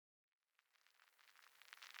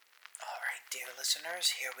dear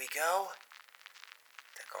listeners, here we go.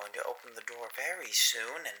 They're going to open the door very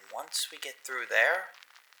soon, and once we get through there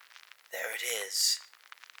it is.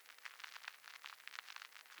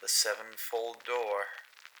 The sevenfold door.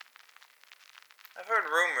 I've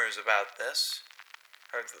heard rumors about this.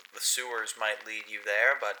 Heard that the sewers might lead you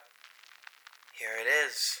there, but here it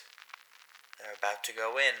is. They're about to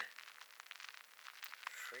go in.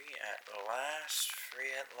 Free at last,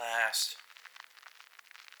 free at last.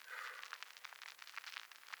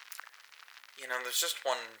 You know, there's just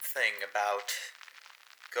one thing about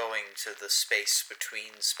going to the space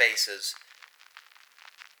between spaces.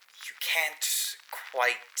 You can't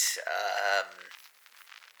quite,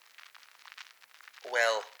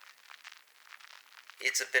 well,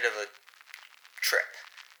 it's a bit of a trip.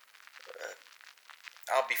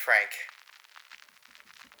 I'll be frank.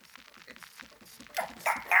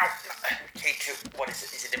 K2, what is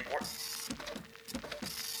it? Is it important?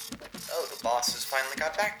 Oh, the boss has finally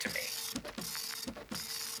got back to me.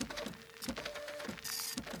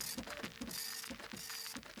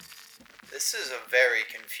 This is a very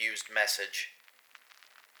confused message.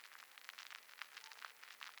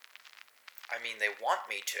 I mean, they want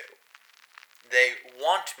me to. They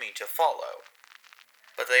want me to follow.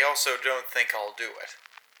 But they also don't think I'll do it.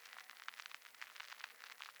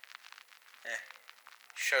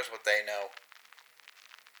 Shows what they know.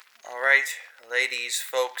 Alright, ladies,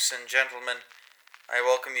 folks, and gentlemen, I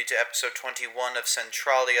welcome you to episode 21 of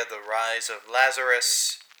Centralia, The Rise of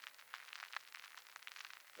Lazarus.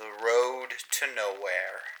 The Road to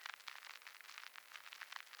Nowhere.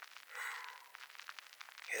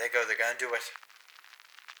 Here they go, they're gonna do it.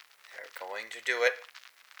 They're going to do it.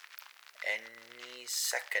 Any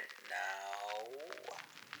second now.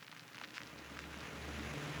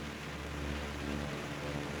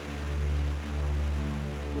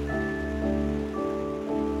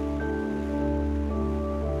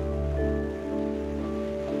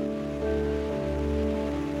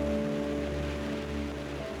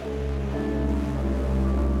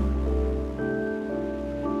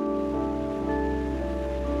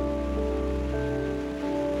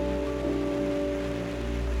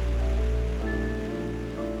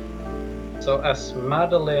 So as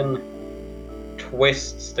Madeline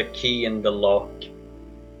twists the key in the lock,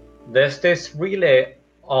 there's this really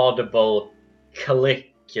audible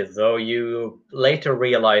click, though you later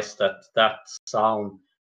realize that sound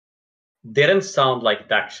didn't sound like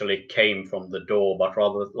it actually came from the door, but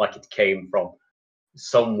rather like it came from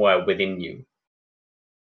somewhere within you.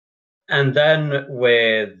 And then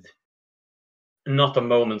with not a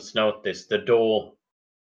moment's notice, the door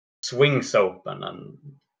swings open and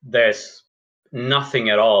there's nothing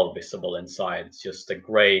at all visible inside. It's just a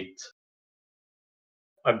great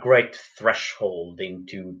threshold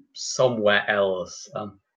into somewhere else.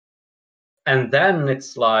 And then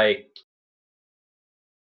it's like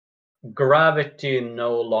gravity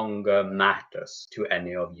no longer matters to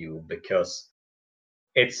any of you, because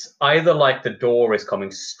it's either like the door is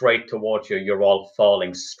coming straight towards you, you're all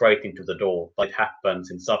falling straight into the door, but it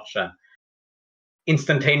happens in such an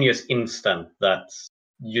instantaneous instant that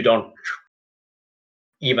you don't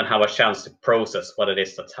even have a chance to process what it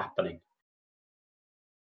is that's happening.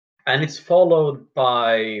 And it's followed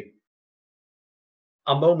by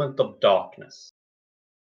a moment of darkness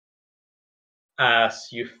as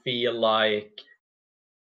you feel like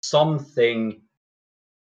something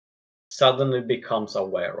suddenly becomes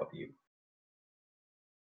aware of you.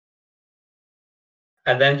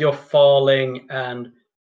 And then you're falling, and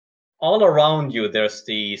all around you there's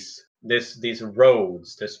these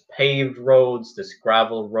roads. There's paved roads, there's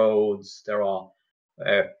gravel roads, there are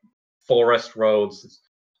forest roads,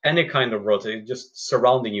 any kind of roads. They're just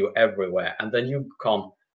surrounding you everywhere. And then you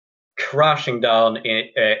come crashing down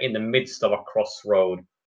in the midst of a crossroad.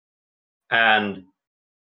 And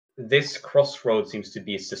this crossroad seems to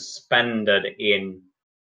be suspended in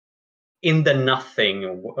the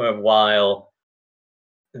nothing, while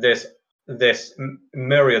there's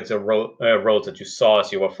myriads of roads that you saw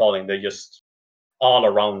as you were falling. They're just all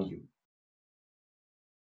around you.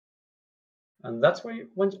 And that's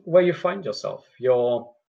where you find yourself.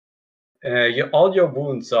 All your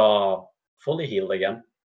wounds are fully healed again.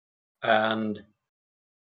 And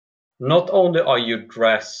not only are you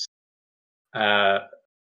dressed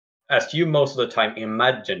as you most of the time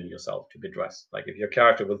imagine yourself to be dressed, like if your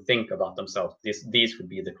character would think about themselves, these would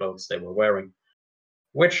be the clothes they were wearing,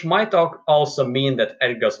 which might also mean that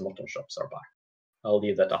Edgar's mutton shops are back. I'll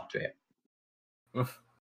leave that up to him.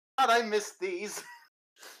 God, I missed these.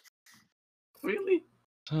 Really?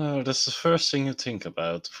 That's the first thing you think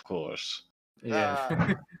about, of course.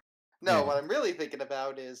 Yeah. No, Yeah. what I'm really thinking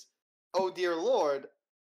about is oh dear lord,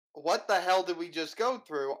 what the hell did we just go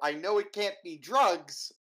through? I know it can't be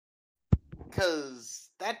drugs, because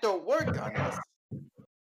that don't work on us.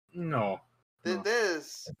 No.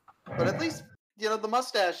 This, but at least, the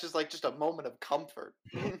mustache is like just a moment of comfort.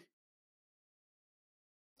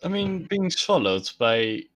 I mean, being swallowed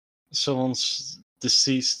by someone's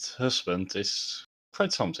deceased husband is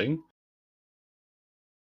quite something.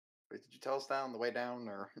 Wait, did you tell us that on the way down,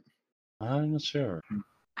 or? I'm not sure.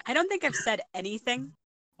 I don't think I've said anything.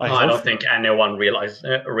 I hope don't think anyone realized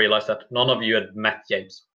that. None of you had met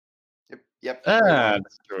James. Yep.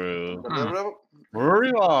 That's true.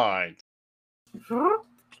 Rewind.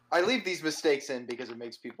 I leave these mistakes in because it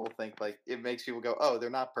makes people think, like, it makes people go, oh, they're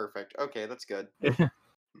not perfect. Okay, that's good.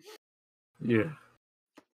 Yeah.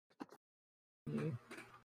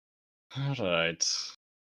 Alright.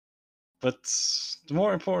 But the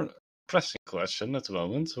more important pressing question at the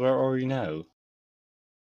moment, where are we now?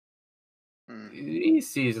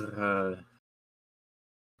 This is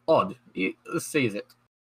odd. It says it.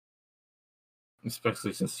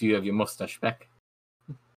 Especially since you have your mustache back.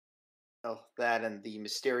 Oh, that and the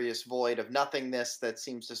mysterious void of nothingness that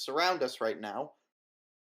seems to surround us right now.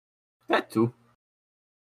 That too.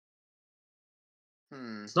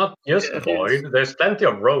 It's not just void. There's plenty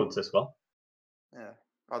of roads as well. Yeah.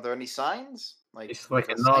 Are there any signs? It's like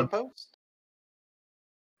a a nod. signpost?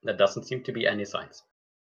 There doesn't seem to be any signs.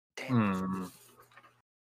 Damn.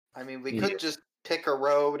 I mean, we Yeah. could just pick a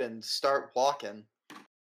road and start walking.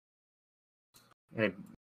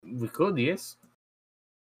 We could, yes.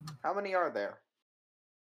 How many are there?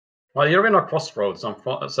 Well, you're in a crossroads,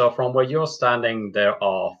 so from where you're standing, there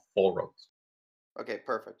are 4 roads. Okay,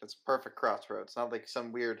 perfect. It's perfect crossroads. Not like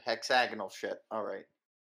some weird hexagonal shit. All right.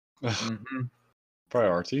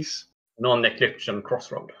 Priorities. Non-ecliptian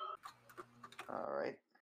crossroad. All right.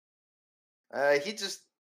 He just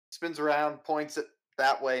spins around, points it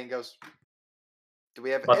that way, and goes, "Do we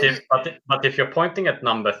have But any?" but if you're pointing at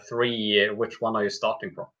number 3, which one are you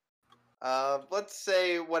starting from? Let's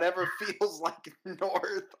say whatever feels like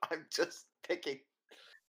north. I'm just picking.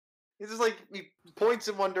 He's just like, he points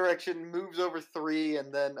in one direction, moves over 3,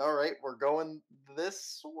 and then, all right, we're going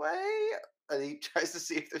this way. And he tries to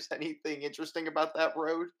see if there's anything interesting about that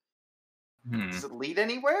road. Does it lead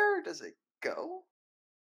anywhere? Does it go?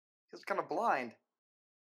 He's kind of blind.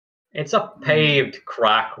 It's a paved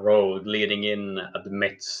crack road leading in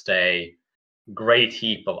amidst a great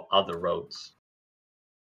heap of other roads.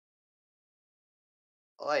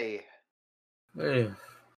 Oi. Eh,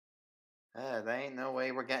 There ain't no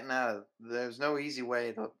way we're getting out of. There's no easy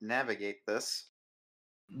way to navigate this.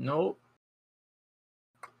 no.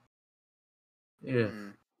 Yeah.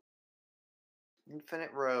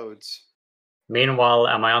 Infinite roads. Meanwhile,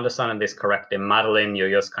 am I understanding this correctly? Madeline, you're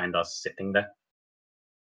just kind of sitting there.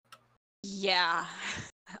 Yeah.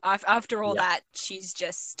 After all Yeah. that, she's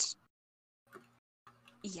just.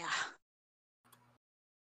 Yeah.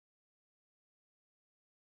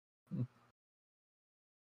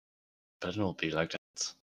 Better not be like that.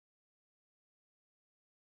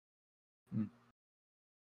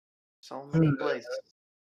 So many places.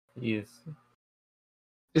 Yes.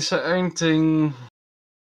 Is there anything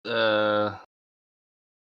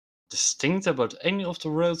distinct about any of the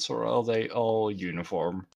roads, or are they all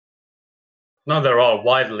uniform? No, they're all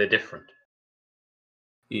widely different.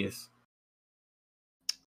 Yes.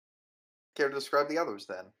 Care to describe the others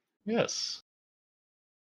then? Yes.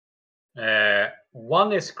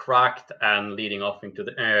 One is cracked and leading off into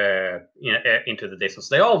the distance.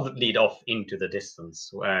 They all lead off into the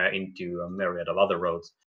distance, into a myriad of other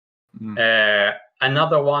roads.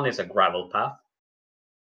 Another one is a gravel path.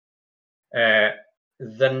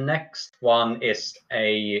 The next one is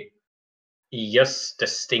a just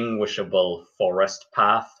distinguishable forest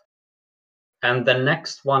path. And the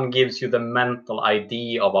next one gives you the mental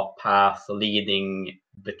idea of a path leading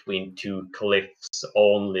between 2 cliffs.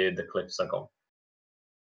 Only the cliffs are gone.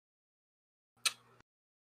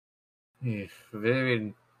 Yeah.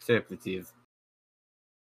 Very interpretive.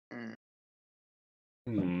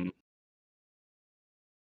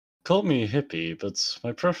 Call me a hippie, but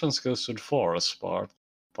my preference goes to the forest part.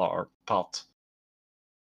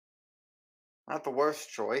 Not the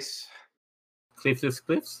worst choice. Cliffless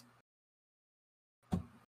cliffs?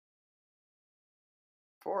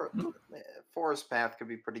 Forest path could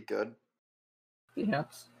be pretty good.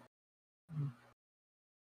 Perhaps.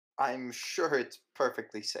 I'm sure it's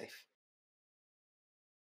perfectly safe.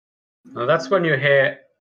 And that's when you hear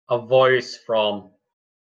a voice from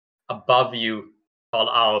above you call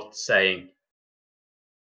out saying,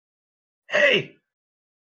 "Hey,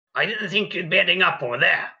 I didn't think you'd be ending up over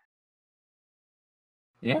there."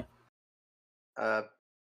 Yeah.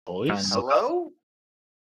 Boys? Hello?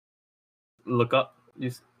 Look up.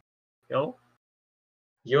 Yo.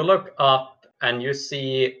 You look up and you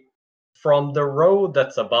see from the road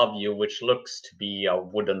that's above you, which looks to be a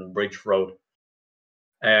wooden bridge road,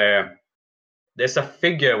 there's a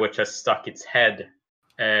figure which has stuck its head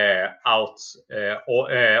out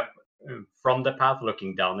from the path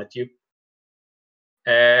looking down at you.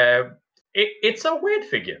 It's a weird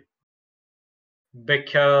figure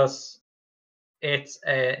because it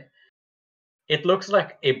looks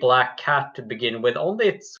like a black cat to begin with, only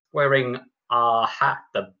it's wearing a hat,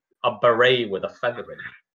 a beret with a feather in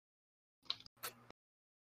it.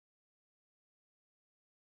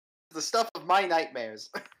 The stuff of my nightmares.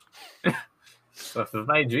 Stuff of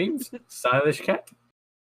my dreams. Stylish cat.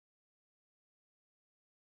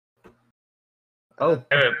 Oh,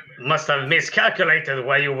 Must have miscalculated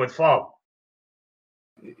where you would fall.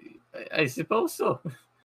 I suppose so.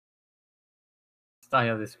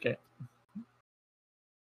 Stylish cat.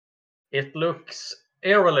 It looks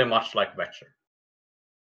eerily much like Vetcher.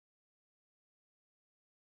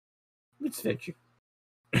 It's Vetcher.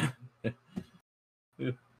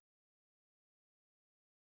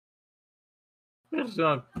 It's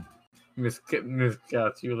not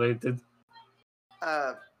miscalculated.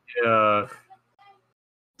 Yeah.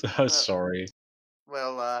 Sorry.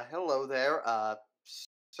 Well, hello there,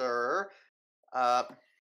 sir.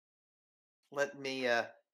 Let me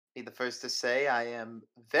be the first to say I am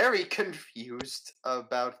very confused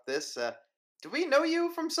about this. Do we know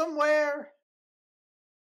you from somewhere?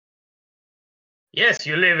 Yes,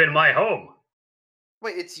 you live in my home.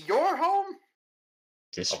 Wait, it's your home?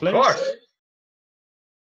 This Of place? course.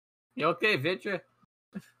 You okay, Vetcher?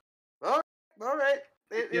 All right.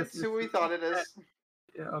 Yes, It's who we thought it is.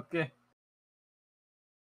 Yeah, okay.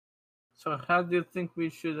 So how do you think we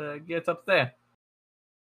should get up there?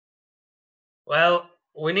 Well,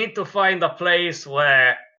 we need to find a place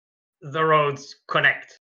where the roads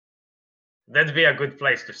connect. That'd be a good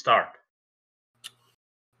place to start.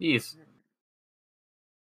 Yes.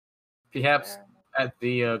 Perhaps at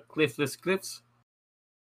the cliffless cliffs?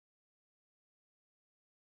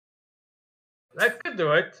 That could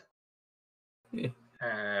do it.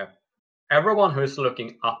 Yeah. Everyone who's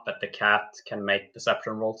looking up at the cat can make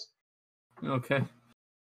perception rolls. Okay.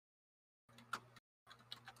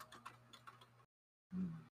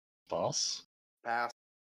 Pass? Pass.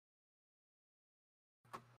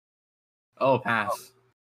 Oh, pass.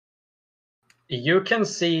 You can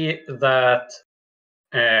see that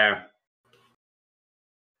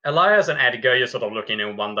Elias and Edgar, you're sort of looking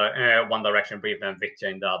in one direction, Breathe and Victor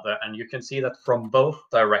in the other, and you can see that from both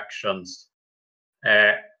directions,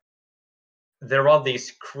 there are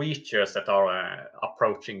these creatures that are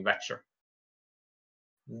approaching Vetcher.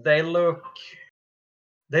 They look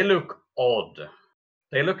odd.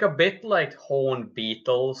 They look a bit like horned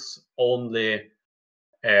beetles, only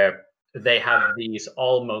they have these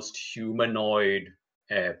almost humanoid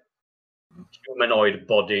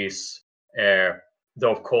bodies.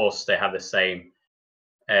 Though of course they have the same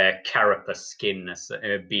carapace skin as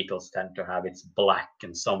beetles tend to have. It's black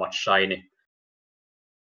and somewhat shiny.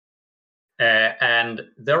 And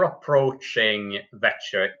they're approaching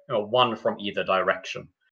Vetcher, one from either direction.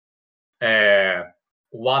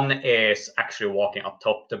 One is actually walking up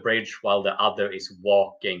top the bridge, while the other is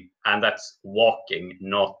walking, and that's walking,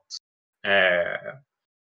 not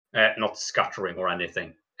scuttering or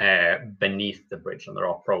anything, beneath the bridge, and they're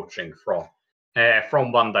approaching from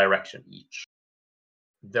one direction each.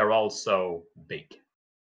 They're also big.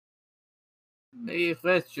 Hey,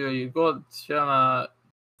 Fletcher, you got some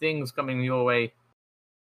things coming your way.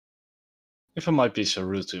 If I might be so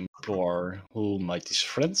rude to implore, who might these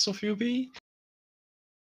friends of you be?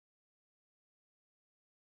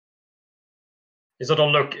 He sort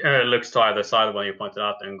of looks to either side when you point it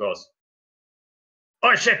out and goes,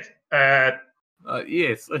 "Oh shit!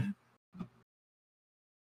 Yes.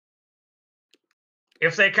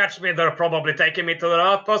 If they catch me, they're probably taking me to the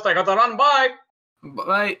outpost. I gotta run by."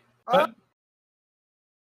 Bye.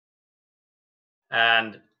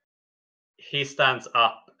 And he stands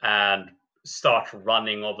up and starts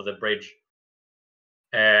running over the bridge.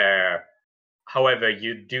 However,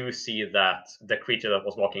 you do see that the creature that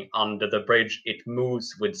was walking under the bridge, it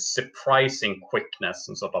moves with surprising quickness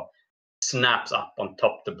and sort of snaps up on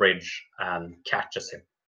top of the bridge and catches him.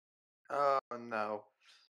 Oh no.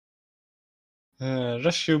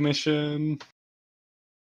 Rescue mission.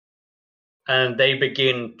 And they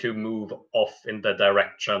begin to move off in the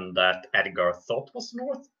direction that Edgar thought was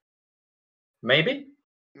north. Maybe?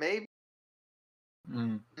 Maybe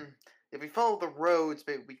Mm. if we follow the roads,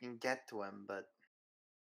 maybe we can get to him. But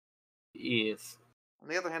Yes. On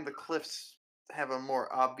the other hand, the cliffs have a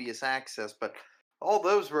more obvious access, but all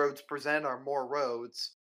those roads present are more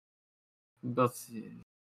roads. But you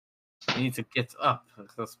need to get up.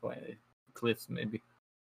 That's why cliffs, maybe.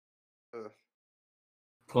 Ugh.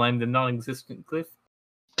 Climb the non-existent cliff.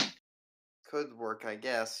 Could work, I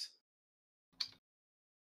guess.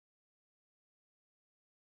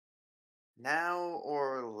 Now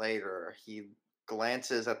or later, he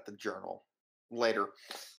glances at the journal. Later.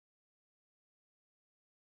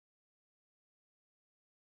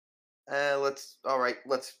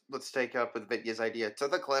 Let's take up with Vitya's idea. To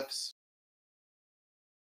the cliffs.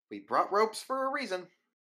 We brought ropes for a reason.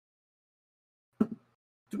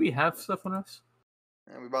 Do we have stuff on us?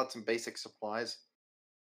 And we bought some basic supplies.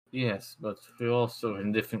 Yes, but we're also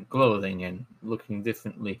in different clothing and looking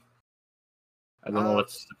differently. I don't know what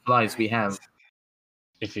supplies we have.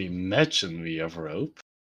 If we imagine we have rope,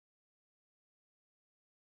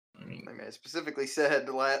 I mean, I specifically said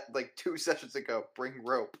like 2 sessions ago, bring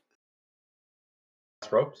rope.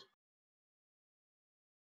 Ropes.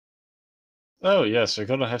 oh yes, we're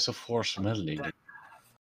gonna have to force meddling.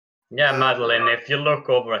 Yeah, Madeline, if you look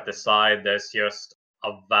over at the side, there's just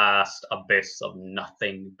a vast abyss of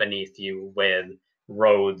nothing beneath you with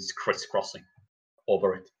roads crisscrossing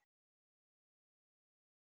over it.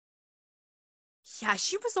 Yeah,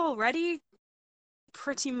 she was already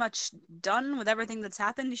pretty much done with everything that's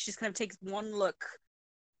happened. She just kind of takes one look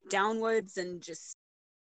downwards and just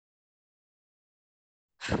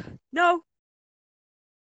no.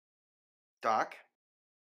 Doc?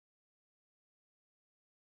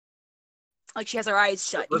 Like she has her eyes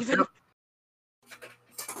shut. Let's Even go.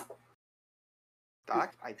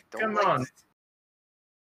 Doc, I don't Come like on. this.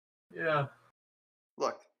 Yeah.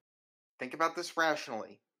 Look, think about this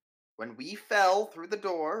rationally. When we fell through the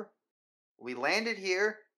door, we landed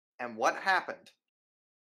here, and what happened?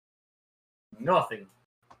 Nothing.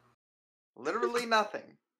 Literally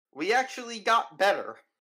nothing. We actually got better.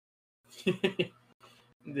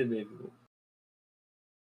 Debatable.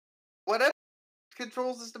 Whatever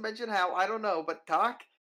controls this dimension, how, I don't know, but Doc,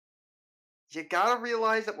 you gotta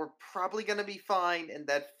realize that we're probably gonna be fine and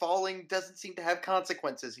that falling doesn't seem to have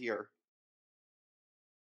consequences here.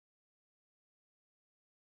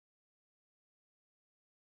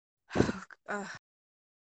 uh,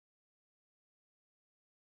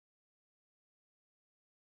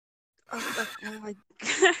 oh my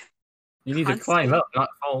You need to Can't climb stay- up, not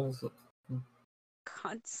fall. So.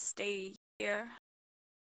 can't stay here.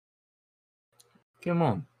 Come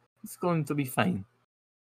on. It's going to be fine.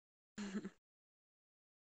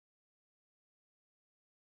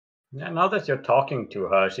 Yeah, now that you're talking to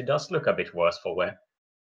her, she does look a bit worse for wear.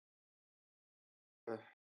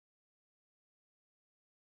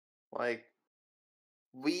 Like,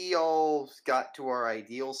 we all got to our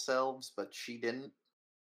ideal selves, but she didn't.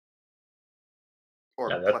 Or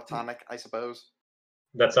Yeah, that- platonic, I suppose.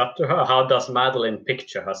 That's up to her. How does Madeline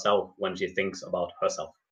picture herself when she thinks about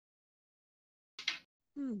herself?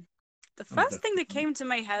 The first thing that came to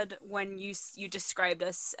my head when you described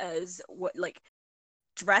us as what, like,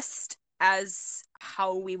 dressed as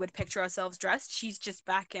how we would picture ourselves dressed, she's just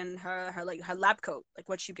back in her lab coat, like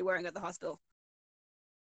what she'd be wearing at the hospital.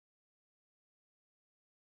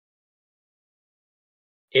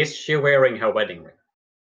 Is she wearing her wedding ring?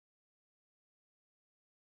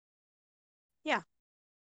 Yeah.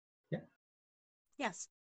 Yeah. Yes.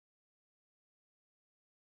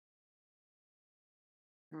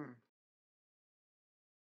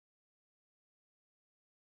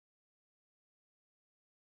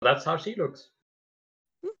 That's how she looks.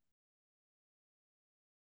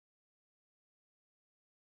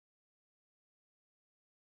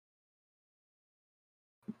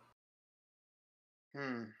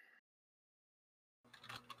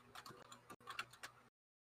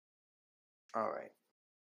 Alright.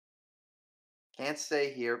 Can't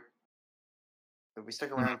stay here. If we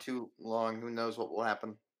stick around too long, who knows what will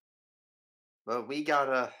happen. But we got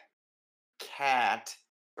a cat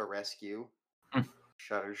to rescue.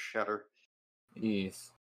 Shudder, shudder.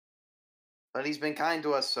 Yes. But he's been kind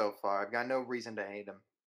to us so far. I've got no reason to hate him.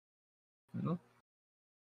 No?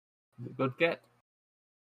 He's a good cat.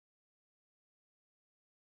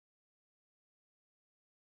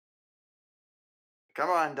 Come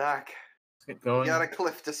on, Doc. Let's get We going. got a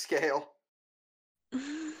cliff to scale.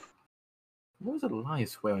 What was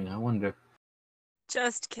Elias wearing, I wonder?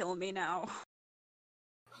 Just kill me now.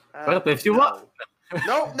 Well, if you want.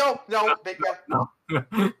 No, Big guy.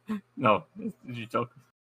 No. No. Did you joke?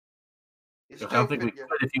 It's I don't think we Vidya.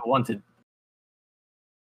 could if you wanted.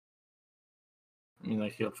 I mean,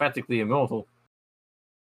 like, you're practically immortal.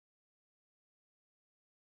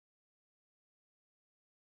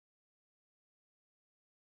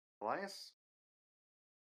 Elias?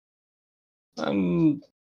 I'm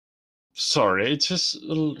sorry, it's just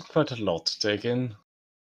quite a lot to take in.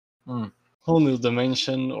 Hmm. Whole new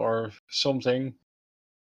dimension or something.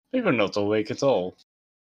 We were not awake at all.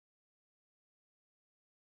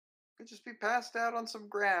 Could just be passed out on some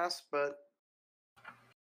grass, but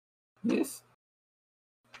Yes.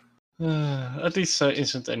 At least there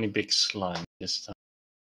isn't any big slime this time.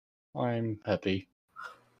 I'm happy.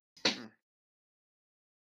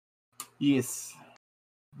 Yes.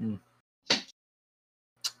 Hmm.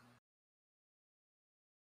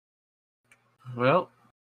 Well,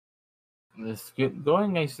 let's get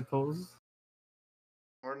going, I suppose.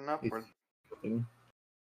 word and upward. If-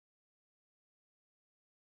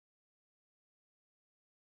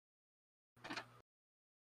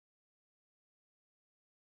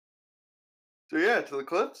 So yeah, to the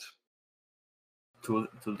cliffs. to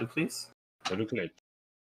the cliffs. Very great.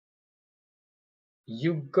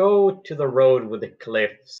 You go to the road with the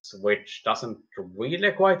cliffs, which doesn't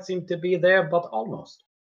really quite seem to be there, but almost.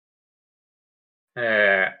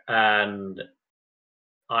 And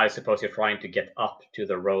I suppose you're trying to get up to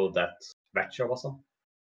the road that Vetcher was on.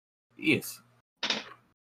 Yes.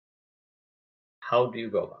 How do you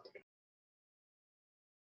go about it?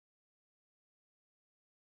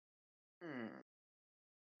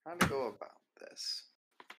 How to go about this?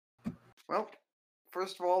 Well,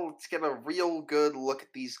 first of all, let's get a real good look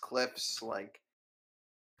at these cliffs. Like,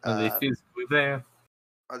 Are they physically there?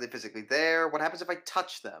 are they physically there? What happens if I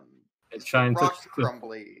touch them? Is Try the and touch rock the cliff.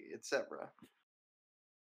 crumbly, etc.?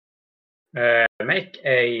 Make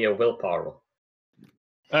a willpower roll.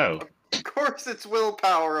 Oh, Of course, it's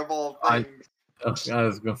willpower of all I- things. Oh, I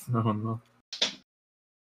was going. Oh no.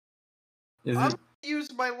 Is I'll it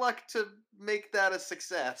use my luck to make that a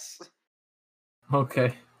success.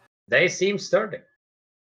 okay? They seem sturdy,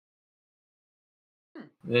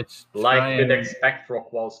 Let's like try we'd and. expect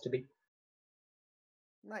rock walls to be.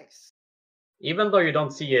 Nice. Even though you don't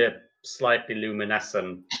see a slightly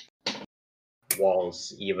luminescent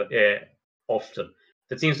walls even often,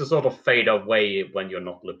 that seems to sort of fade away when you're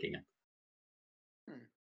not looking at.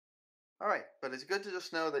 All right, but it's good to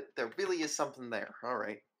just know that there really is something there. All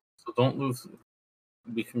right. So don't lose.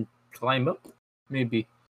 We can climb up, maybe.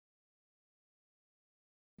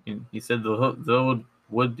 He said the road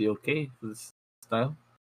would be okay for this style.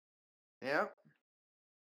 Yeah,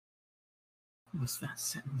 What's that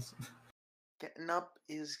sentence? getting up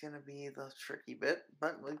is gonna be the tricky bit,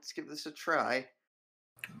 but let's give this a try.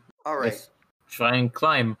 All right. Let's try and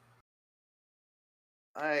climb.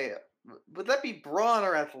 Would that be brawn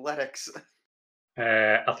or athletics?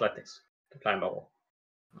 Athletics to climb a wall,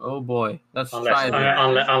 Oh boy, let's unless try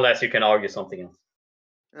this. unless you can argue something else.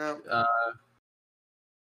 No.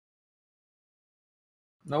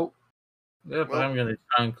 Nope. Yep, Well- I'm gonna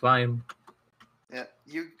try and climb. Yeah,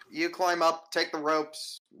 you climb up, take the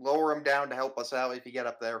ropes, lower them down to help us out if you get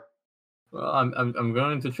up there. Well, I'm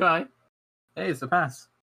going to try. Hey, it's a pass.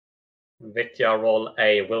 Vitya, roll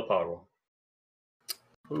a willpower roll.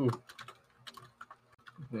 Ooh.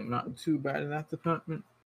 Not too bad in that department.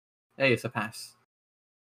 Hey, it's a pass.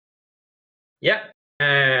 Yeah.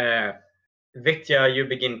 Vitya, you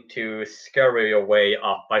begin to scurry your way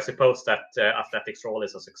up. I suppose that athletics roll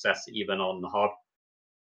is a success even on hard.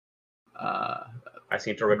 I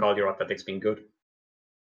seem to recall your athletics being good.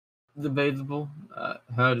 Debatable.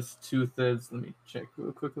 Herd is 2/3. Let me check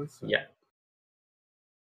real quickly. So. Yeah.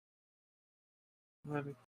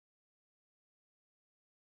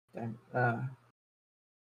 Damn.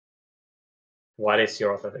 What is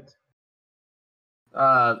your athletics?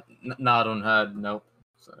 Not on herd. Nope.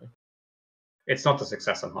 Sorry. It's not a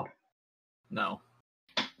success on hard. No.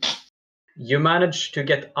 You manage to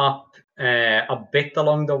get up a bit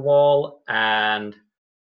along the wall, and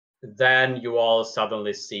then you all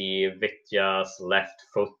suddenly see Vitya's left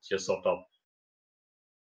foot just sort of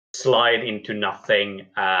slide into nothing,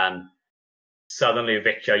 and suddenly,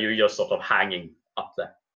 Vitya, you're just sort of hanging up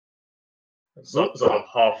there. So, sort of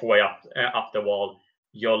halfway up the wall,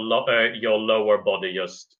 your lower body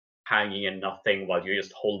just hanging in nothing while you're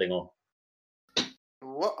just holding on.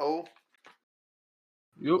 Whoa.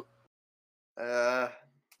 You.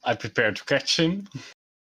 I prepared to catch him.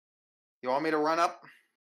 You want me to run up?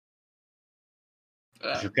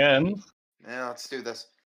 If you can. Yeah, let's do this.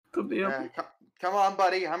 Could be up. Come on,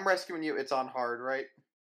 buddy. I'm rescuing you. It's on hard, right?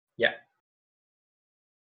 Yeah.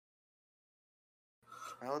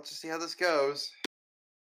 Well, let's just see how this goes.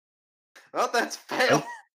 Well, that's fail.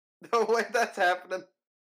 No way that's happening.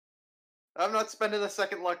 I'm not spending a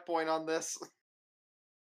second luck point on this.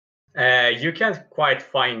 You can't quite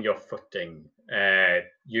find your footing.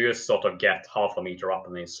 You just sort of get half a meter up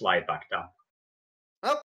and then slide back down.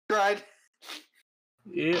 Oh, tried.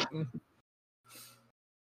 Yeah.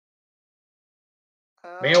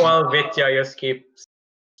 Meanwhile, Vitya just keeps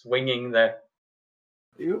swinging the.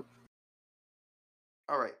 You.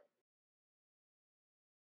 All right.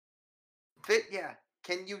 Vitya,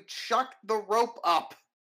 can you chuck the rope up?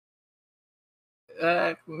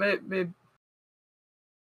 Maybe.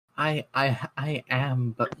 I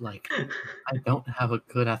am, but like, I don't have a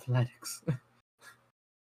good athletics.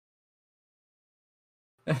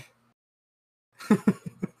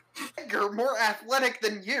 You're more athletic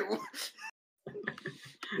than you.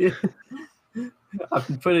 Yeah. I've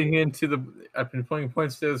been putting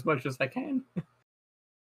points to as much as I can.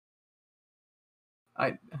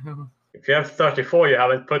 If you have 34, you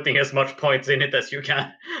haven't putting as much points in it as you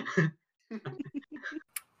can.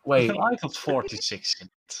 Wait, I got 46 in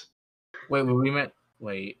it.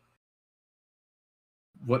 wait.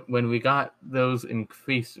 When we got those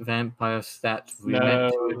increased vampire stats, we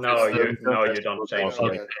meant to No, adjust those. you don't change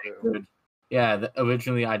Okay, it. Good. Yeah,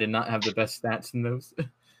 originally I did not have the best stats in those.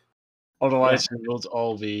 Otherwise, it would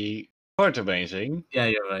all be quite amazing. Yeah,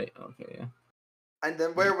 you're right. Okay, yeah. And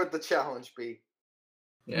then where would the challenge be?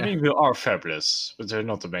 Yeah. I mean, we are fabulous, but they're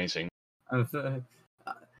not amazing.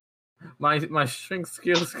 My strength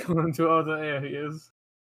skills go into other areas.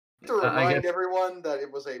 To remind everyone that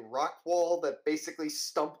it was a rock wall that basically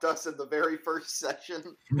stumped us in the very first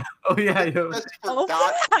session. Oh yeah, I you're. just Oh,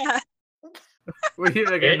 forgot. yeah. We're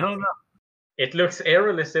here again. Oh no. It looks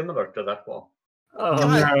eerily similar to that wall. Oh,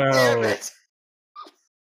 God no. damn it!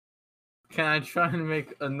 can I try and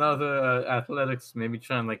make another athletics? Maybe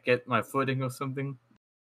try and like get my footing or something.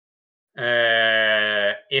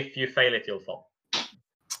 If you fail it, you'll fall.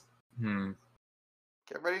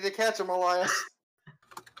 Get ready to catch him, Elias.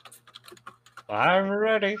 I'm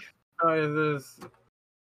ready. Try this.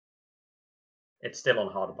 It's still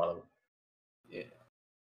on hard, by the way. Yeah.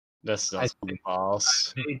 That's not I a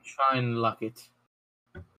pass. Maybe try and luck it.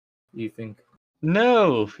 You think?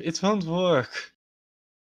 No, it won't work.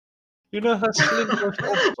 You know how slim those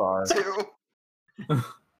holes are. Two.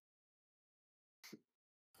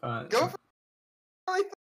 Go for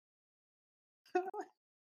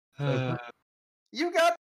You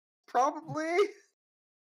got probably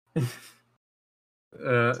no.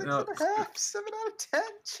 6.5, 7 out of 10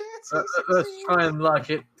 chance. Let's try and luck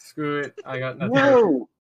it. Screw it. I got nothing. No!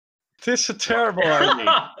 This is a terrible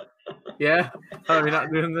idea. Yeah? Are we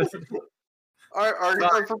not doing this?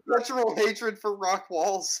 Our perpetual hatred for rock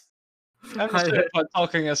walls. I'm not sure if I'm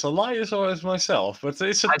talking as Elias or as myself, but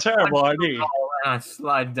it's a terrible idea. And I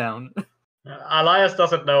slide down. Elias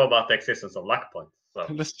doesn't know about the existence of luck points. So.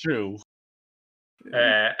 That's true.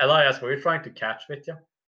 Elias, were you trying to catch Vitya?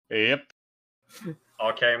 Yep.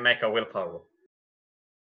 Okay, make a willpower roll.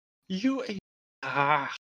 You.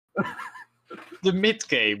 The mid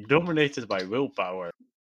game dominated by willpower.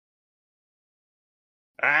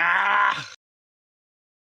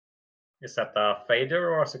 Is that a failure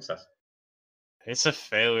or a success? It's a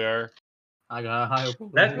failure. I got a high.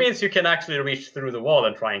 That means you can actually reach through the wall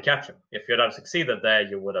and try and catch him. If you'd have succeeded there,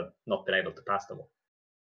 you would have not been able to pass the wall.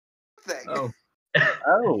 Thing. Oh.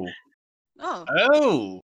 Oh.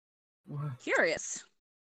 Oh, Oh. curious.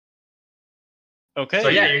 Okay. So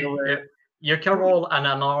yeah, you can roll an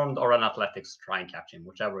unarmed or an athletics to try and catch him,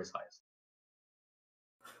 whichever is highest.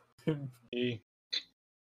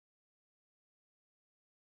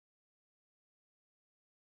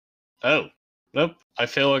 Oh. Nope. I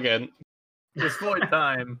fail again. It's void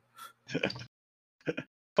time.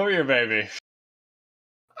 For your baby.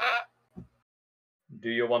 Do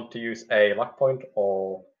you want to use a luck point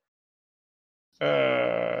or?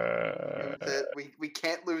 We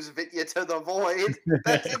can't lose Vitya to the void.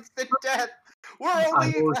 That's instant death. We're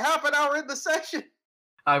only half an hour in the session.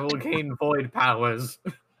 I will gain void powers.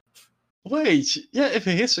 Wait, yeah, if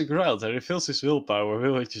he hits the ground and he feels his willpower,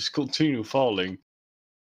 will he just continue falling?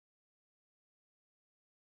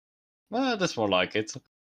 That's more like it.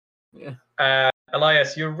 Yeah.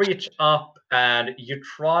 Elias, you reach up and you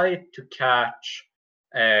try to catch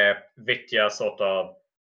Vitya sort of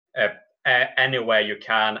anywhere you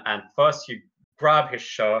can. And first you grab his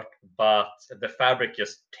shirt, but the fabric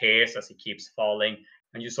just tears as he keeps falling.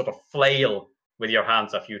 And you sort of flail with your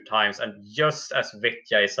hands a few times. And just as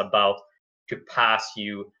Vitya is about to pass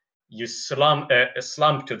you, you slump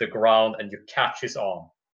to the ground and you catch his arm.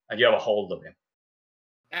 And you have a hold of him.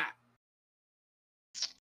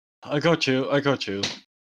 I got you.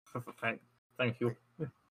 Thank you.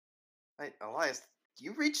 Wait, Elias,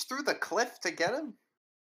 you reached through the cliff to get him?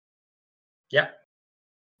 Yeah.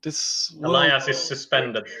 This Elias is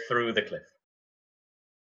suspended through the cliff.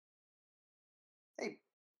 Hey,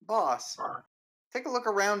 boss, take a look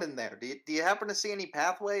around in there. Do you happen to see any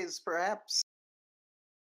pathways, perhaps?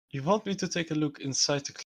 You want me to take a look inside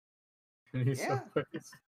the Yeah.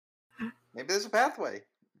 Maybe there's a pathway.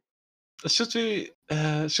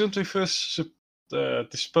 Shouldn't we first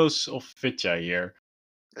dispose of Vitya here?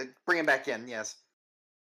 Bring him back in, yes.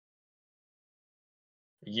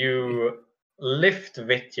 You lift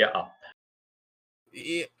Vitya up.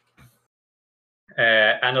 Yeah.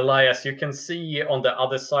 And Elias, you can see on the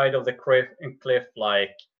other side of the cliff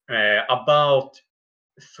like about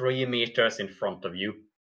 3 meters in front of you,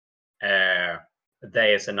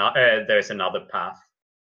 there's another path.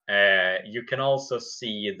 You can also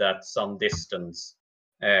see that some distance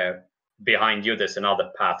behind you, there's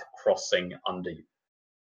another path crossing under you.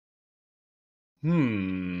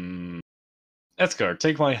 Edgar,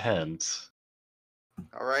 take my hand.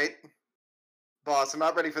 All right. Boss, I'm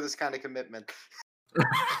not ready for this kind of commitment.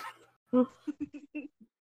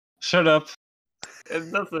 Shut up.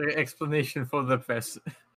 And that's an explanation for the press.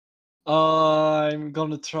 I'm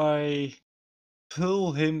gonna try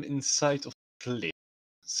pull him inside of the cliff.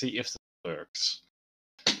 See if that works.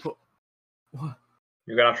 What?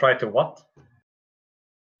 You're gonna try to what?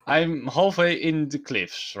 I'm halfway in the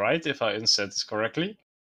cliffs, right? If I understand this correctly.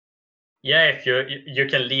 Yeah, if you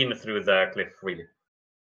can lean through the cliff freely.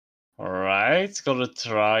 Alright, gonna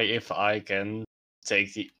try if I can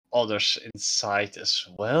take the others inside as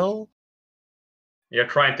well. You're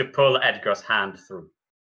trying to pull Edgar's hand through.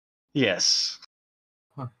 Yes.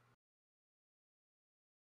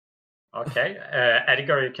 Okay,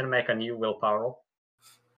 Edgar, you can make a new willpower roll.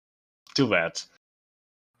 Too bad.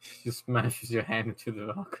 You smashes your hand into the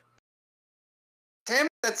rock. Damn,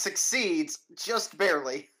 that succeeds, just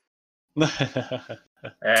barely. Yeah,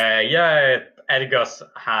 Edgar's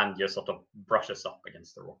hand just sort of brushes up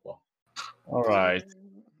against the rock wall. Alright.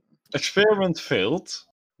 Experiment failed.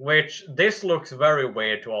 Which, this looks very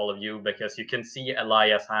weird to all of you, because you can see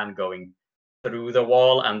Elias' hand going through the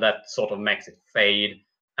wall, and that sort of makes it fade.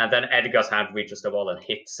 And then Edgar's hand reaches the wall and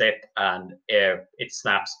hits it, and it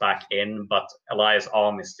snaps back in, but Elias'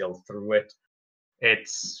 arm is still through it.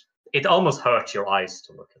 It almost hurts your eyes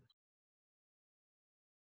to look at it.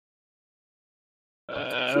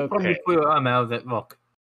 Should probably Okay. pull your arm out of that rock.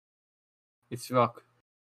 It's rock.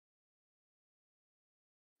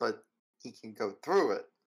 But he can go through it.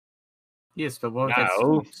 Yes, but what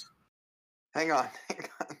No. Hang on.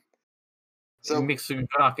 So, mixing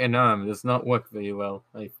rock and arm does not work very well.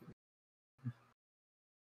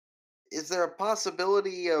 is there a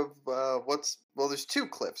possibility of there's 2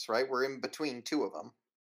 cliffs, right? We're in between 2 of them.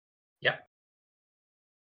 Yeah.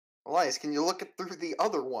 Elias, can you look through the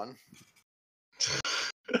other one?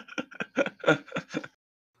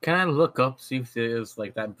 Can I look up, see if there is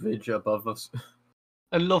like that bridge above us?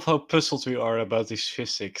 I love how puzzled we are about these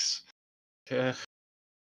physics. I'm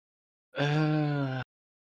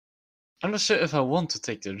not sure if I want to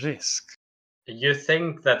take the risk. You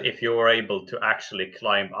think that if you were able to actually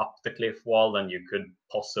climb up the cliff wall, then you could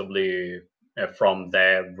possibly, from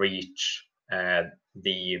there, reach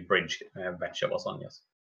the bridge Vetcha was on, yes.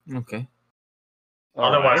 Okay.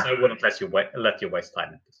 Otherwise, Alright. I wouldn't let you waste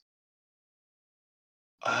time.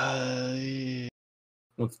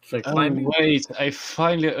 Let's try Oh, climbing. wait, I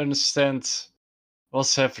finally understand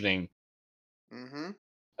what's happening. Mm-hmm.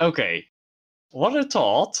 Okay, what I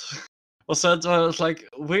thought was that I was like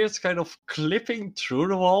weird kind of clipping through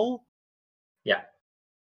the wall. Yeah.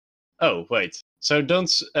 Oh, wait. So don't.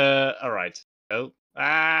 Alright. Oh.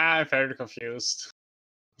 I'm very confused.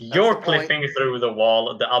 You're the point. clipping through the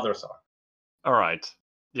wall, the others are. Alright.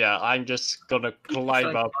 Yeah, I'm just gonna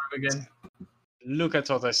climb up. again. Look at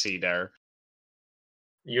what I see there.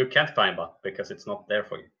 You can't climb up because it's not there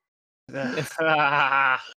for you. Yes,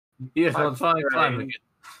 My I'll try brain. climbing it.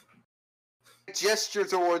 Gesture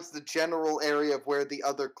towards the general area of where the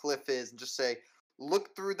other cliff is and just say,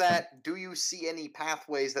 look through that. Do you see any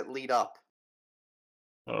pathways that lead up?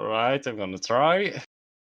 Alright, I'm gonna try.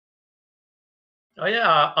 Oh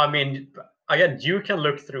yeah, I mean, again, you can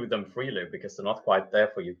look through them freely because they're not quite there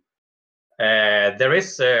for you. There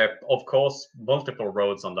is, of course, multiple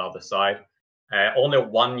roads on the other side. Only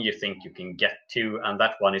one you think you can get to, and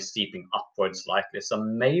that one is steeping upwards slightly. So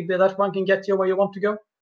maybe that one can get you where you want to go.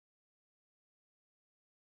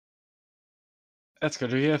 Edgar,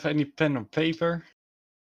 do you have any pen or paper?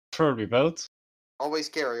 Preferably both. Always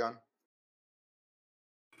carry on.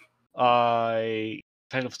 I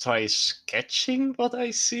kind of try sketching what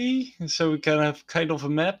I see, so we can have kind of a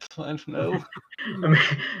map. I don't know.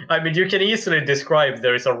 I mean, you can easily describe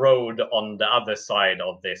there is a road on the other side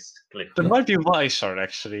of this cliff. There might be wiser,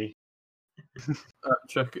 actually.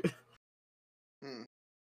 Check it.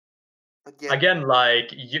 But yeah, Again,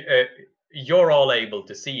 like you're all able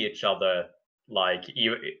to see each other, like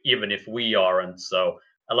even if we aren't. So,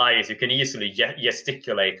 Elias, you can easily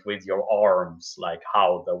gesticulate with your arms, like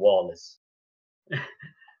how the wall is,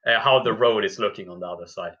 how the road is looking on the other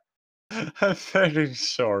side. I'm very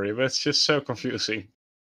sorry, but it's just so confusing.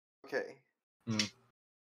 okay. Hmm.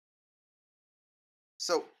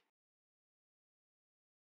 So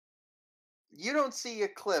you don't see a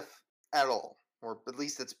cliff at all, or at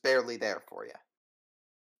least it's barely there for you.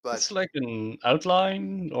 But It's like an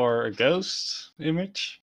outline or a ghost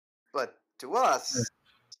image. but to us,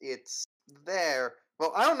 it's there.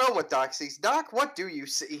 Well, I don't know what Doc sees. Doc, what do you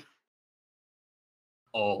see?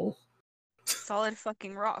 All. Solid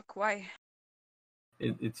fucking rock. Why?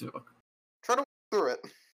 It's Try to walk through it.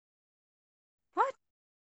 What?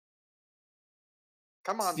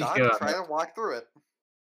 Come on, See, Doc. yeah. Try to walk through it.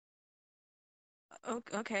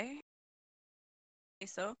 Okay.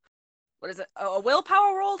 So, what is it? A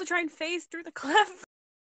willpower roll to try and phase through the cliff?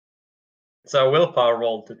 It's a willpower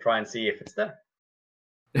roll to try and see if it's there.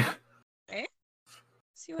 Eh?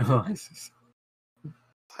 See what happens. Elias.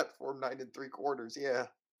 Platform 9 3/4. Yeah.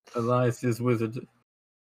 Elias is wizard.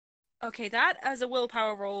 Okay, that as a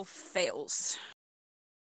willpower roll fails.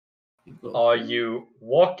 Are you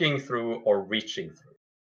walking through or reaching through?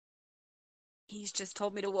 He's just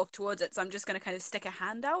told me to walk towards it, so I'm just gonna kind of stick a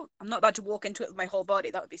hand out. I'm not about to walk into it with my whole body.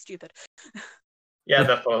 That would be stupid. Yeah,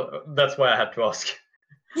 that's why I had to ask.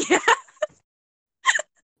 Yeah.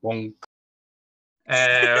 Wonk.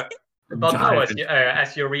 But no,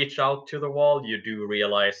 as you reach out to the wall, you do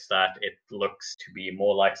realize that it looks to be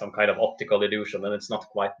more like some kind of optical illusion, and it's not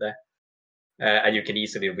quite there. And you can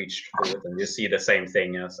easily reach through it, and you see the same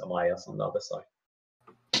thing as Elias on the other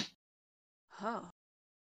side. Oh.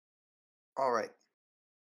 All right.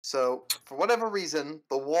 So, for whatever reason,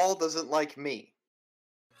 the wall doesn't like me.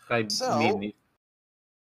 I So- mean,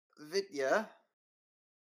 Vidya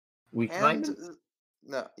we and climb.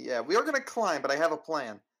 no, yeah, we are gonna climb, but I have a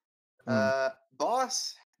plan.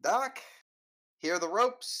 Boss, Doc, here are the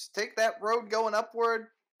ropes. Take that road going upward.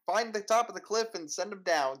 Find the top of the cliff and send them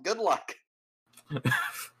down. Good luck.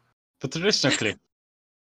 But there is no cliff.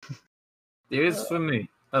 There is for me.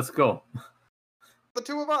 Let's go. The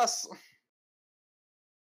two of us.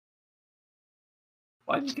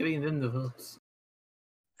 Why are you getting in the hooks?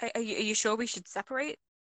 Are you sure we should separate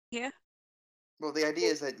here? Well, the idea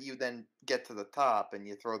is that you then get to the top and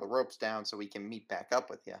you throw the ropes down so we can meet back up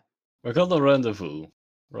with you. We're gonna rendezvous.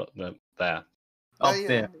 There. Up yeah,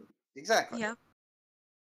 there. Exactly. Yeah.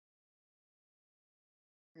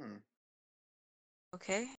 Hmm.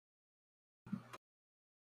 Okay.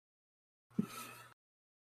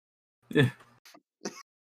 Yeah.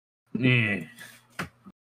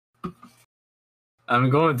 I'm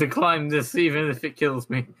going to climb this even if it kills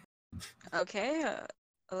me. Okay,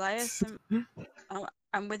 Elias,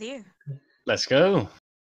 I'm with you. Let's go.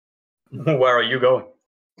 Where are you going?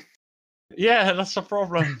 Yeah, that's the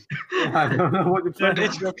problem. I don't know what the There plan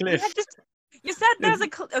is no cliff. You said there's a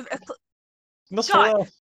Not for God.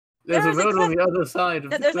 us. There's a There's a road on cliff. the other side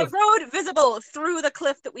of the There's a cliff. road visible through the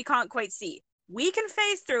cliff that we can't quite see. We can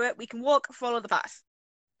phase through it. We can walk, follow the path.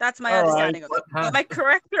 That's my All understanding right. of it. Am I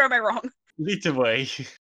correct or am I wrong? Lead the way.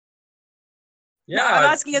 Yeah, No, I'm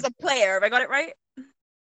asking as a player. Have I got it right?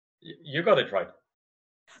 you got it right.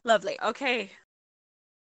 Lovely. Okay.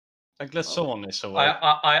 I'm glad someone is away.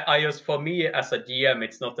 I just, for me as a GM,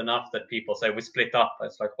 it's not enough that people say we split up.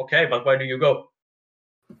 It's like, okay, but where do you go?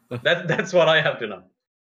 That's what I have to know.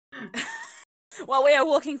 Well, we are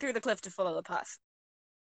walking through the cliff to follow the path.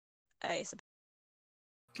 I suppose.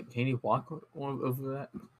 Can you walk over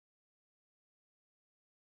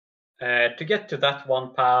To get to that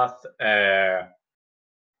one path,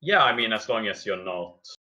 yeah, I mean, as long as you're not,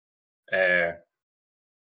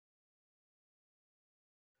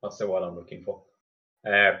 what's the word I'm looking for?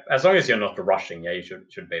 As long as you're not rushing, yeah, you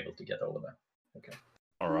should be able to get over there. Okay.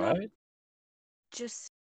 All right. Just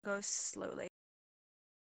go slowly.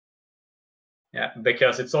 Yeah,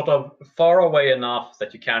 because it's sort of far away enough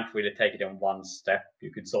that you can't really take it in one step. You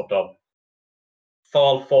could sort of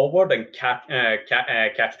fall forward and catch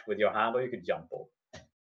it with your hand, or you could jump over.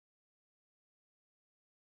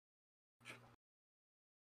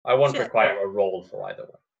 I won't Shit. require a roll for either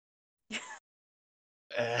one.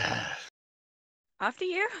 After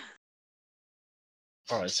you.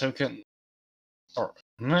 All right. So can. Or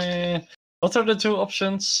meh. What are the two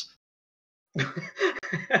options? How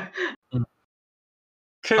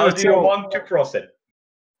do you want to cross it?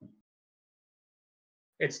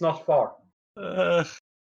 It's not far. I'm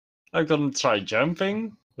gonna try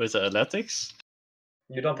jumping with the athletics.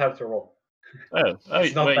 You don't have to roll. Oh,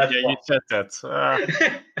 It's not wait, that yeah, far. you said that.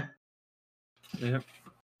 Yeah.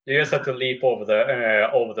 You just have to leap over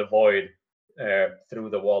the void through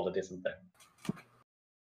the wall that isn't there.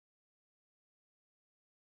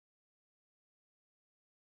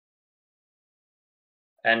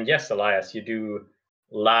 And yes, Elias, you do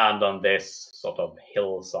land on this sort of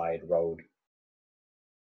hillside road.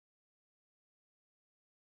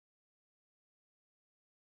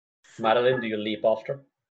 Madeline, do you leap after?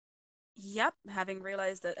 Yep, having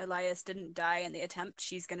realized that Elias didn't die in the attempt,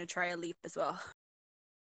 she's gonna try a leap as well.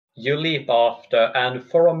 You leap after, and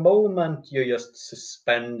for a moment you're just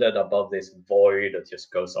suspended above this void that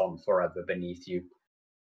just goes on forever beneath you.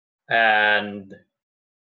 And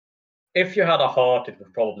if you had a heart, it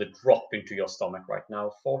would probably drop into your stomach right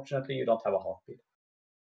now. Fortunately, you don't have a heartbeat.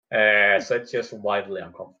 So it's just wildly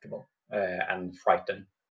uncomfortable and frightening.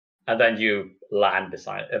 And then you land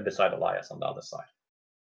beside Elias on the other side.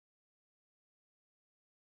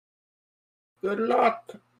 Good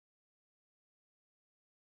luck.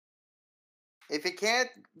 If you can't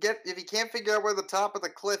figure out where the top of the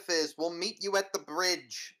cliff is, we'll meet you at the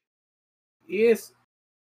bridge. Yes.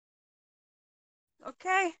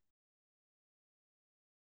 Okay.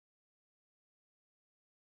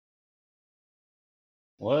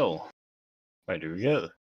 Well, where do we go?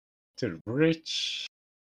 To the bridge.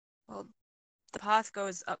 Well, the path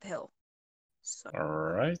goes uphill. So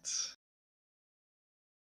Alright.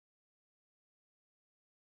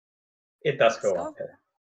 It does let's go go. up here.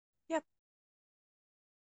 Yep.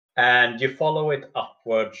 And you follow it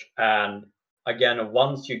upwards, and again,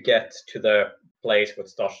 once you get to the place where it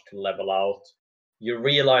starts to level out, you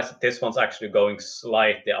realize that this one's actually going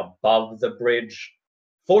slightly above the bridge.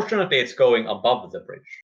 Fortunately, it's going above the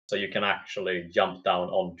bridge, so you can actually jump down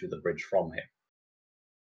onto the bridge from here.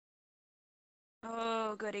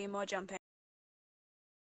 Oh, goody, more jumping.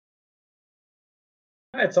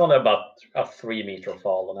 It's only about a 3-meter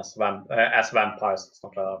fall, and as vampires, it's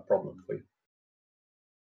not a problem for you.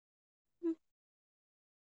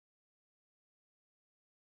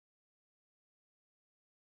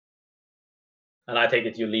 And I take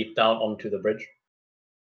it you leap down onto the bridge.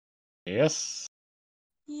 Yes.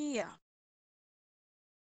 Yeah.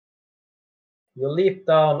 You leap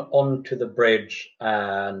down onto the bridge,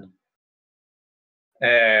 and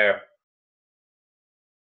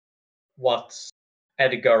what's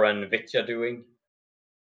Edgar and Vitya doing?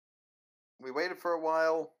 We waited for a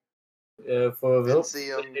while. For Didn't Will. see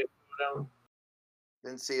him.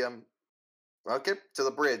 Didn't see him. Okay, to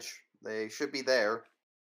the bridge. They should be there.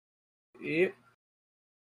 Yep.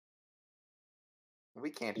 We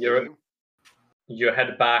can't hear you. You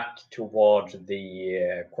head back towards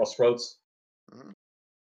the crossroads.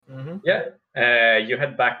 Mm-hmm. Yeah, you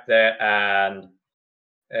head back there, and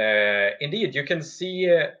indeed, you can see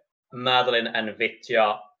Madeline and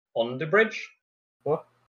Vitya on the bridge. What?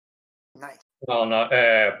 Nice. No,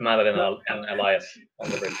 Madeline and Elias on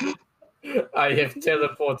the bridge. I have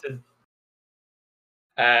teleported.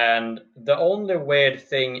 And the only weird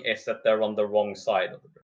thing is that they're on the wrong side of the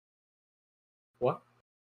bridge. What?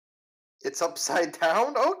 It's upside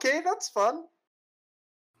down? Okay, that's fun.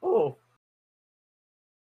 Oh.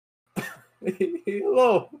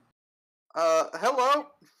 Hello. Hello?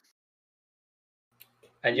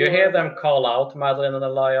 And you hear them call out, Madeline and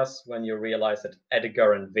Elias, when you realize that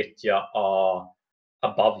Edgar and Vitya are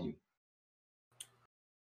above you.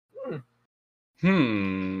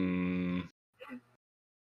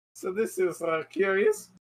 So this is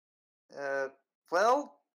curious.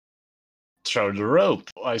 Well, Throw the rope,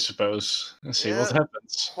 I suppose, and see what Yeah.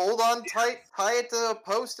 happens. hold on tight, tie it to a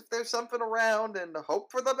post if there's something around, and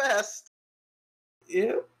hope for the best.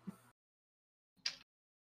 Yeah.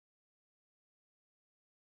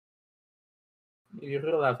 You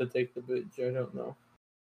will have to take the bridge. I don't know.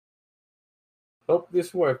 Hope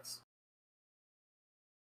this works.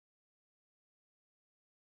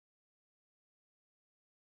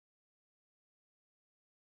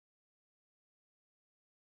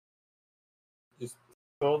 Just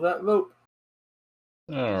pull that rope.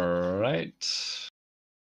 Alright.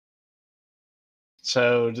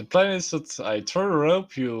 So the plan is that I throw the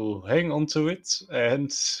rope, you hang onto it,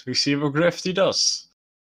 and we see what gravity does.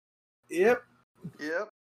 Yep. Yep.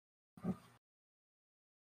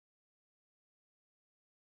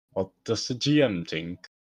 What does the GM think?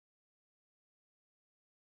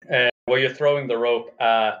 Were you throwing the rope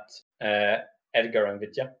at Edgar and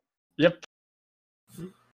Vitya? Yep.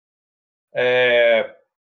 You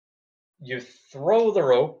throw the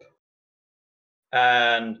rope,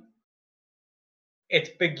 and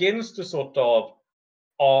it begins to sort of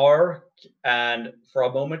arc, and for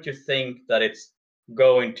a moment you think that it's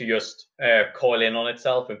going to just coil in on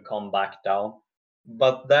itself and come back down.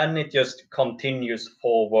 But then it just continues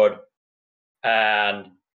forward,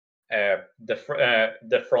 and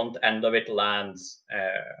the front end of it lands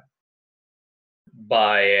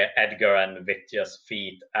by Edgar and Vitya's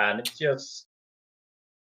feet, and it's just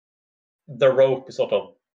the rope is sort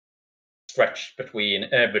of stretched between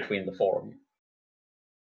the four of you.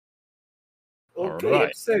 Okay, Alright.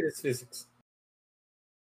 absurd is physics.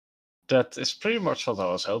 That is pretty much what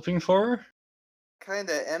I was hoping for.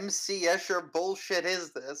 Kinda MC Escher bullshit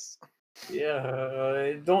is this?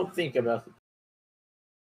 Yeah, don't think about it.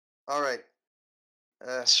 Alright.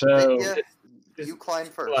 So- Vidya, Just you climb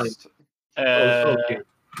climb. first. Okay.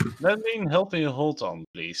 Madeline, help me hold on,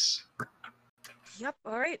 please. Yep.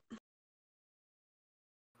 All right.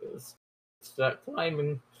 Start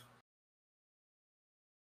climbing.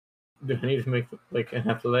 Do I need to make like an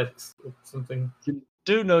athletics or something? You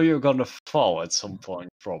do know you're gonna fall at some point,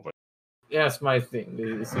 probably. Yeah, that's my thing.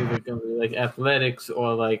 It's either gonna be like athletics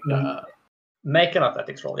or like Make an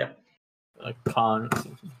athletics roll, yeah. a con or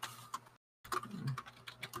something.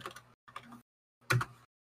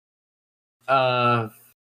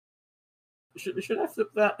 Should I flip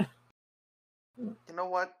that? You know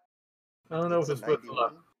what? I don't know It's if it's worth a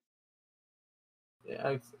lot. 91.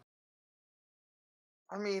 Yeah,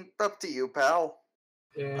 I mean, up to you, pal.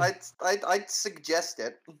 yeah. I'd suggest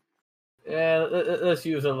it. Yeah, let's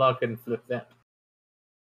use a luck and flip that.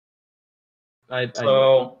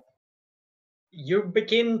 So you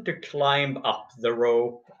begin to climb up the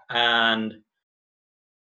rope, and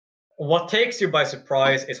what takes you by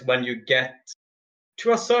surprise is when you get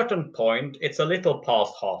to a certain point, it's a little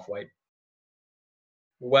past halfway,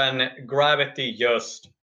 when gravity just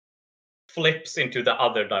flips into the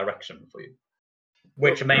other direction for you,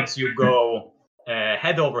 which makes you go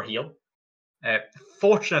head over heel.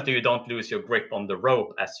 Fortunately, you don't lose your grip on the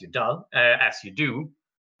rope as you do,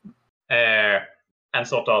 and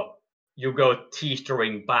sort of you go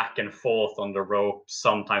teetering back and forth on the rope,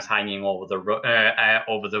 sometimes hanging over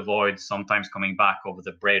the void, sometimes coming back over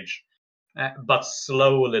the bridge. But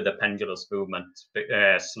slowly the pendulous movement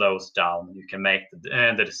slows down. You can make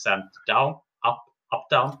the descent down, up,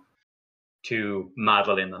 down to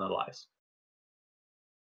Madeline and Elias.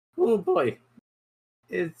 Oh boy,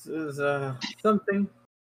 it's something.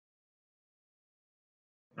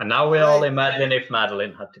 And now we all imagine if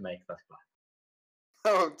Madeline had to make that climb.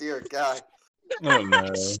 Oh dear God. Oh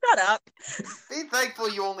no. Shut up. Be thankful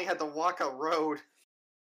you only had to walk a road.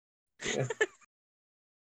 Yeah.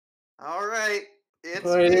 Alright. It's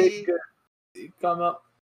Alright, me. come up.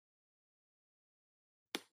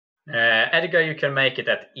 Edgar, you can make it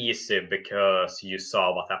at easy because you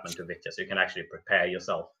saw what happened to Vitya, so you can actually prepare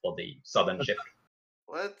yourself for the sudden shift.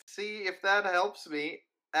 Let's see if that helps me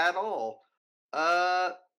at all.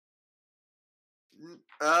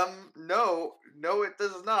 No, it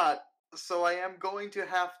does not. So I am going to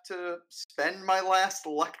have to spend my last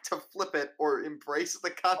luck to flip it or embrace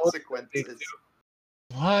the consequences.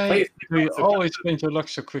 Why do you always spend your luck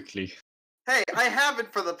so quickly? Hey, I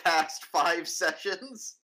haven't for the past 5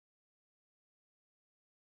 sessions.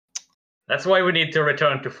 That's why we need to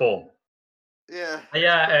return to form. Yeah.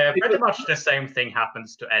 Yeah, pretty much the same thing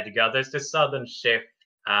happens to Edgar. There's this sudden shift,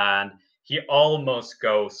 and he almost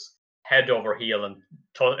goes head over heel and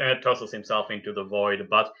tosses himself into the void,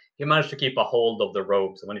 but he managed to keep a hold of the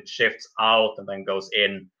rope, so when it shifts out and then goes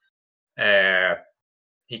in,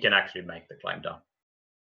 he can actually make the climb down.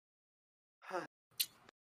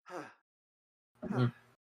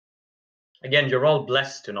 Again, you're all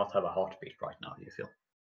blessed to not have a heartbeat right now, you feel?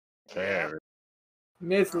 Fair.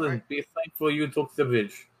 Madeline, Alright. be thankful you took the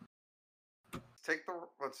bridge.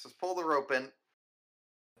 Let's just pull the rope in.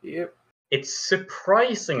 Yep. It's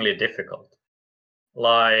surprisingly difficult.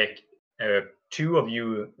 Like, two of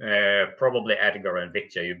you, probably Edgar and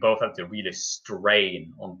Vitya, you both have to really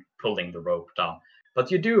strain on pulling the rope down. But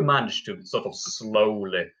you do manage to sort of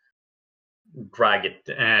slowly drag it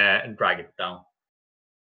down.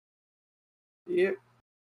 Yep.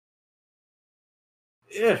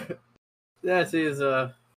 Yeah. That is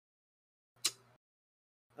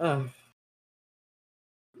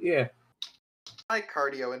yeah. My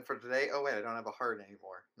cardio in for today. Oh wait, I don't have a heart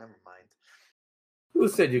anymore. Never mind. Who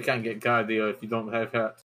said you can't get cardio if you don't have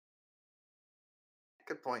heart?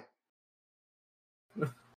 Good point.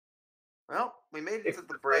 Well, we made it to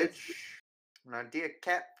the bridge. And our dear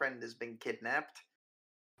cat friend has been kidnapped.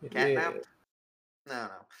 Catnapped? No.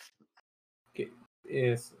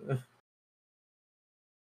 Yes.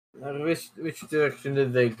 Which direction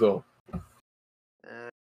did they go?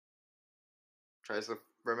 Tries to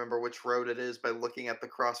remember which road it is by looking at the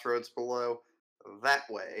crossroads below. That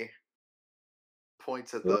way.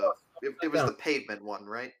 Points at the. It was the pavement one,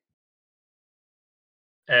 right?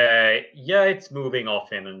 Yeah, it's moving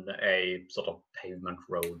off in a sort of pavement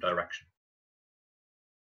road direction.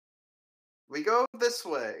 We go this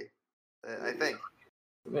way, I think.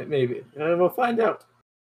 Maybe. We'll find out.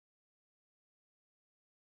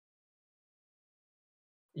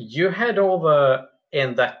 You head over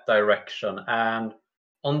in that direction, and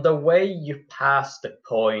on the way you pass the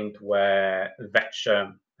point where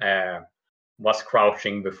Vetche was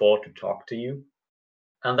crouching before to talk to you.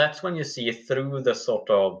 And that's when you see through the sort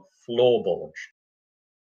of floorboard,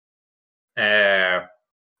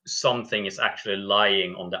 something is actually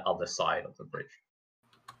lying on the other side of the bridge.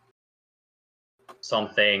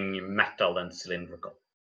 Something metal and cylindrical.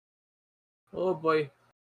 Oh boy.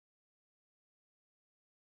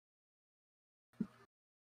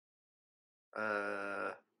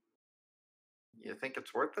 You think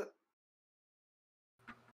it's worth it?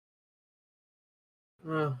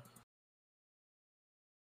 I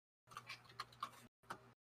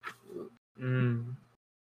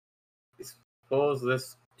suppose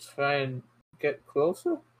let's try and get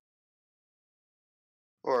closer.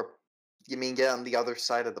 Or you mean get on the other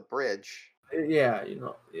side of the bridge? Yeah,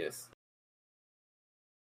 yes.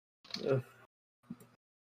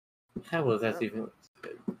 How was that even?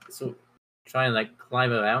 So, try and like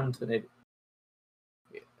climb around and it.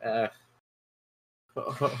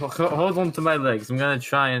 Hold on to my legs. I'm gonna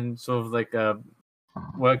try and sort of like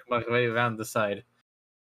work my way around the side.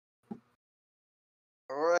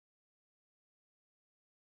 Alright.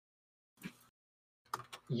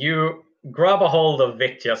 You grab a hold of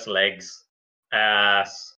Vitya's legs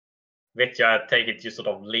as Vitya take it. You sort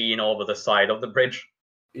of lean over the side of the bridge.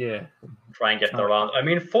 Yeah. Try and get around. I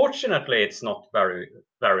mean, fortunately, it's not very,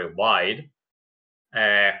 very wide.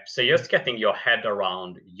 So just getting your head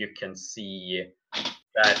around, you can see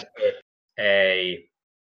that it's a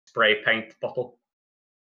spray paint bottle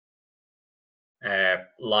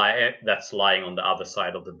that's lying on the other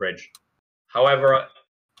side of the bridge. However,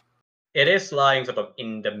 it is lying sort of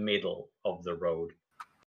in the middle of the road.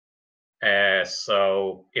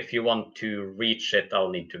 So if you want to reach it, I'll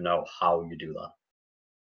need to know how you do that.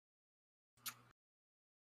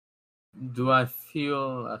 Do I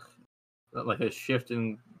feel like a shift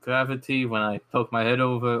in gravity when I poke my head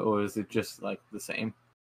over, or is it just like the same?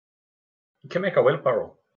 You can make a willpower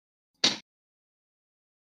roll.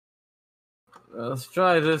 Let's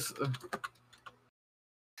try this.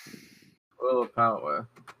 Willpower.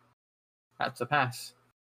 That's a pass.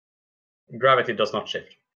 Gravity does not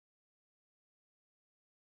shift.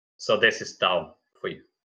 So this is down for you.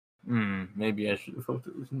 Maybe I should have thought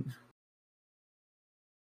it was.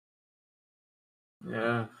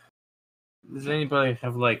 Yeah. Does anybody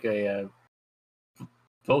have like a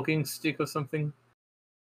poking stick or something?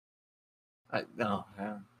 No.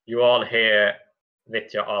 You all hear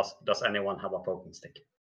Vitya ask, does anyone have a poking stick?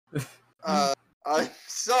 I'm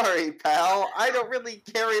sorry, pal. I don't really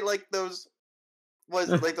carry like those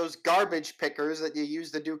those garbage pickers that you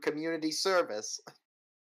use to do community service.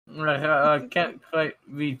 Right, I can't quite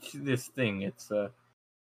reach this thing. It's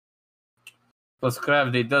plus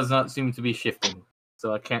gravity does not seem to be shifting,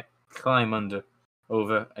 so I can't climb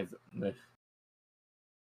over.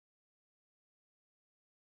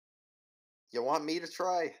 You want me to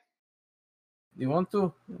try? You want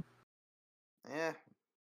to? Yeah.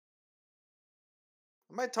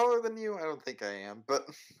 Am I taller than you? I don't think I am, but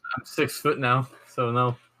I'm 6 foot now, so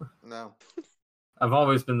no. no. I've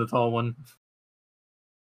always been the tall one.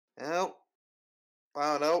 Well,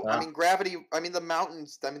 I don't know. I mean, gravity. I mean, the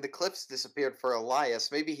mountains. I mean, the cliffs disappeared for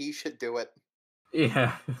Elias. Maybe he should do it.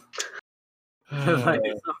 Yeah. I'd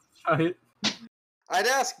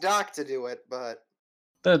ask Doc to do it, but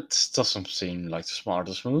That doesn't seem like the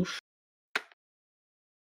smartest move.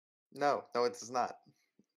 no, it does not.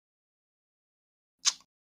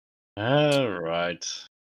 Alright.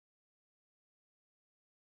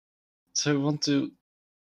 So what do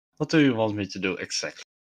you want me to do exactly?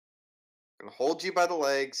 I'm gonna hold you by the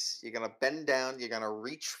legs. You're gonna bend down. You're gonna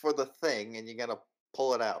reach for the thing, and you're gonna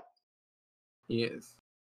pull it out. Yes.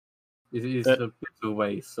 It is a bit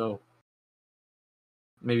away, so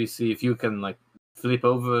maybe see if you can like flip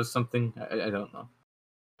over or something. I don't know.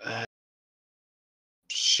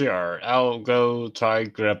 Sure, I'll go try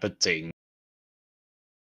grab a thing.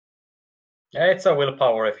 Yeah, it's a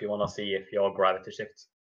willpower if you want to see if your gravity shifts.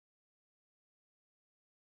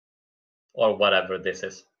 Or whatever this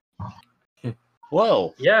is.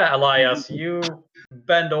 Well, Yeah, Elias, you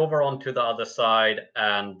bend over onto the other side,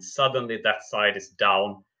 and suddenly that side is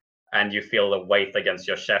down, and you feel the weight against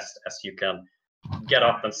your chest as you can get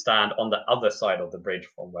up and stand on the other side of the bridge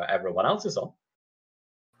from where everyone else is on.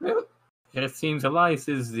 Well, it seems Elias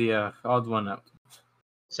is the odd one out.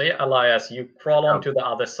 So yeah, Elias, you crawl onto the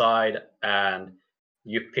other side and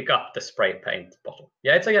you pick up the spray paint bottle.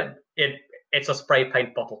 Yeah, it's a spray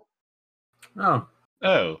paint bottle. Oh.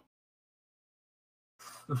 oh,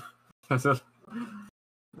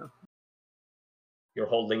 You're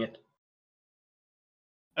holding it.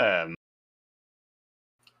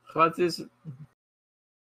 What is...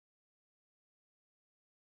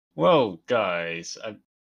 well, guys,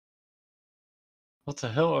 what the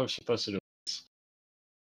hell are we supposed to do?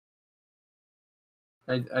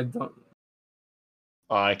 I don't...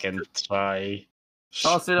 I can try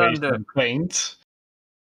Toss it spray under. some paint.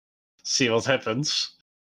 See what happens.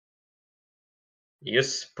 You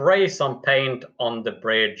spray some paint on the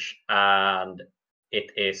bridge and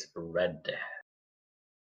it is red.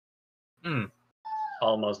 Hmm.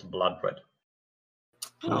 Almost blood red.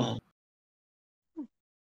 Oh.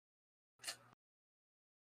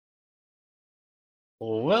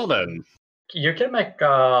 Well then. You can make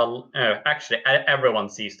actually everyone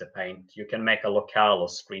sees the paint. You can make a locale or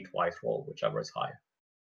streetwise roll, whichever is higher.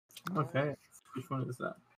 Okay. Which one is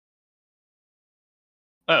that?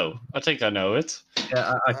 Oh, I think I know it.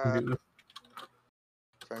 Yeah, I can do this.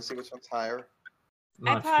 Trying to see which one's higher.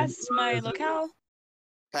 I Not passed my streetwise. locale.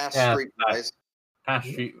 Pass Yeah, streetwise. Pass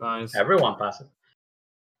streetwise. Everyone passes.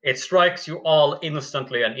 It strikes you all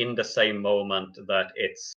instantly and in the same moment that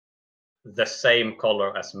it's the same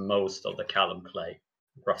color as most of the Callum Clay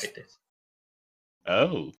graffitis.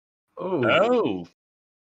 Oh. Oh. Oh.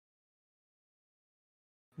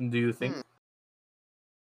 Do you think?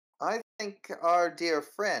 I think our dear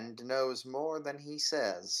friend knows more than he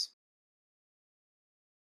says.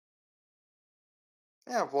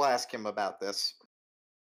 Yeah, we'll ask him about this.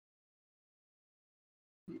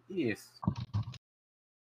 Yes.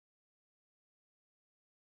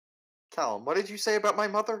 Callum, what did you say about my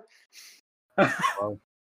mother? Well.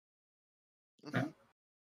 Mhm.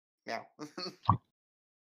 Yeah.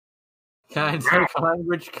 Can I take a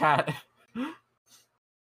language cat?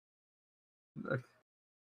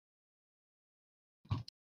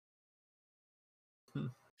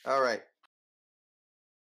 All right.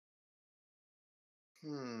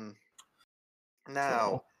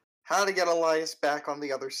 Now, how to get Elias back on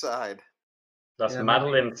the other side? Does Yeah,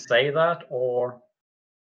 Madeline say that, or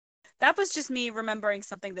That was just me remembering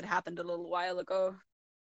something that happened a little while ago.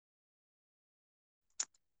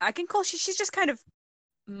 I can call she's just kind of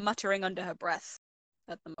muttering under her breath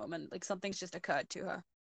at the moment. Like something's just occurred to her.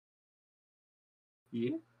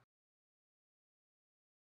 Yeah.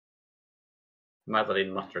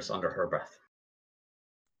 Madeline mutters under her breath?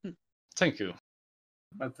 Thank you.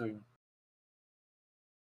 But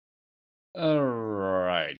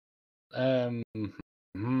Alright.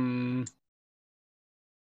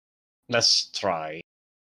 Let's try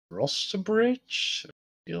cross the bridge.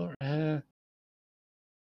 Where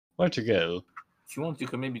to go? if you want, you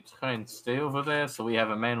can maybe try and stay over there so we have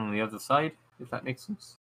a man on the other side, if that makes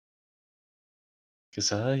sense.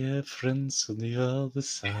 Because I have friends on the other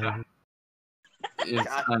side. Yes,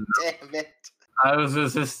 God damn it! I was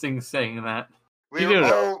resisting saying that. We You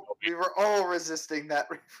were do all resisting that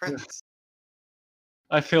reference.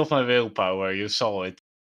 I felt my willpower, you saw it.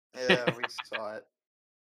 Yeah, we saw it.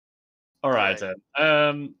 Alright Alright.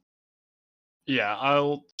 then. Yeah,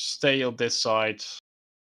 I'll stay on this side.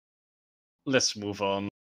 Let's move on.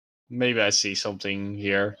 Maybe I see something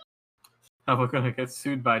here. Oh, we're gonna get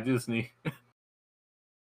sued by Disney.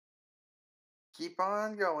 Keep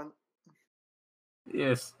on going.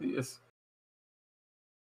 Yes, yes.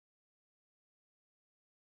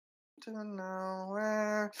 To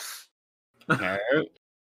nowhere. No.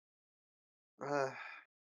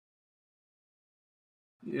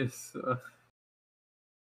 Yes.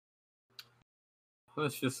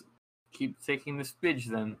 Let's just keep taking this bridge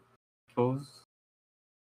then. Suppose.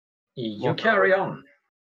 You carry on.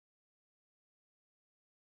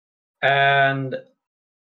 And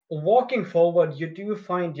walking forward, you do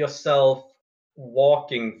find yourself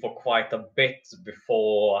walking for quite a bit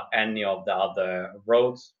before any of the other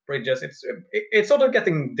roads, bridges. It's sort of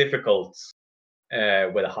getting difficult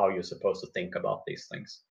with how you're supposed to think about these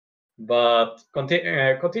things. But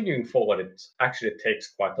continuing forward, it actually takes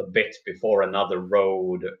quite a bit before another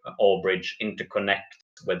road or bridge interconnects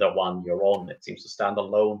with the one you're on. It seems to stand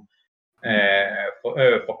alone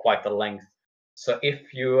for quite a length. So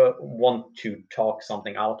if you want to talk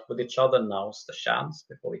something out with each other, now's the chance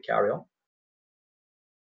before we carry on.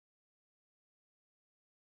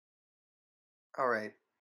 All right.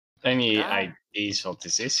 Any Ah. ideas what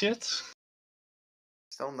this is yet?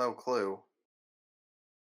 Still no clue.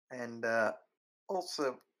 And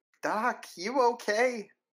also, Doc, you okay?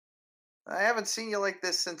 I haven't seen you like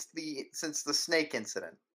this since the snake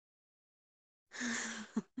incident.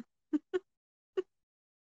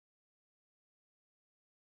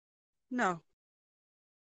 No.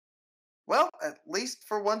 Well, at least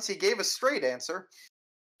for once he gave a straight answer.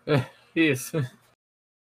 Yes.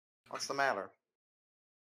 What's the matter?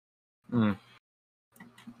 Hmm.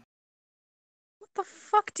 What the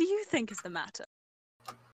fuck do you think is the matter?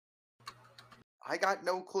 I got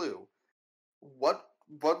no clue. What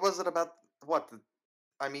was it about?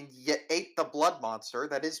 I mean, you ate the blood monster.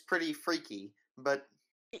 That is pretty freaky. But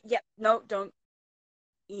Yep. No, don't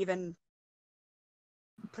even.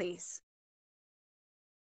 Please.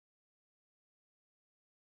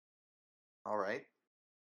 all right.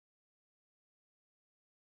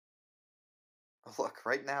 Look,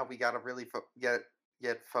 right now we gotta really get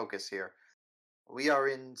focus here. We are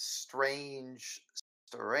in strange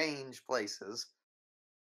places.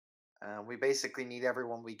 We basically need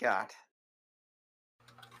everyone we got.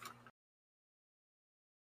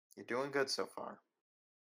 You're doing good so far.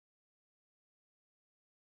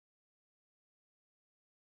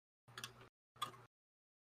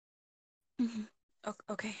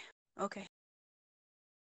 Okay. Okay.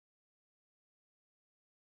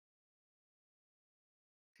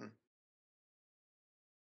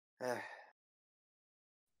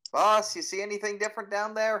 Boss, you see anything different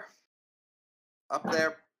down there? Up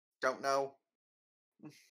there? Don't know.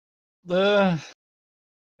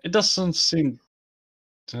 It doesn't seem.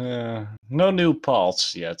 No new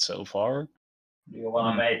paths yet so far. Do you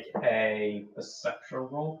want to make a perception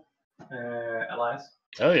roll, Elias?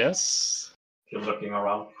 Oh yes. If you're looking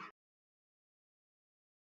around.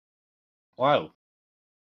 Wow.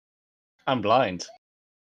 I'm blind.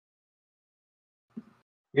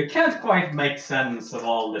 You can't quite make sense of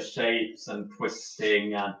all the shapes and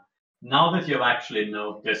twisting, and now that you've actually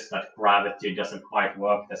noticed that gravity doesn't quite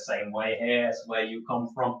work the same way here as where you come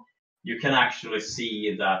from, you can actually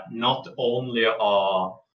see that not only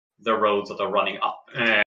are the roads that are running up,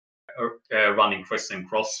 running criss and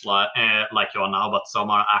cross like you are now, but some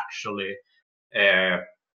are actually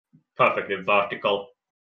perfectly vertical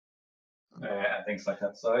and things like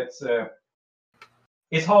that. So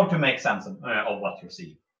it's hard to make sense of what you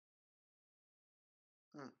see.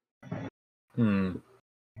 Hmm.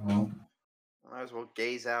 Might as well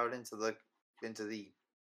gaze out into the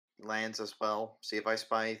lands as well. See if I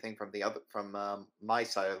spy anything from my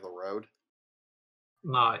side of the road.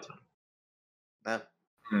 No, it's That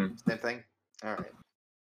same thing. All right.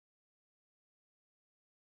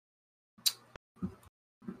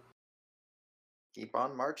 Keep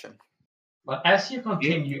on marching. But as you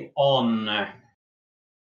continue on,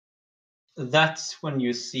 that's when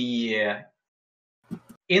you see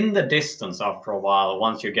in the distance after a while,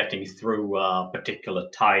 once you're getting through a particular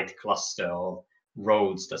tight cluster of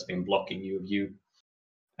roads that's been blocking your view,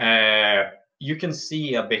 you can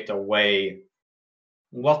see a bit away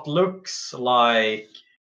what looks like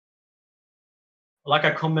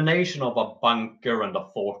a combination of a bunker and a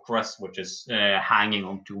fortress, which is hanging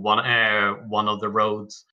onto one of the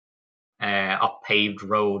roads, a paved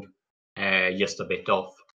road just a bit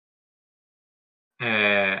off.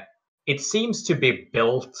 It seems to be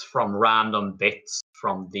built from random bits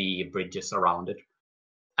from the bridges around it,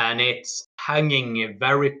 and it's hanging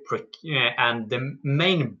very and the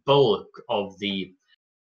main bulk of the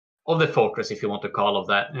fortress, if you want to call it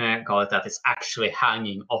that, is actually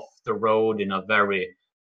hanging off the road in a very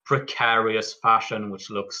precarious fashion, which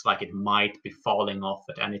looks like it might be falling off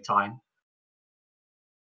at any time.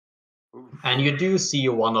 And you do see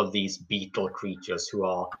one of these beetle creatures who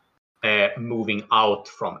are moving out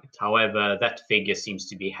from it. However, that figure seems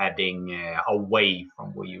to be heading away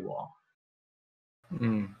from where you are.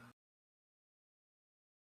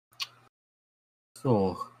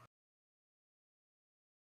 So,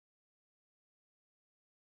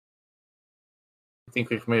 I think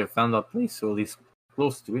we may have found that place, or at least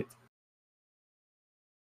close to it.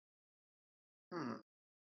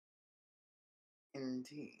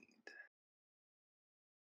 Indeed.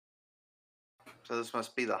 So this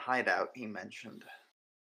must be the hideout he mentioned.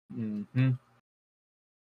 Mm-hmm.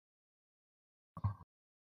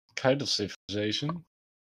 Kind of civilization.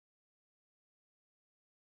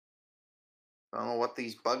 I don't know what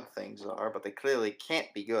these bug things are, but they clearly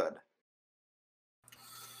can't be good.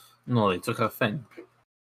 No, they took our thing.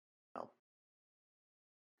 No.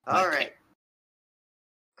 All Okay. right.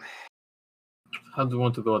 How do you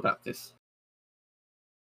want to go about this?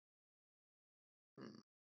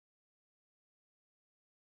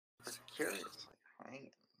 curious. Like,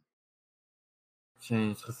 hanging.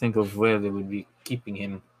 Trying to think of where they would be keeping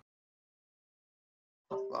him.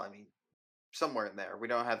 Well, I mean, somewhere in there. We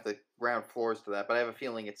don't have the ground floors to that, but I have a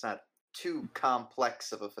feeling it's not too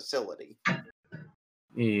complex of a facility.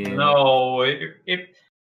 Yeah. No, if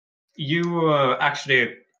you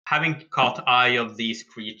actually having caught eye of these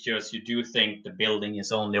creatures, you do think the building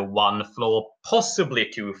is only one floor, possibly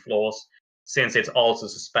two floors, since it's also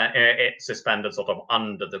suspended sort of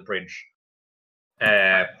under the bridge.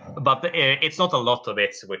 But it's not a lot of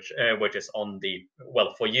it, which is on the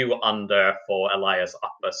for you under, for Elias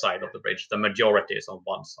upper side of the bridge. The majority is on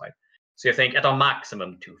one side, so you think at a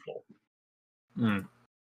maximum 2 floors. Hmm.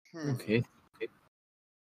 Hmm. Okay.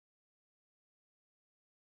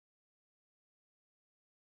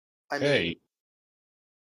 I mean,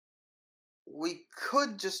 we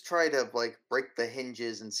could just try to like break the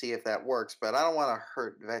hinges and see if that works, but I don't want to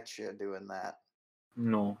hurt Vetcha doing that.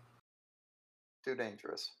 No. Too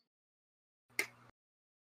dangerous.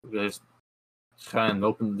 We just try and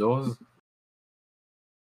open the doors.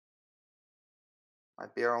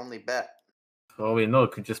 Might be our only bet. For all we know,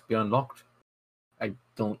 it could just be unlocked. I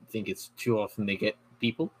don't think it's too often they get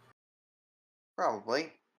people.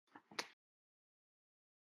 Probably.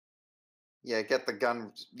 Yeah, get the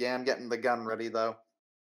gun. Yeah, I'm getting the gun ready though.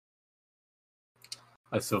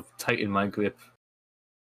 I sort of tighten my grip.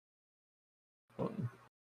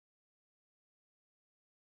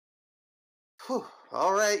 Whew.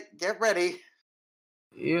 All right, get ready.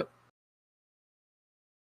 Yep.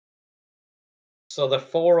 So the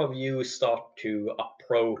 4 of you start to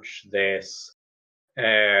approach this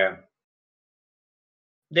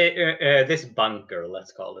this bunker,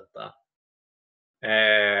 let's call it that.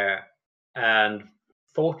 And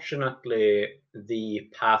fortunately, the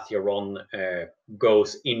path you're on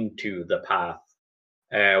goes into the path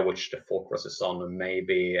which the fortress is on,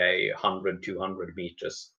 maybe 100, 200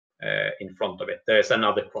 meters in front of it. There's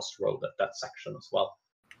another crossroad at that section as well.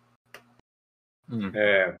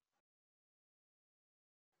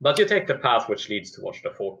 But you take the path which leads towards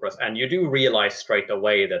the fortress, and you do realize straight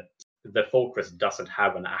away that the fortress doesn't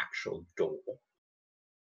have an actual door.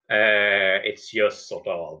 It's just sort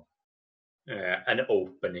of an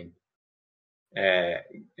opening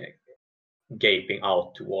gaping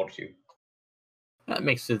out towards you. That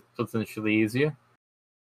makes it potentially easier.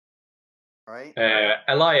 Right.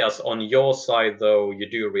 Elias, on your side, though, you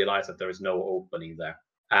do realize that there is no opening there,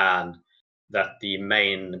 and that the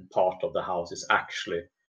main part of the house is actually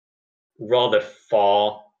rather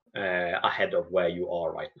far ahead of where you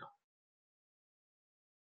are right now.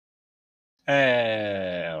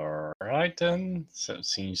 Alright then. So it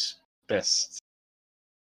seems best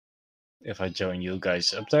if I join you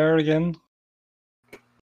guys up there again.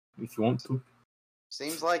 If you want to.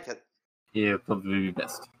 Seems like it. Yeah, probably be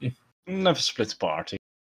best. Never split the party.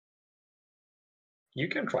 You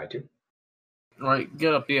can try to. Right,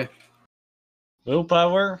 get up here.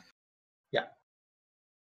 Willpower? Yeah.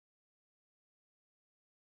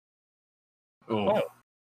 Oh.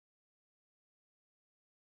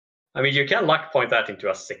 I mean, you can luck point that into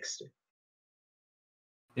a 60.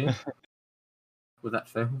 Yeah. Would that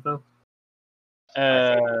fail, though?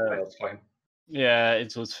 I think that's fine. Yeah,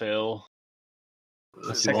 it would fail.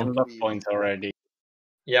 Unless you Second want. luck point already.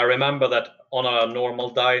 Yeah, remember that on a normal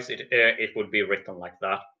dice, it would be written like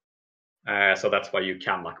that. So that's why you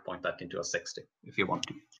can luck point that into a 60 if you want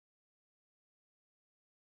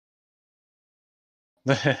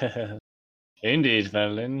to. Indeed,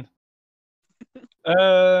 Madeline.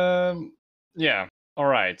 Yeah.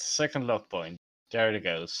 Alright, second luck point. There it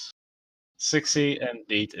goes. 60,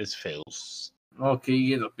 indeed it fails. Okay,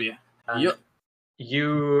 get up here. Yep.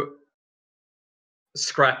 You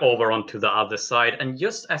scrap over onto the other side, and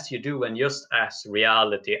just as you do, and just as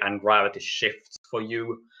reality and gravity shifts for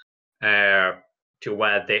you to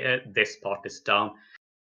where this part is down,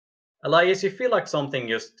 Elias, you feel like something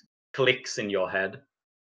just clicks in your head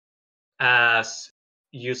as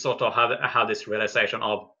you sort of have this realization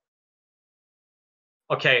of,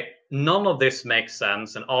 okay, none of this makes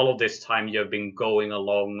sense, and all of this time you've been going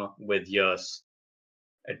along with just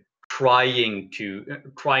trying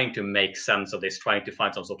to make sense of this, trying to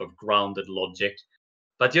find some sort of grounded logic,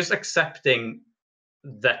 but just accepting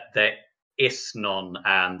that there is none,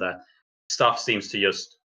 and stuff seems to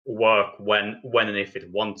just work when and if it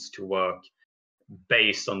wants to work,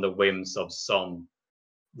 based on the whims of some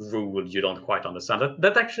rule you don't quite understand.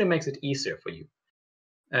 That actually makes it easier for you.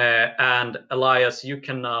 And Elias, you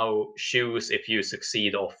can now choose if you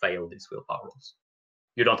succeed or fail these willpower rolls.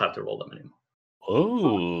 You don't have to roll them anymore.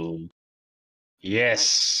 Oh,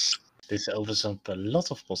 yes. This opens up a lot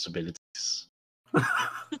of possibilities.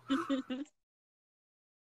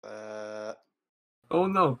 Oh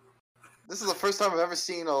no. This is the first time I've ever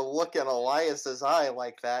seen a look in Elias's eye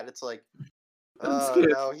like that. It's like, I'm oh scared.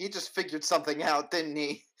 no, he just figured something out, didn't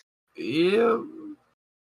he? Yeah.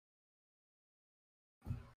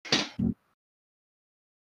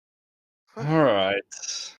 Alright.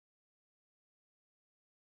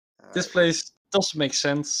 This Alright. place does make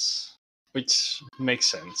sense, which makes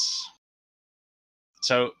sense.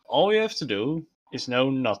 So all you have to do is know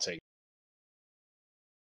nothing.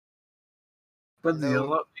 But the No.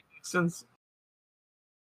 lot makes sense.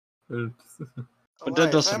 But that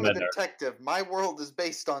Elias, doesn't I'm a matter. detective. My world is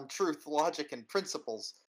based on truth, logic, and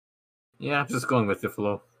principles. Yeah, I'm just going with the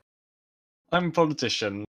flow. I'm a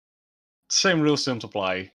politician. Same rules don't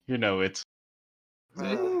apply. You know it.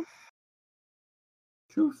 Yeah.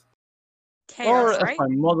 Truth. Or, Chaos, as right? my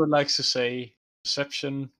mother likes to say,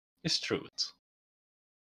 perception is truth.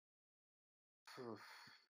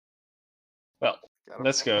 Well, Got a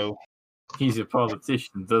let's point. go. He's a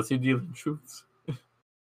politician. Does he deal in truths?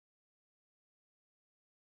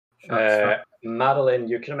 Shots fired. Madeline,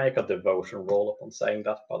 you can make a devotion roll upon saying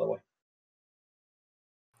that, by the way.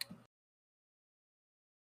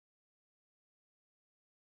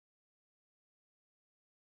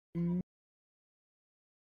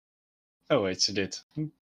 Oh, wait, she did.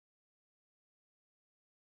 Mhm.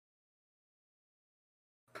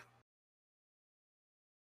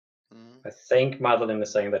 I think Madeline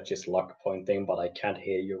is saying that she's luck pointing, but I can't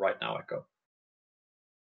hear you right now, Echo.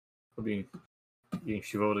 Being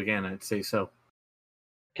she rolled again, I'd say so.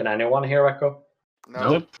 Can anyone hear Echo?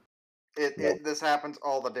 No, Nope. this happens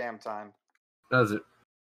all the damn time. Does it?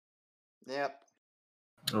 Yep.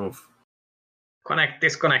 Oh. Connect,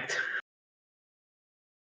 disconnect.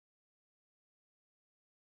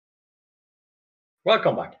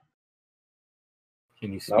 Welcome back.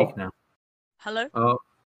 Can you speak No? now? Hello? Oh,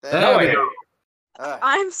 There there we you go.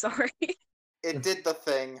 I'm sorry. It did the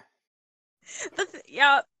thing.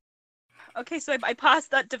 Yeah. Okay, so I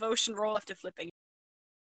passed that devotion roll after flipping.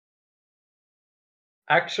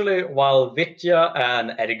 Actually, while Vitya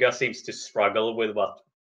and Edgar seems to struggle with what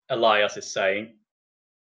Elias is saying,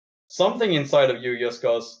 something inside of you just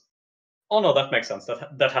goes, oh no, that makes sense.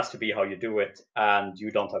 That has to be how you do it, and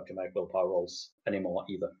you don't have to make willpower rolls anymore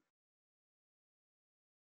either.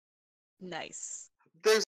 Nice.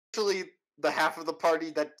 There's actually the half of the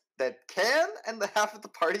party that can and the half of the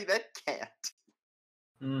party that can't.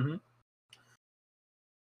 Mm-hmm.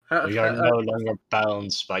 We are no longer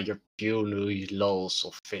bound by your puny laws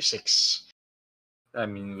of physics. I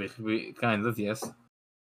mean, we kind of, yes.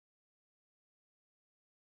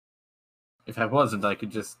 If I wasn't, I could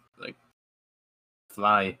just, like,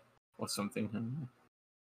 fly or something.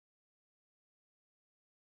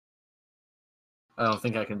 I don't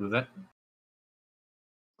think I can do that.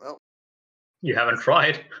 Well, You haven't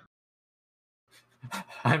tried.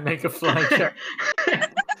 I make a fly check.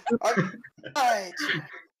 alright.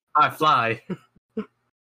 I fly.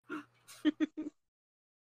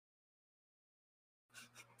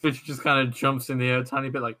 Fish just kind of jumps in the air a tiny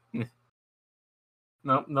bit, like,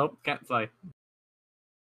 nope, can't fly.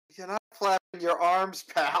 You're not flapping your arms,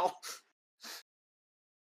 pal.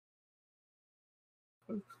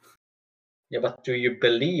 Yeah, but do you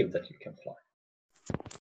believe that you can fly?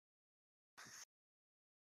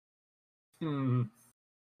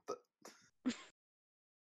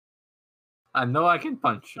 I know I can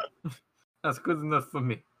punch. That's good enough for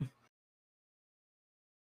me.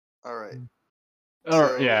 Alright. Or,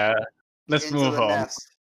 So, yeah, let's into move the on. nest.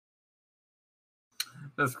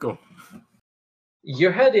 Let's go.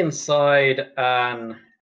 You head inside, and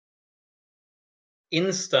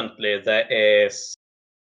instantly there is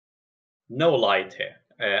no light here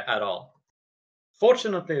at all.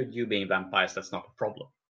 Fortunately, you being vampires, that's not a problem.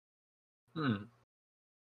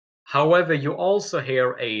 However, you also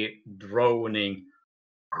hear a droning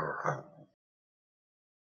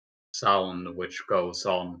sound which goes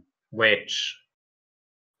on, which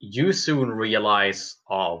you soon realize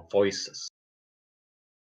are voices.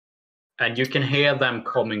 And you can hear them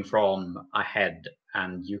coming from ahead,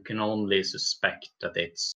 and you can only suspect that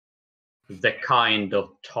it's the kind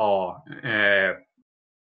of talk.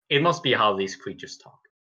 It must be how these creatures talk.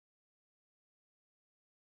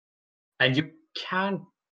 And you can't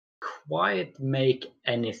quite make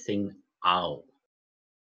anything out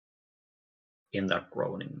in that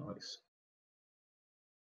groaning noise.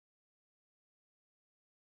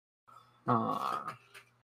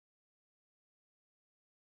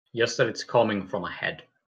 Just that it's coming from ahead.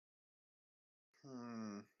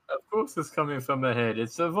 Of course it's coming from ahead.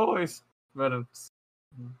 It's a voice. But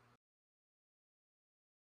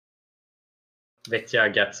Vitya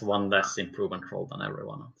gets one less improvement roll than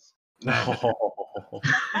everyone else.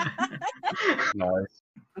 Nice.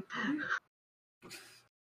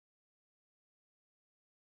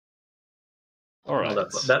 All right. No,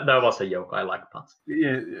 that was a joke. I like puns.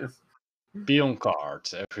 Yes. Be on guard,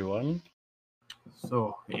 everyone.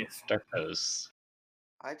 So yes. There goes.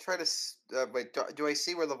 I try to wait. Do I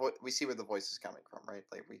see where we see where the voice is coming from? Right,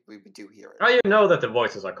 like we do hear it. Oh, you know that the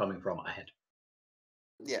voices are coming from ahead,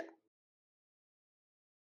 Yeah,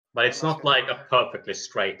 but it's I'm not like a perfectly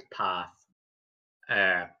straight path.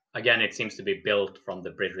 Again, it seems to be built from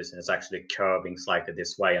the bridges, and it's actually curving slightly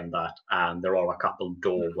this way and that. And there are a couple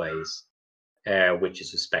doorways, which you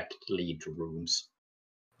suspect lead to rooms.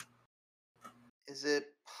 Is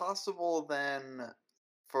it possible then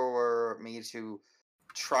for me to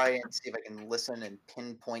try and see if I can listen and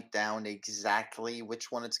pinpoint down exactly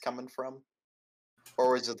which one it's coming from?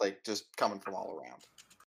 Or is it like just coming from all around?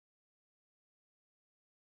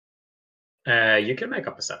 You can make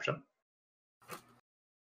a perception.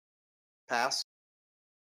 Pass.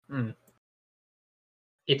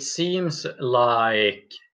 It seems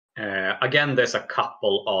like again there's a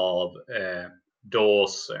couple of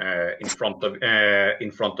doors in front of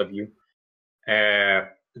you.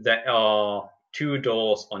 There are two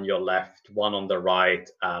doors on your left, one on the right,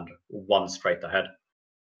 and one straight ahead.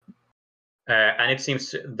 And it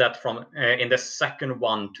seems that from in the second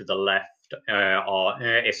one to the left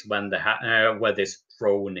is when where this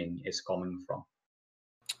droning is coming from.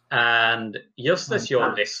 And just as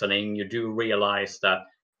you're listening, you do realize that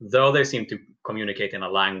though they seem to communicate in a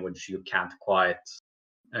language you can't quite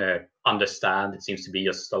understand, it seems to be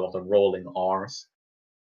just a lot of rolling R's.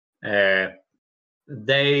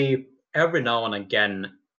 They every now and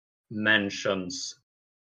again mentions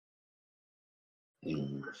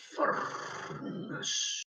Infernus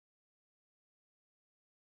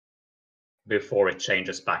before it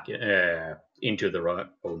changes back into their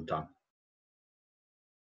own tongue.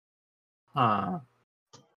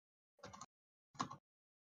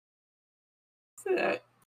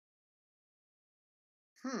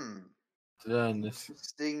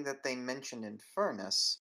 Interesting that they mentioned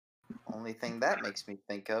Infernus. Only thing that makes me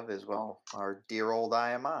think of is, well, our dear old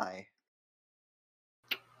IMI.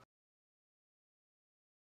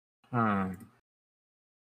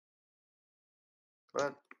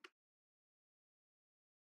 But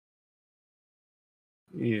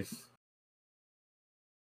Yes.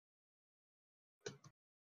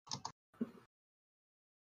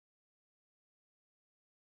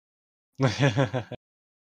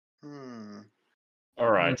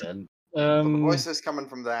 All right then. so the voice is coming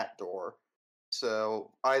from that door.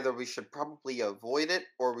 So either we should probably avoid it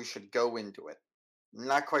or we should go into it. I'm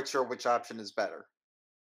not quite sure which option is better.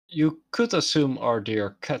 You could assume our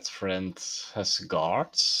dear cat friend has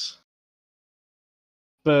guards.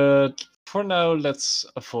 But for now, let's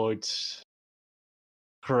avoid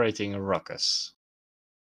creating a ruckus.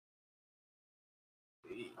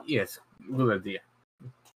 Yes, good idea.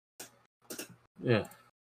 Yeah.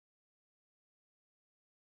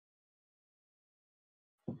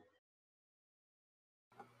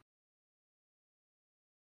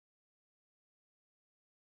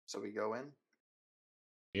 So we go in?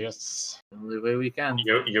 Yes. The only way we can.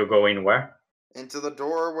 You go in where? Into the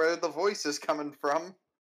door where the voice is coming from.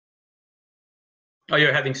 Oh,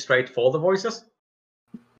 you're heading straight for the voices?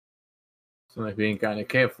 So like being kind of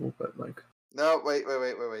careful, but like. No, wait.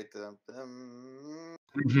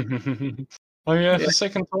 Oh, you have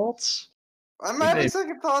second thoughts? I'm having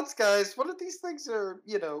second thoughts, guys. What if these things are,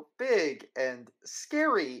 big and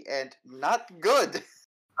scary and not good?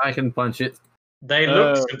 I can punch it. They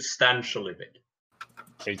look substantially big.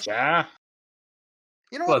 Yeah.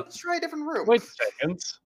 You know what? Let's try a different room. Wait a second.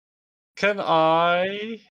 Can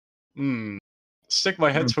I stick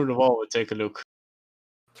my head through the wall and take a look?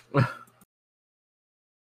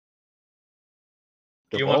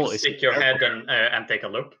 You want to stick your head and take a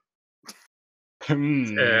look?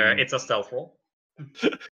 It's a stealth roll.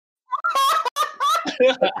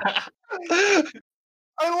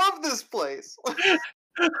 I love this place.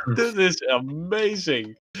 This is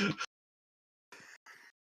amazing.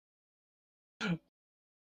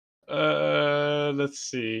 Let's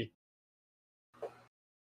see.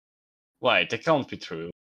 Wait, that can't be true.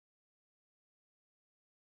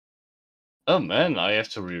 Oh man, I have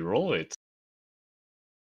to re-roll it.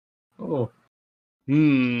 Oh.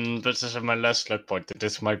 This is my last luck point.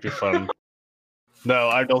 This might be fun. No,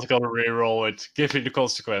 I'm not gonna re-roll it. Give me the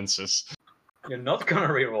consequences. You're not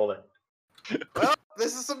gonna re-roll it. Well,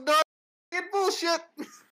 this is some bullshit.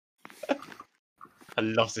 I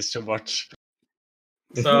love this so much.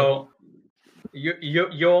 So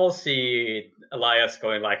you all see Elias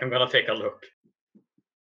going like, I'm gonna take a look.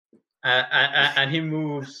 And he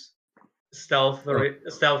moves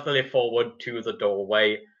stealthily forward to the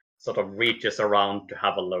doorway, sort of reaches around to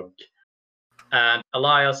have a look. And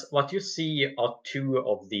Elias, what you see are two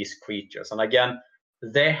of these creatures. And again,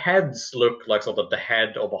 their heads look like sort of the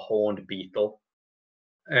head of a horned beetle.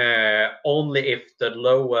 Only if the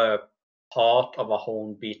lower part of a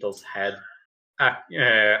horned beetle's head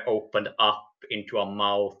opened up into a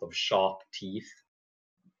mouth of sharp teeth.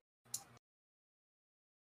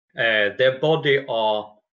 Their body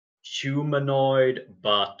are humanoid,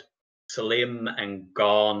 but slim and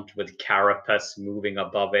gaunt with carapace moving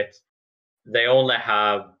above it. They only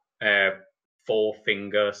have 4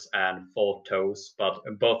 fingers and 4 toes, but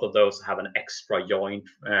both of those have an extra joint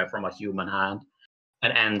from a human hand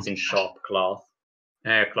and ends in sharp claws.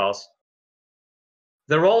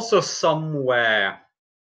 They're also somewhere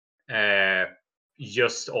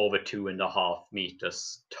just over 2.5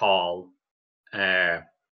 meters tall.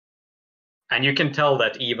 And you can tell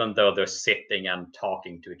that even though they're sitting and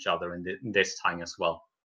talking to each other in this tongue as well.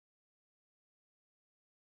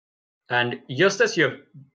 And just as you've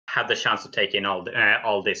had the chance to take in all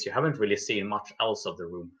this, you haven't really seen much else of the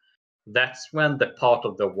room. That's when the part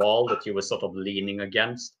of the wall that you were sort of leaning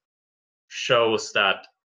against shows that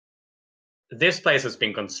this place has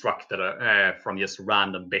been constructed from just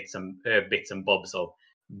random bits and bobs of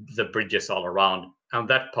the bridges all around, and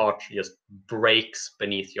that part just breaks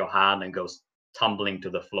beneath your hand and goes tumbling to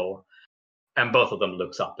the floor, and both of them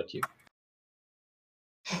looks up at you.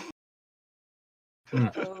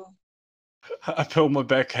 Oh. I pull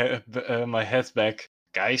my head back.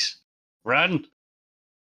 Guys, run!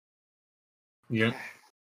 Yeah,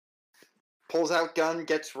 Pulls out gun,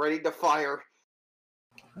 gets ready to fire.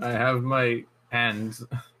 I have my hands.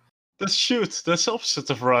 Let's shoot. That's opposite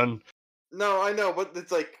of run. No, I know, but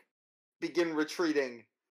it's like begin retreating.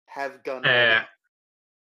 Have gun ready.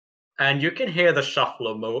 And you can hear the shuffle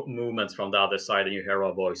of movements from the other side, and you hear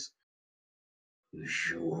a voice.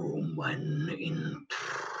 Human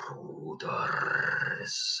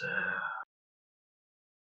intruders.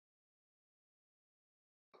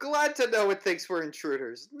 Glad to know it thinks we're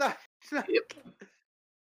intruders. No. Yep.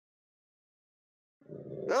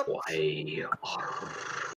 Well, Why are you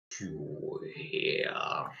here?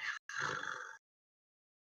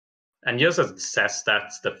 And just as it says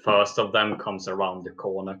that, the first of them comes around the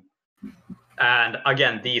corner. And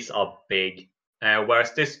again, these are big.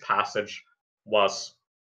 Whereas this passage was...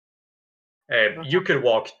 you could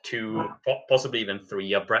walk 2, possibly even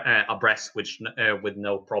 3 abreast with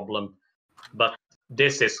no problem. But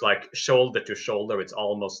this is like shoulder to shoulder. It's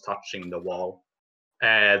almost touching the wall.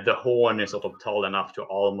 The horn is sort of tall enough to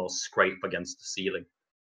almost scrape against the ceiling.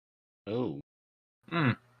 Oh.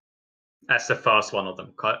 As the first one of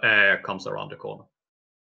them comes around the corner.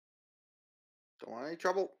 don't want any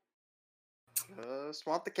trouble. Just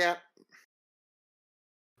want the cat.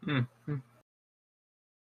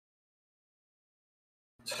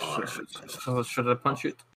 Should I punch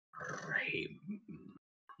it?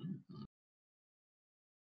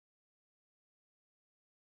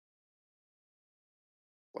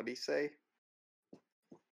 What'd he say?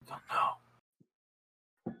 Don't know.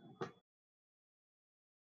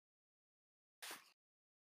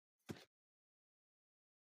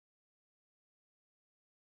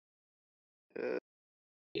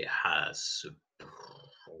 He has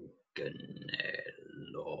broken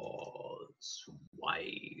laws. Why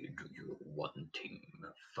do you want him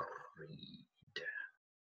freed?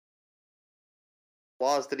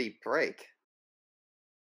 Laws did he break?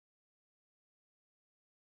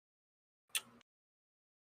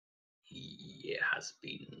 He has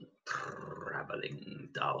been traveling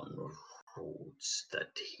down roads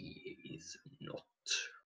that he is not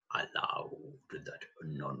allowed, that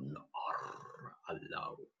none are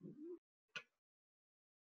allowed.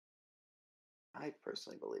 I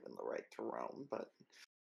personally believe in the right to roam, but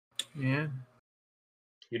Yeah.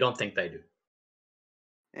 You don't think they do?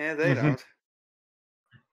 yeah, they don't.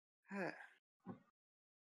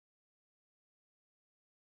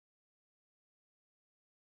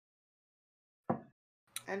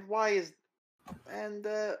 And why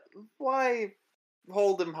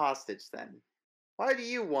hold him hostage then? Why do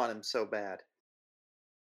you want him so bad?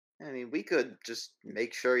 I mean, we could just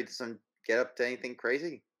make sure he doesn't get up to anything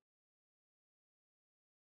crazy.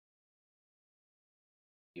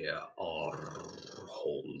 We are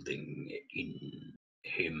holding in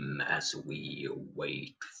him as we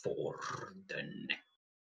wait for the next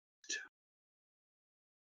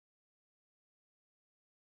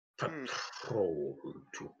patrol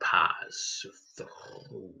to pass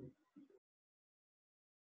through.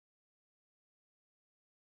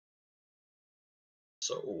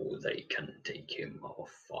 so they can take him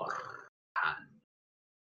off our hand.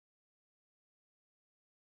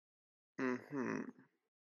 Mm-hmm.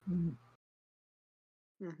 Mm.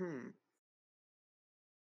 Mm-hmm.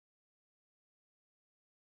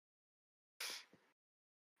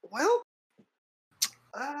 Well,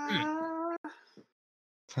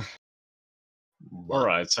 All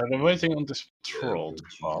right, so they're waiting on this Where patrol would to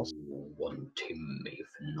pass. you want him if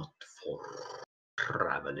not for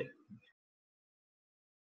traveling?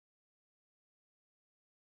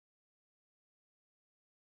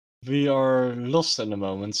 We are lost in the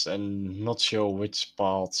moment and not sure which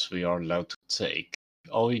paths we are allowed to take.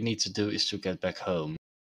 All we need to do is to get back home.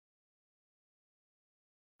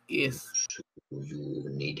 Yes. So you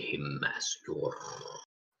need him as your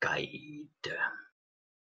guide.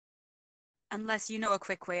 Unless you know a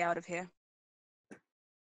quick way out of here.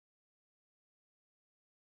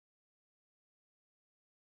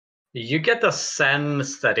 You get a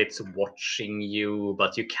sense that it's watching you,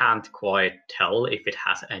 but you can't quite tell if it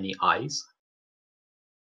has any eyes.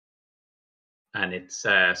 And it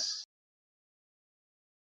says,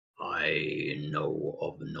 I know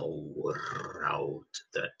of no route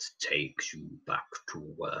that takes you back to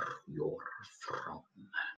where you're from.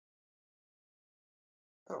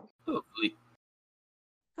 Hopefully.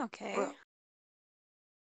 Okay.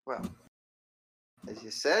 well, as you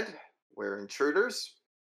said, we're intruders.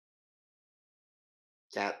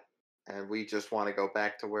 Cat, and we just want to go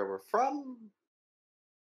back to where we're from.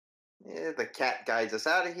 The cat guides us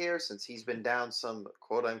out of here since he's been down some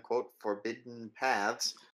quote-unquote forbidden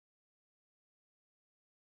paths.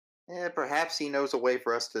 Perhaps he knows a way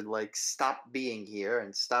for us to, like, stop being here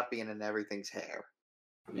and stop being in everything's hair.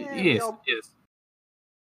 We Yes, all- yes.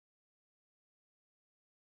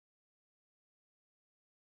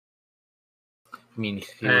 I mean,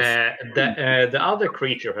 he was. The other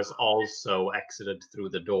creature has also exited through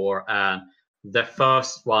the door, and the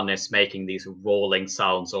first one is making these rolling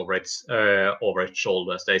sounds over its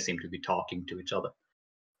shoulders. They seem to be talking to each other.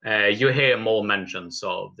 You hear more mentions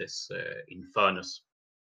of this infernus.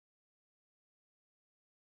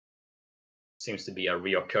 Seems to be a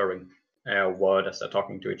reoccurring word as they're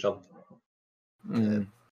talking to each other. Mm.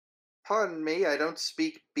 Pardon me, I don't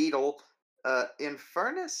speak beetle.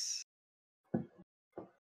 Infernus?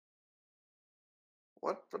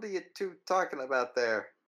 What are you two talking about there?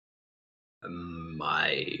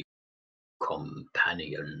 My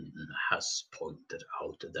companion has pointed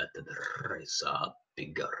out that there is a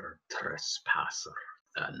bigger trespasser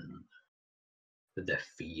than the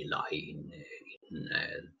feline in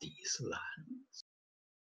these lands.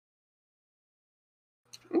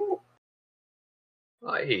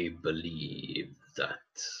 I believe that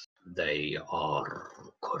they are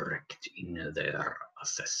correct in their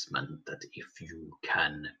assessment that if you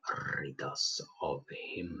can rid us of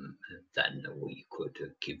him, then we could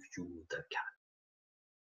give you the cat.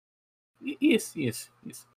 Yes, yes,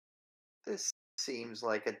 yes. This seems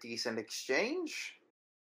like a decent exchange.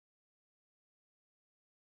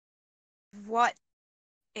 What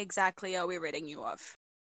exactly are we ridding you of?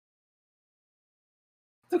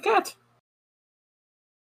 The cat.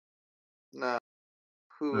 No,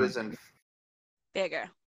 who Hmm. isn't? Bigger.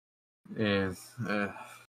 Yes.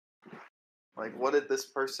 Like, what did this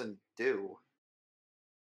person do?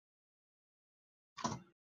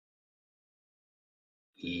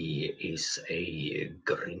 He is a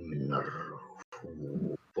Grimner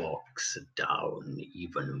who walks down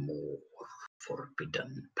even more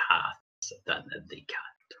forbidden paths than the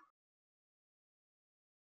cat.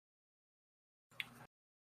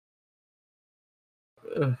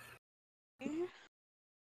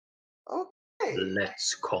 Okay.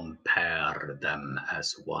 Let's compare them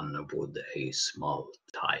as one would a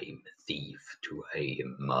small-time thief to a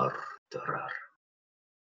murderer.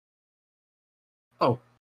 Oh,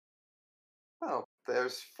 Oh,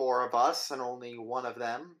 there's 4 of us and only one of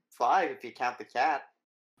them. 5 if you count the cat.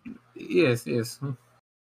 yes, yes.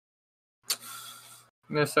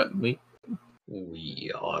 Yes, certainly.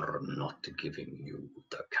 We are not giving you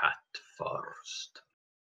the cat first.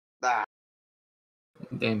 Ah,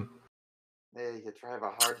 Damn. you drive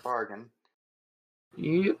a hard bargain.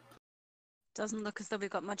 Yep. Doesn't look as though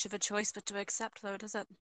we've got much of a choice but to accept, though, does it?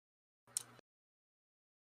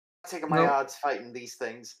 I'm taking my No. odds fighting these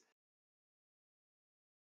things.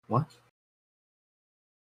 What?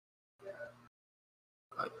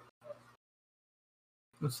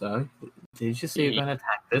 I'm sorry. Did you just say you're gonna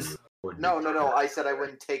attack this? No. I said I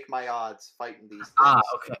wouldn't take my odds fighting these things. Ah,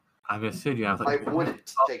 okay. I misheard you. I was I like,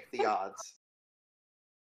 wouldn't take the odds.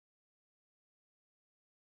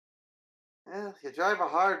 Well, you drive a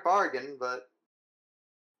hard bargain, but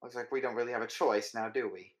Looks like we don't really have a choice now, do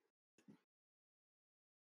we?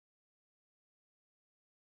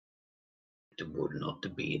 It would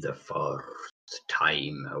not be the first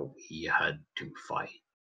time we had to fight.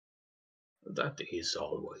 That is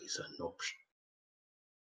always an option.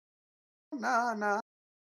 Nah.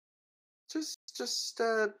 Just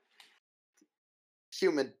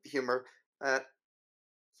human humor.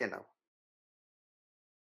 You know.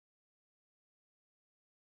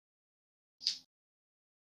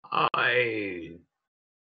 I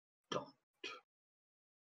don't.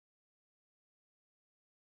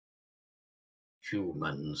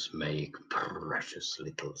 Humans make precious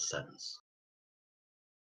little sense.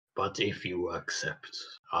 But if you accept,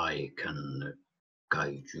 I can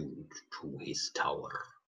guide you to his tower.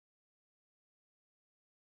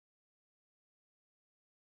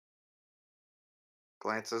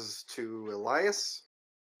 Glances to Elias.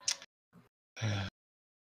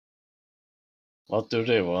 What do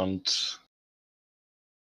they want?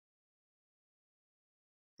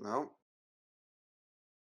 No.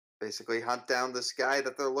 Basically, hunt down this guy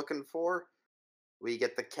that they're looking for. We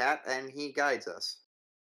get the cat, and he guides us.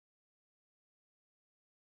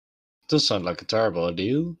 Does sound like a terrible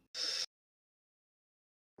idea. The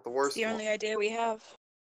It's worst the one. only idea we have.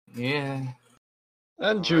 Yeah.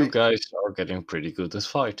 And you Alright. guys are getting pretty good at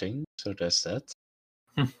fighting, so there's that.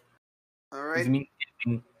 All Does right. it mean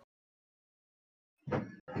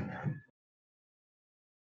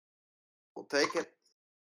We'll take it.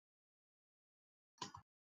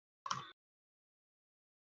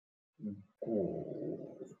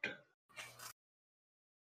 Good.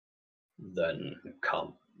 Then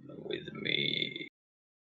come with me.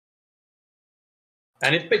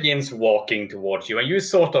 And it begins walking towards you, and you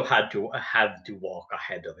sort of have to walk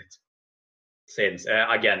ahead of it, since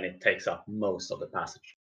again it takes up most of the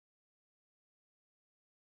passage.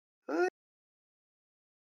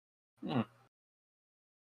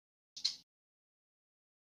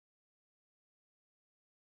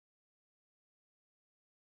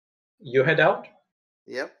 You head out,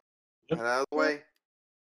 Yep. Yep. Head out of the way.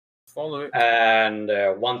 follow it? and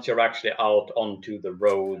once you're actually out onto the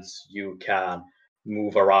roads, you can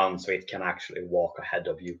move around so it can actually walk ahead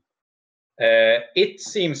of you. It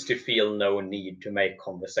seems to feel no need to make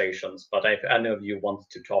conversations, but if any of you want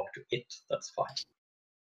to talk to it, that's fine.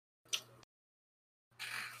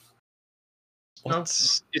 What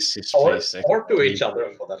is this Or, place? or to actually? each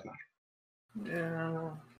other, for that matter. Yeah.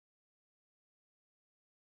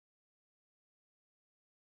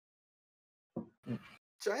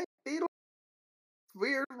 Giant beetle.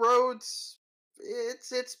 Weird roads.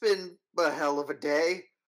 It's been a hell of a day.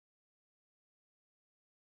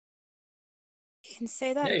 You can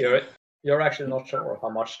say that Yeah, again. you're actually not sure how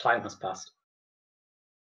much time has passed.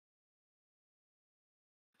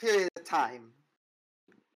 Period of time.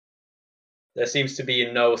 There seems to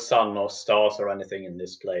be no sun or stars or anything in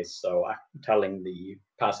this place, so telling the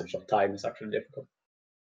passage of time is actually difficult.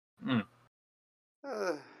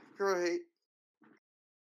 Great.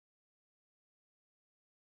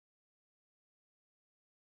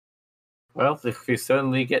 Well, if we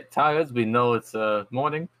suddenly get tired, we know it's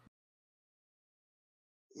morning.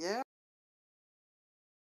 Yeah.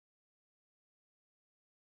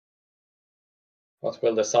 But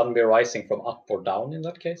will the sun be rising from up or down in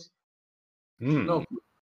that case? No.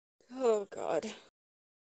 Oh god.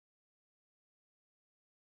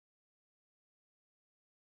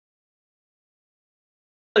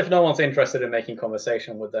 If no one's interested in making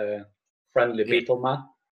conversation with the friendly Yeah. beetle man,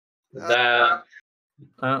 then Uh,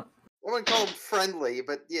 I wouldn't call him friendly,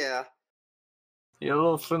 but yeah. you're a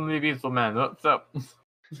little friendly beetle man. What's up?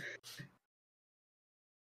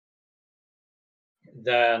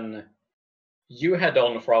 then you head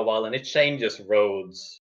on for a while, and it changes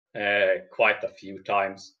roads quite a few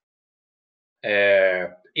times.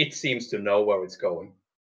 It seems to know where it's going.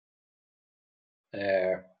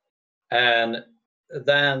 And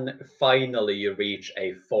then finally you reach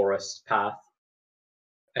a forest path,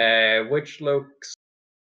 which looks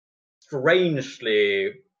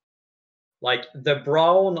strangely like the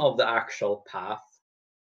brown of the actual path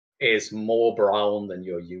is more brown than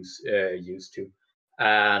you're used to,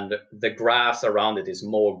 and the grass around it is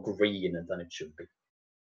more green than it should be.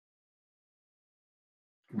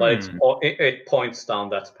 But it points down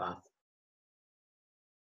that path.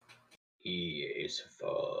 He is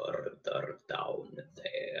further down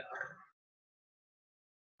there.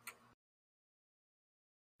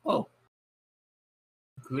 Oh.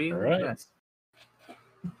 Green Alright. grass.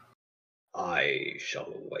 I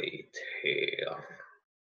shall wait here.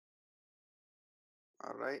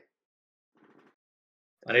 All right.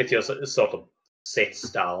 And it just sort of sits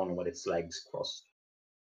down with its legs crossed.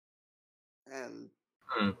 And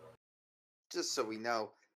Hmm. just so we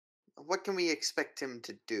know, what can we expect him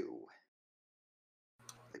to do?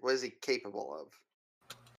 Like, what is he capable of?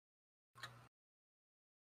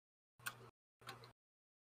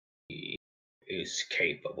 He is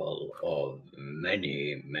capable of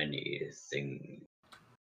many, many things.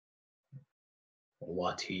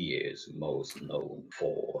 What he is most known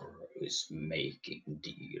for is making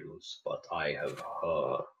deals, but I have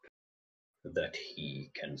heard that he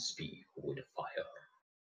can speak with fire.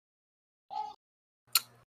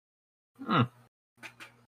 Hmm.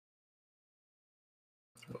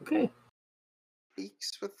 Okay.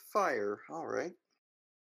 Speaks with fire. All right.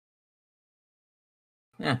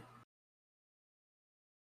 Yeah.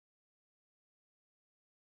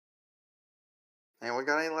 Anyone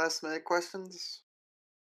got any last minute questions?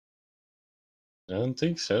 I don't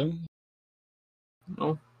think so.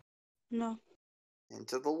 No. No.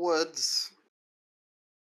 Into the woods.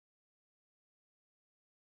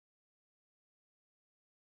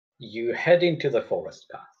 You head into the forest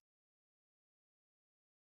path.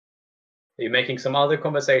 Are you making some other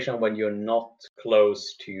conversation when you're not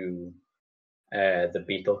close to the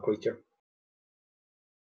beetle creature?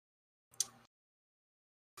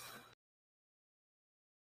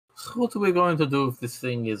 So what are we going to do if this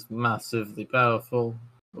thing is massively powerful?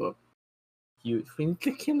 Or huge? We need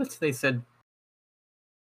to kill it, they said.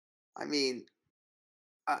 I mean,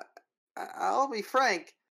 I'll be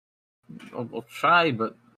frank. I'll try,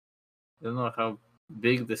 but I don't know how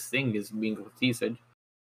big this thing is, being what he said.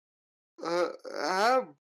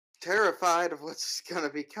 I'm terrified of what's gonna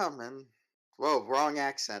be coming. Whoa, wrong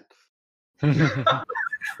accent. I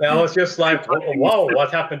was just like, whoa,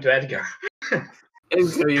 what happened to Edgar?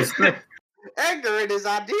 Edgar, you slipped. Edgar in his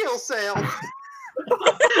ideal self.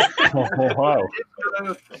 Oh, wow.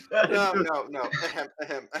 No.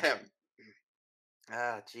 Ahem.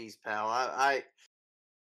 Ah, jeez, pal.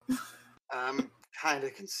 I'm kind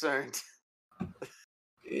of concerned.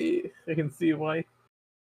 I can see why.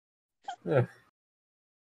 Yeah.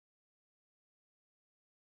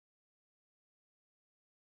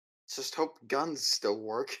 Just hope guns still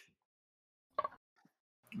work.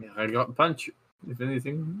 Yeah, I got punch, if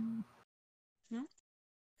anything.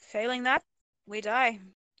 Failing that, we die.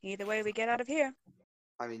 Either way, we get out of here.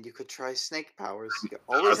 I mean, you could try snake powers. You could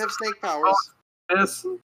always have snake powers. Yes,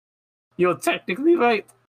 you're technically right.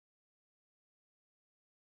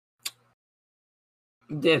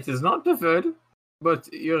 Death is not preferred,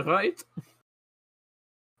 but you're right.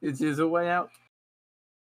 It is a way out.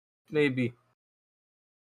 Maybe.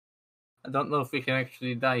 I don't know if we can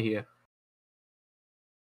actually die here.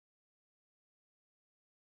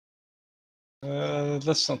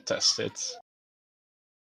 Let's not test it.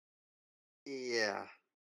 Yeah.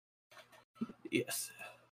 Yes.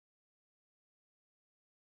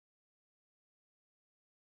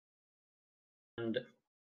 And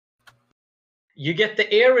you get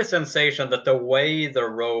the eerie sensation that the way the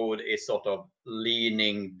road is sort of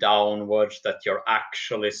leaning downwards, that you're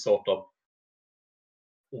actually sort of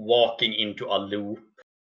walking into a loop.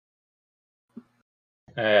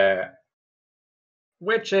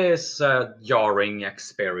 Which is a jarring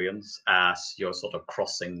experience as you're sort of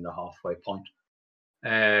crossing the halfway point.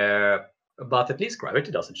 But at least gravity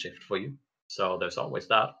doesn't shift for you, so there's always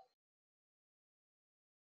that.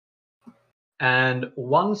 And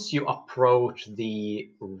once you approach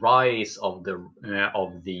the rise of the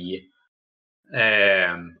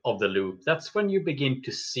loop, that's when you begin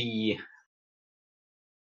to see,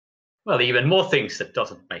 well, even more things that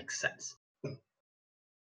doesn't make sense.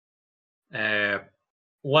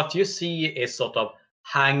 What you see is sort of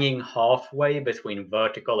hanging halfway between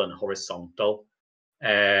vertical and horizontal.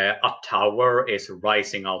 A tower is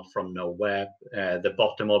rising out from nowhere. The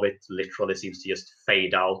bottom of it literally seems to just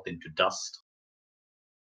fade out into dust.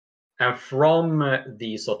 And from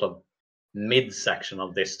the sort of midsection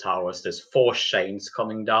of this tower, there's 4 chains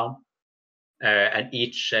coming down. And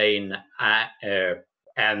each chain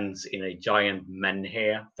ends in a giant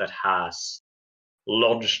menhir that has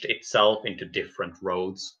lodged itself into different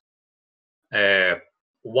roads.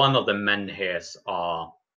 One of the menhirs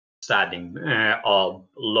are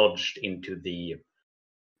lodged into the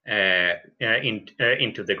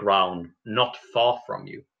into the ground not far from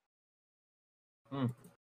you.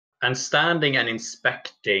 And standing and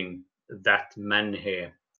inspecting that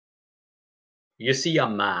menhir, you see a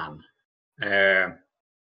man.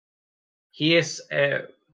 He's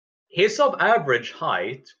of average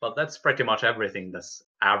height, but that's pretty much everything that's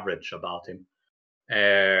average about him.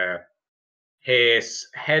 His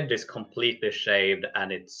head is completely shaved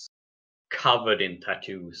and it's covered in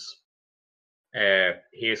tattoos.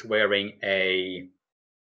 He is wearing a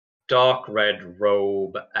dark red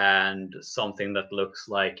robe and something that looks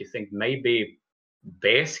like, you think maybe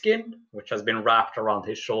bearskin, which has been wrapped around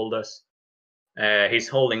his shoulders. He's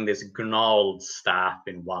holding this gnarled staff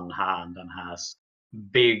in one hand and has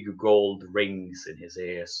big gold rings in his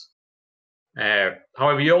ears.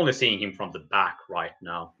 However, you're only seeing him from the back right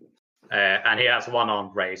now. And he has one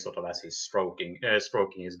arm raised sort of as he's stroking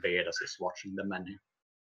his beard as he's watching the men here.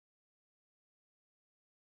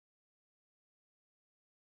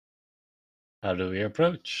 How do we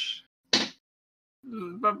approach?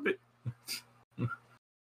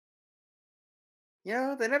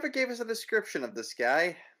 Yeah, they never gave us a description of this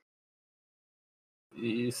guy.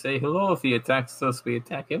 You say hello. If he attacks us, we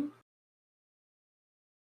attack him.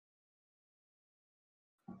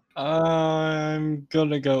 I'm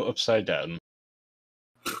gonna go upside down.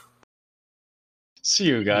 See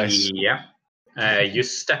you guys. Yeah. You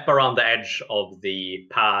step around the edge of the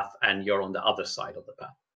path and you're on the other side of the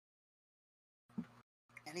path.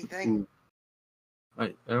 Anything?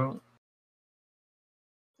 Right, everyone.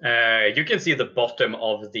 You can see the bottom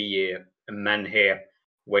of the men here,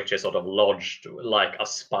 which is sort of lodged like a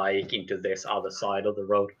spike into this other side of the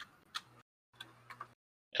road.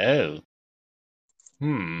 Oh.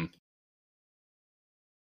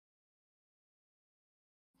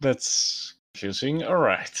 That's confusing.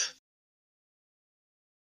 Alright.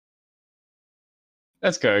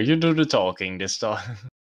 Let's go. You do the talking this time.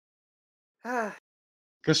 Ah,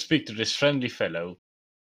 Go speak to this friendly fellow.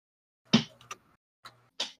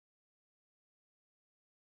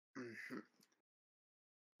 mhm.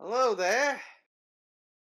 Hello there.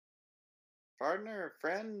 Partner,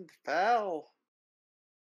 friend, pal.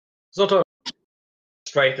 Sort of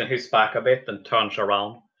straighten his back a bit and turns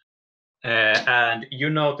around. And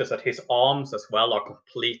you notice that his arms as well are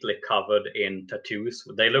completely covered in tattoos.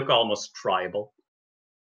 They look almost tribal.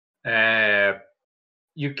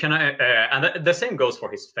 You can, and the same goes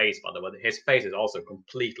for his face, by the way. His face is also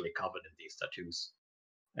completely covered in these tattoos.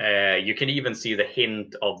 You can even see the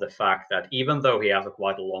hint of the fact that even though he has a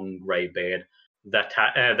quite long grey beard, the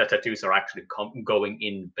tattoos are actually going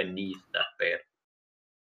in beneath that beard.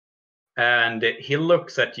 And he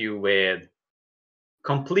looks at you with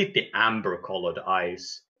completely amber-colored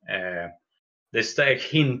eyes. There's a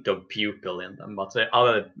hint of pupil in them, but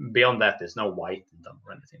beyond that, there's no white in them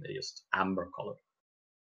or anything. They're just amber-colored.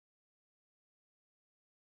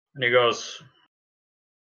 And he goes,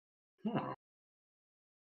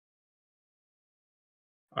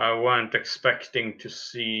 I weren't expecting to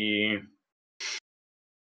see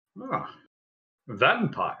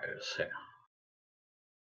vampires here.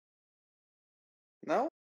 No,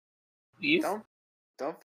 Yes.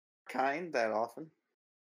 don't kind that often.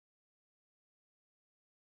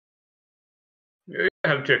 You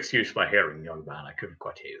have to excuse my hearing, young man. I couldn't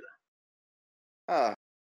quite hear you there.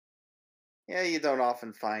 Yeah, you don't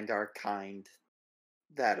often find our kind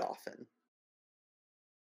that often.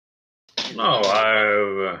 No,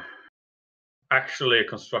 I've actually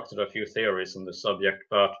constructed a few theories on the subject,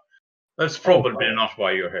 but that's probably not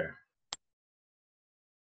why you're here.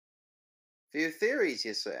 Few theories,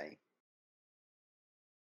 you say?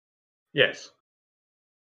 Yes.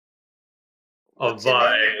 Of What's your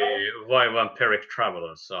name? why vampiric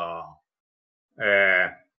travelers are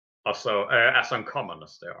also as uncommon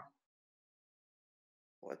as they are.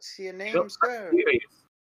 What's your name, sir?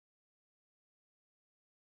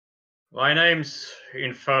 My name's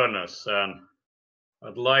Infernus, and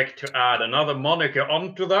I'd like to add another moniker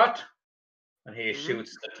onto that. And he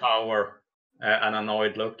shoots the tower an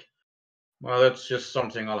annoyed look. Well, that's just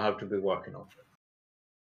something I'll have to be working on.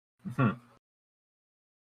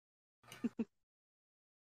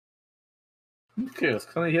 Okay,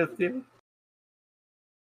 can I hear the theory?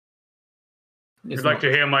 You'd like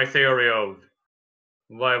to hear my theory of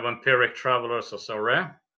why vampiric travelers are so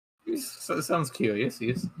rare? Sounds curious,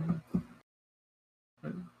 yes.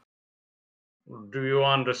 Do you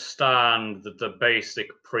understand the basic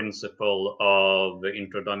principle of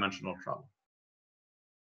interdimensional travel?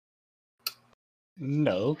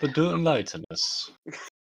 No, but do enlighten us.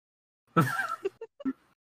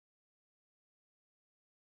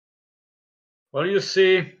 Well, you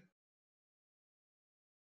see,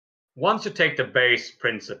 once you take the base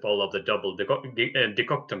principle of the double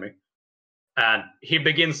dichotomy, and he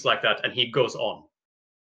begins like that, and he goes on.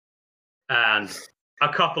 And a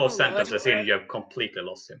couple of sentences in, you have completely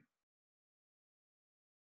lost him.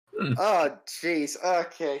 Oh, jeez.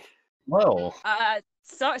 Okay. Well.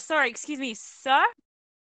 Sorry, excuse me, sir?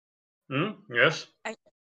 Yes?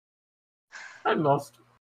 I'm lost.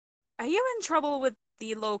 Are you in trouble with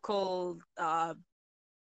the locals?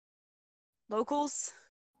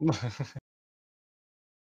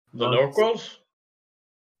 The Don't locals?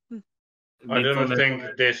 I make don't them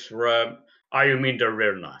think this. You mean the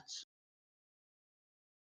rear nuts?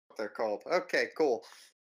 What they're called. Okay, cool.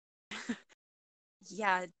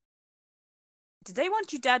 Yeah. Did they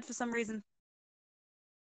want you dead for some reason?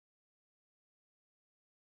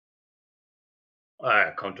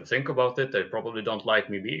 Come to think about it, they probably don't like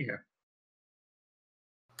me being here.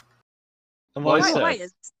 And why is Why-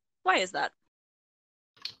 that? Why is that?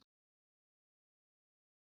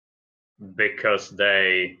 Because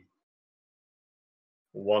they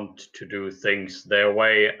want to do things their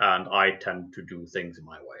way, and I tend to do things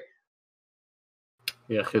my way.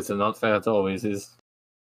 Yeah, it's not fair. It always is.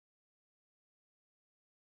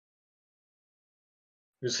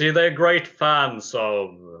 You see, they're great fans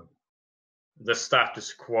of the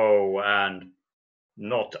status quo and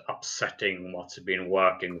not upsetting what's been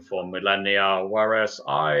working for millennia, whereas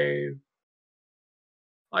I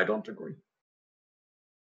don't agree.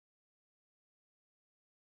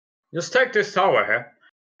 Just take this tower here.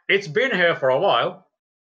 It's been here for a while.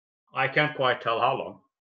 I can't quite tell how long.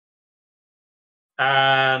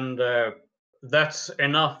 And that's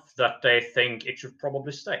enough that they think it should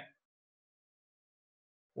probably stay.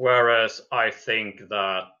 Whereas I think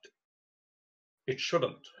that it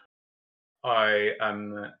shouldn't. I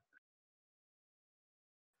am.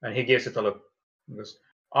 And he gives it a look. He goes,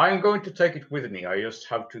 I'm going to take it with me. I just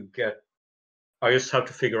have to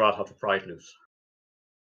figure out how to pry it loose.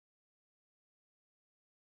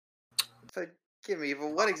 Forgive me,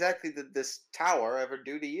 but what exactly did this tower ever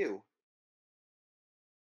do to you?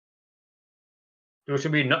 Do to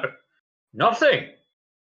me nothing.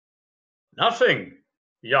 Nothing,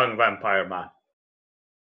 young vampire man.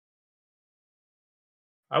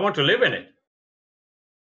 I want to live in it.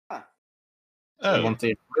 I Oh, want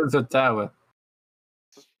to build a tower.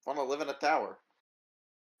 Just want to live in a tower.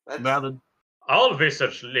 That's Valid. All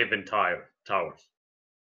wizards live in towers.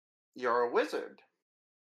 You're a wizard.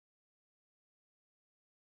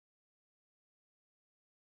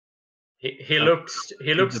 He looks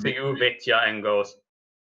to you, Vitya, and goes,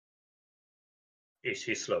 is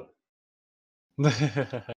he slow?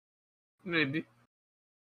 Maybe.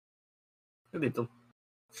 A little.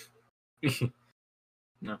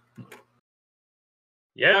 No.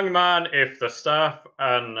 Young man, if the staff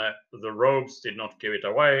and the robes did not give it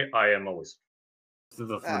away, I am a wizard.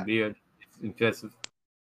 Instead of Ah. the beard. It's impressive.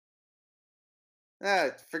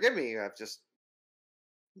 Forgive me, I've just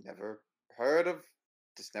never heard of,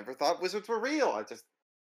 just never thought wizards were real. I just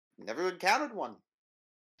never encountered one.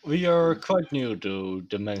 we are quite new to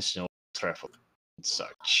dimensional travel and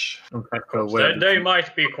such. In fact, where They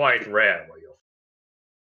might be quite rare where you're.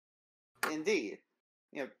 Indeed.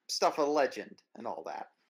 Stuff of legend and all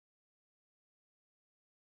that.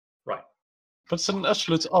 Right. But it's an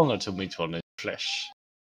absolute honor to meet one in flesh.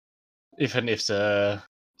 Even if the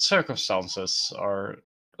circumstances are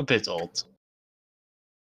a bit odd.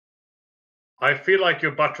 I feel like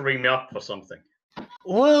you're buttering me up for something.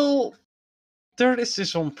 Well, there is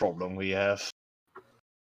this one problem we have.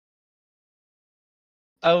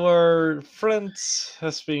 Our friend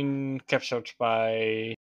has been captured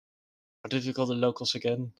by... What did you call the locals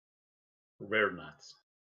again? Rare nuts.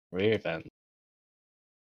 Raven.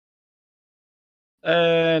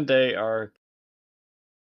 And they are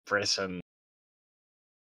prison.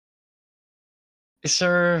 Is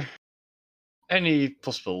there any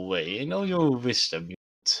possible way, in all your wisdom, you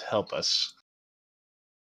could help us?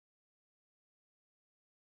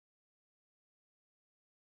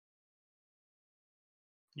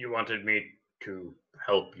 You wanted me to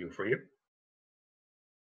help you for you?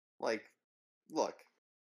 Like, look,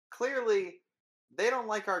 clearly they don't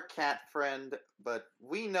like our cat friend, but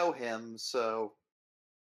we know him, so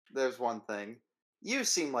there's one thing. You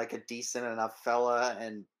seem like a decent enough fella,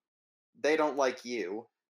 and they don't like you.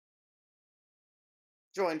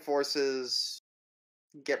 Join forces,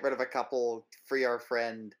 get rid of a couple, free our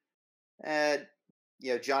friend, and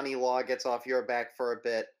Johnny Law gets off your back for a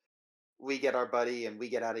bit. We get our buddy, and we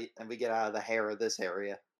get out of the hair of this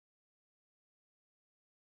area.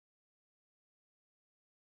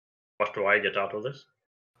 What do I get out of this?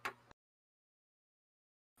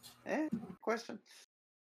 Question.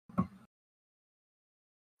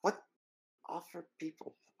 What offer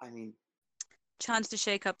people? I mean, Chance to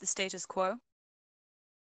shake up the status quo.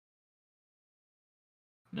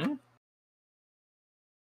 Yeah.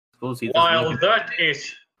 Suppose he doesn't While need it. that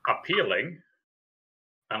is appealing,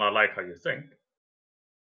 and I like how you think,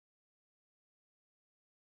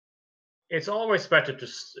 it's always better to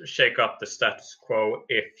shake up the status quo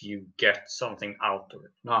if you get something out of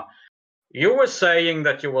it. Now, you were saying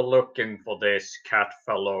that you were looking for this cat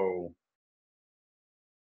fellow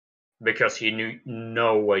Because you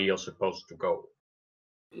know where you're supposed to go.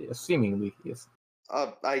 Yeah, seemingly, yes.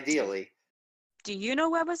 Ideally. Do you know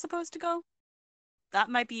where we're supposed to go? That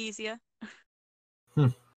might be easier.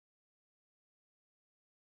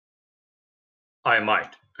 I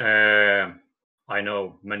might. I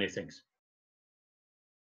know many things.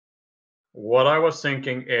 What I was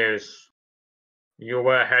thinking is you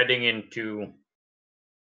were heading into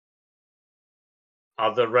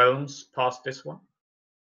other realms past this one.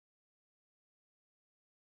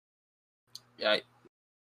 Yeah,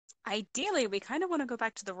 Ideally, we kind of want to go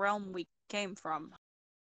back to the realm we came from.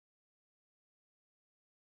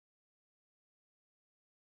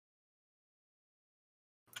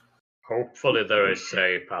 Hopefully there is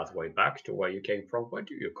a pathway back to where you came from. Where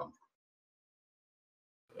do you come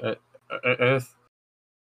from? Earth.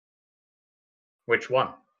 Which one?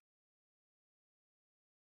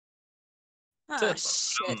 Ah,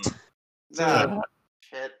 shit. Nah,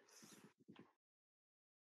 shit.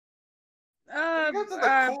 Can we go to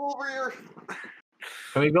the cool rear?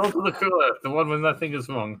 Can we go to the cool Earth, the one where nothing is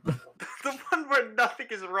wrong? The one where nothing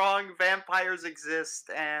is wrong, vampires exist,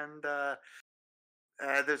 and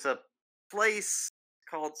there's a place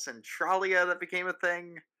called Centralia that became a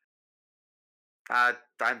thing.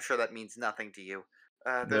 I'm sure that means nothing to you.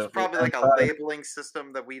 There's Yeah. probably like a labeling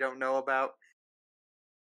system that we don't know about.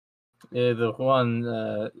 Yeah, the one,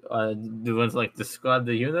 the ones like describe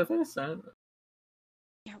the universe?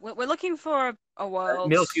 Yeah, we're looking for a world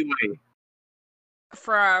Milky Way.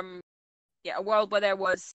 from, a world where there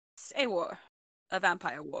was a war, a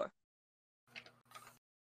vampire war.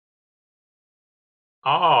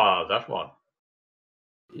 Ah, that one.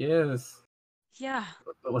 Yes. Yeah.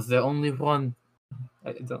 But was there only one?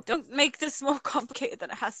 I don't. Don't make this more complicated than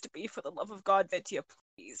it has to be, for the love of God, Vidya,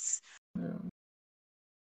 please.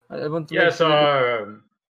 I want to Yes, make sure.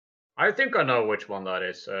 I think I know which one that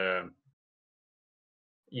is.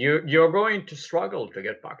 You're going to struggle to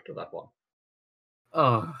get back to that one.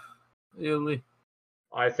 Oh, really?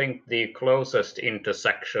 I think the closest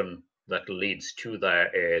intersection that leads to there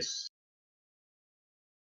is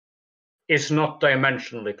not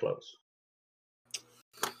dimensionally close.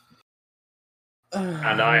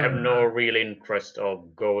 And I have no real interest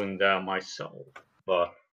of going there myself,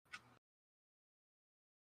 but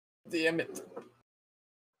Damn it.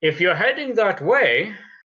 if you're heading that way,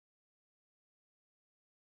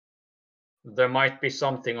 there might be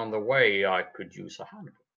something on the way I could use a hand.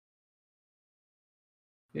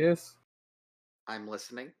 Yes. I'm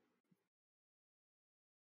listening.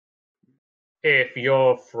 If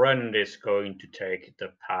your friend is going to take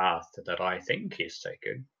the path that I think he's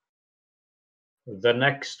taking, the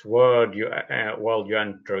next world you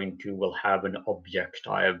enter into will have an object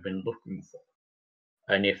I have been looking for.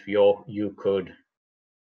 And if you could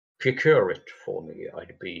procure it for me,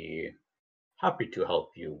 I'd be happy to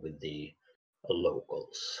help you with the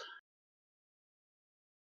locals.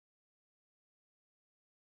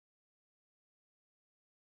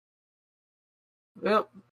 Well,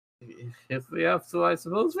 if we have to, I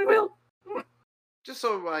suppose we will. Just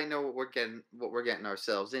so I know what we're getting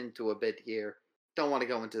ourselves into a bit here. Don't want to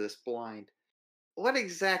go into this blind. What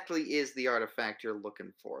exactly is the artifact you're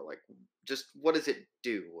looking for? Like, just what does it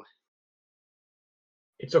do?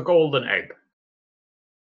 It's a golden egg.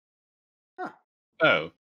 Huh.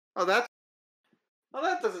 Oh, Oh,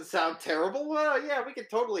 that doesn't sound terrible. Well, yeah, we could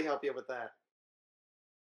totally help you with that.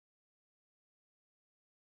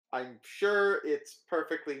 I'm sure it's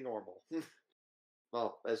perfectly normal.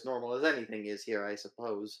 Well, as normal as anything is here, I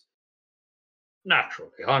suppose.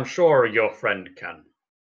 Naturally, I'm sure your friend can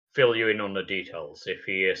fill you in on the details. If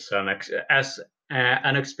he is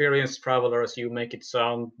an experienced traveler as you make it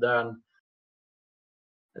sound, then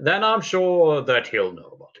I'm sure that he'll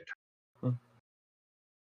know about it.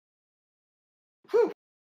 Whew.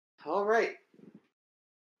 All right.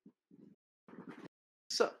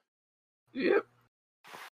 So, Yep.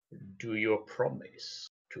 Do you promise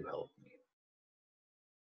to help me?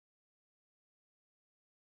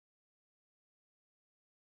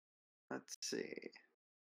 let's see.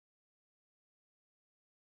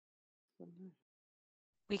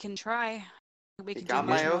 We can try. We You can got do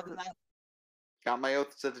much my more oath? than that. Got my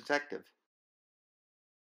oath as a detective.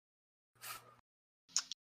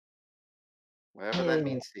 Whatever that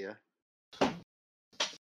means to you.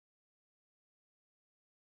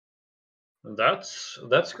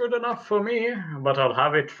 That's good enough for me, but I'll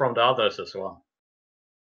have it from the others as well.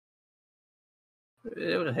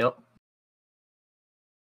 It would help.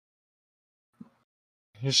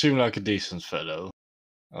 you seem like a decent fellow.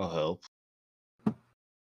 I'll help.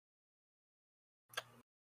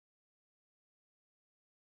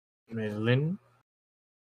 Madeline?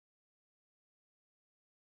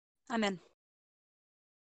 I'm in.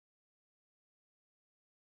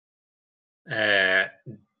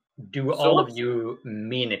 Do all of you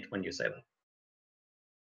mean it when you say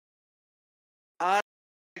that?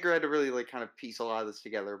 Edgar had to really like kind of piece a lot of this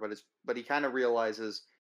together, but he kind of realizes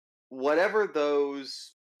whatever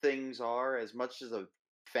those things are, as much as a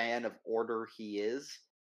fan of order he is,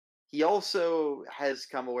 he also has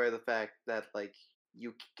come aware of the fact that like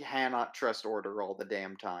you cannot trust order all the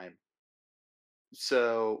damn time.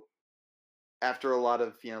 So after a lot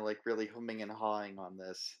of like really humming and hawing on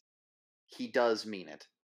this, he does mean it.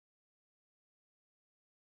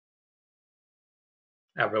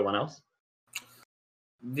 Everyone else?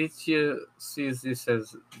 Did you see this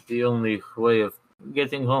as the only way of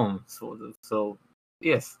getting home, sort of? So,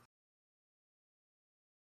 yes.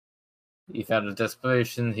 If out of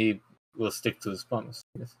desperation, he will stick to his promise.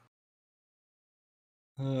 Yes.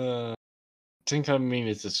 I think I mean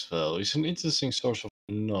it as well. He's an interesting source of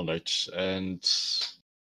knowledge, and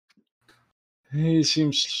he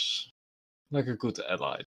seems like a good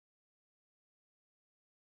ally.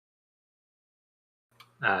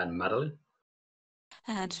 And Madeline?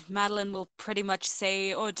 And Madeline will pretty much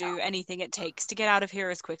say or do anything it takes to get out of here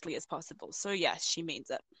as quickly as possible. So yes, she means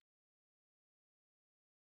it.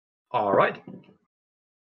 All right.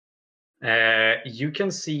 You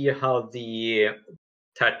can see how the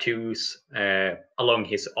tattoos along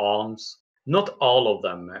his arms, not all of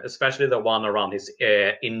them, especially the one around his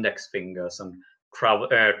index fingers and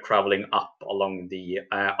traveling up along the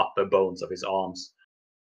upper bones of his arms,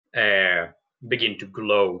 begin to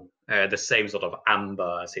glow the same sort of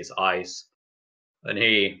amber as his eyes. And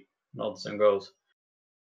he nods and goes,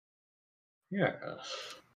 "Yes,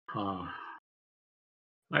 I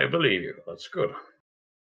believe you. That's good.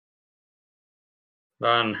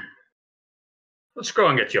 Then let's go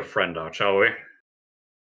and get your friend out, shall we?"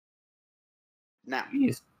 Now,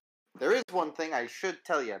 Yes. there is one thing I should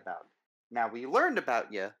tell you about. Now, we learned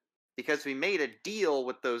about you because we made a deal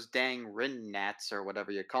with those dang Rin Nats or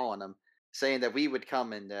whatever you're calling them, saying that we would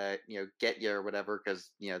come and get you or whatever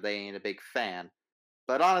because they ain't a big fan.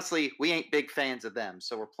 But honestly, we ain't big fans of them,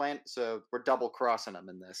 so we're double crossing them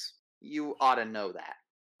in this. You ought to know that.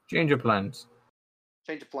 Change your plans.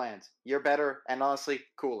 Change of plans. You're better and honestly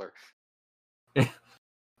cooler.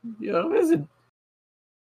 You're a wizard.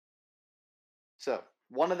 So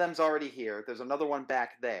one of them's already here. There's another one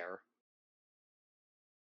back there.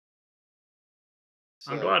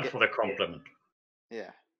 I'm So, glad for the compliment.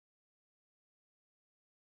 Yeah.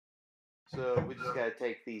 So we just gotta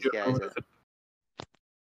take these You're a guys out. wizard.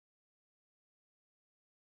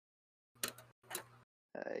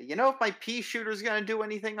 If my pea shooter's gonna do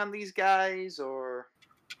anything on these guys, or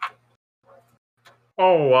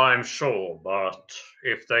Oh, I'm sure, but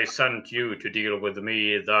if they sent you to deal with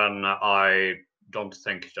me, then I don't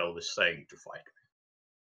think they'll be staying to fight me.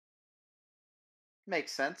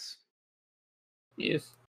 makes sense.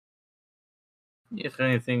 Yes. If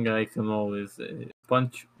anything, I can always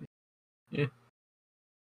punch. Yeah.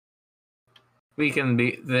 We can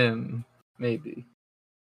beat them, maybe.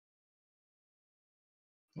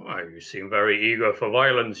 Why, you seem very eager for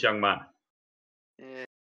violence, young man. It's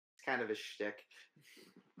kind of a shtick.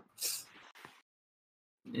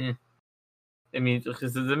 Yeah. I mean,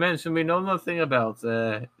 it's a dimension we know nothing about.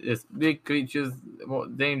 It's big creatures, more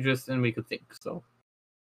dangerous than we could think. So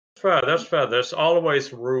That's fair. There's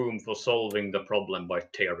always room for solving the problem by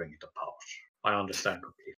tearing it apart. I understand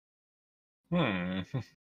completely.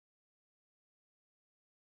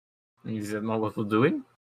 is that not what we're doing?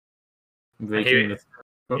 And Breaking the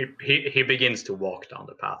he begins to walk down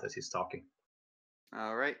the path as he's talking.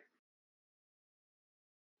 All right.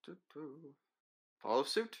 Follow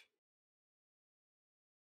suit.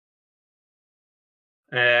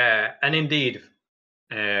 And indeed,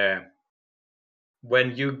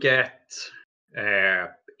 when you get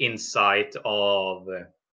insight of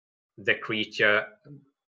the creature,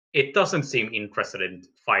 it doesn't seem interested in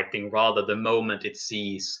fighting. Rather, the moment it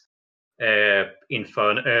sees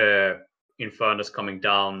Infernus coming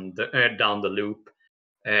down the loop,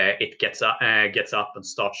 it gets up and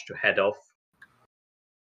starts to head off.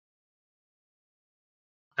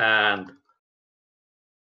 And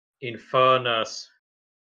Infernus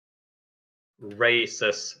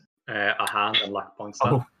raises a hand and like points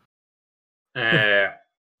down.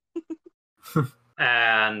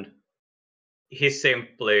 And he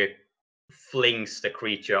simply flings the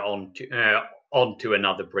creature onto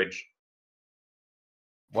another bridge.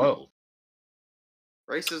 Whoa.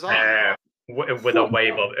 Race is on. With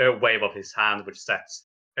a wave of his hand, which sets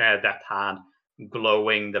that hand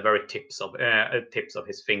glowing. The very tips of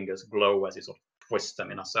his fingers glow as he sort of twists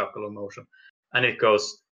them in a circular motion, and it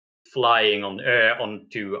goes flying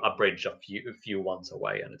onto a bridge a few ones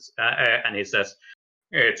away, and he says,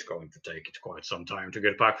 "It's going to take it quite some time to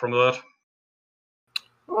get back from that."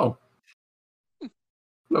 Oh,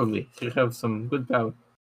 lovely. You have some good power.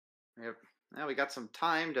 Yep. Now we got some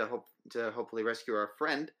time to hopefully rescue our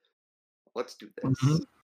friend. Let's do this. Mhm.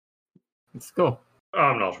 Let's go.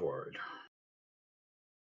 I'm not worried.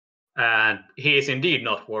 And he is indeed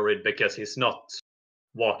not worried because he's not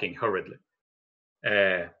walking hurriedly.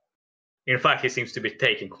 In fact, he seems to be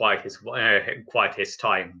taking quite his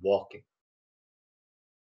time walking.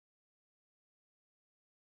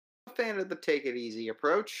 I'm a fan of the take it easy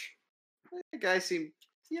approach. The guy seemed,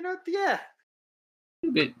 yeah.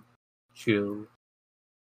 A bit chill.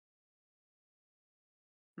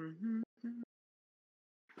 Mm-hmm.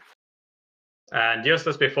 And just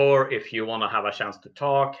as before, if you want to have a chance to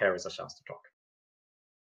talk, here is a chance to talk.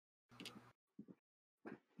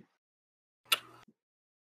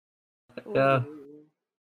 Yeah.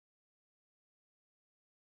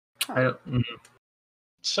 I don't.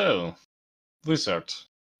 So, wizard.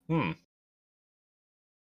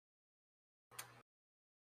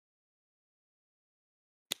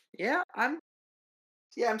 Yeah,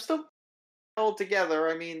 I'm still all together.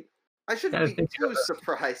 I mean, I shouldn't I be think too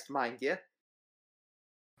surprised, mind you.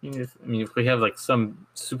 If we have like some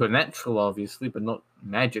supernatural, obviously, but not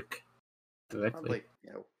magic I'm directly. like,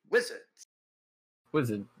 wizards.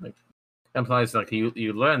 Wizard, like, implies like you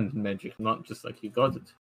learned magic, not just like you got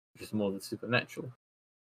it, which is more the supernatural.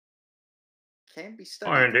 Can be Oh,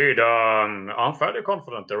 studied. indeed. I'm fairly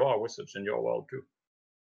confident there are wizards in your world too.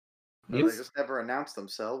 But Yes? they just never announce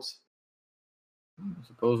themselves. I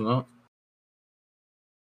suppose not.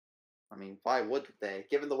 I mean, why would they?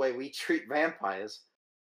 Given the way we treat vampires.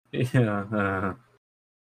 Yeah.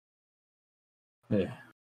 Yeah.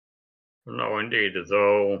 No, indeed.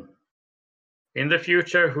 Though, in the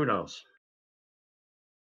future, who knows?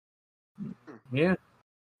 Yeah.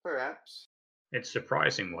 Perhaps. It's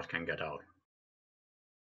surprising what can get out.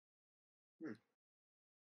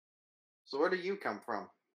 So where do you come from?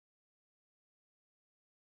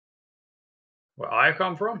 Where I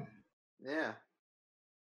come from, Yeah.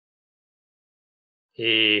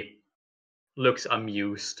 he looks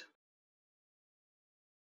amused.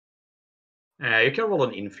 You can roll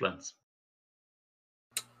an influence.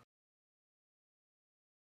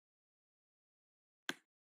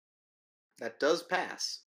 That does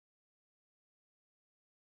pass.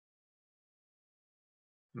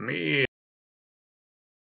 Me.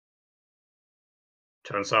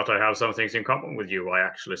 Turns out I have some things in common with you. I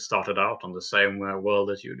actually started out on the same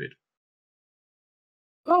world as you did.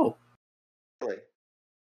 Oh, Really.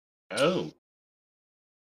 Oh.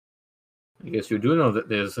 I guess you do know that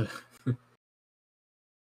there's.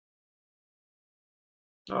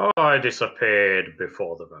 Oh, I disappeared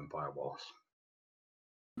before the Vampire Wars.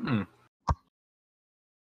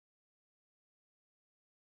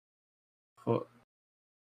 What?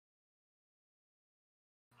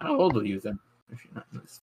 How old are you then? If you're not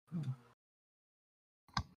this.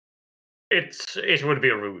 It would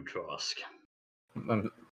be rude to ask.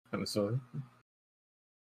 I'm sorry.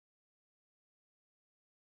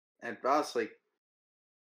 And honestly,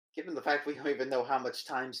 given the fact we don't even know how much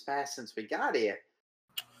time's passed since we got here.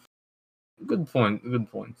 Good point. Good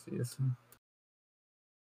point. Yes.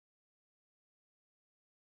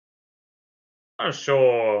 I'm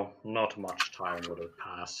sure not much time would have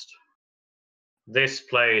passed. This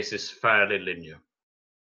place is fairly linear.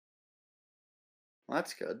 Well,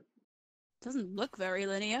 that's good. Doesn't look very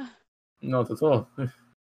linear. Not at all.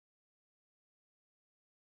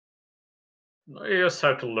 You just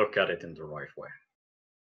have to look at it in the right way.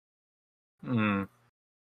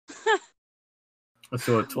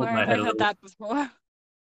 So I told Where my have head I a heard little. that before?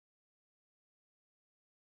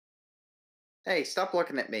 Hey, stop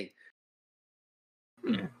looking at me.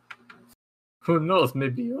 Who knows?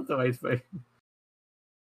 Maybe you're the right way.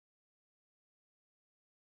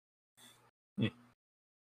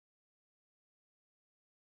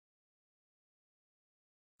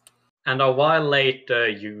 And a while later,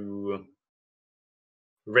 you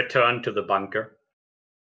return to the bunker.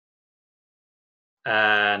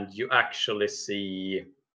 And you actually see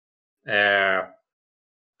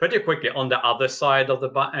pretty quickly on the other side of the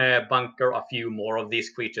bunker, a few more of these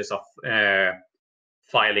creatures are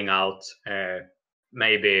filing out.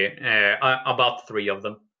 Maybe about 3 of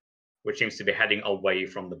them, which seems to be heading away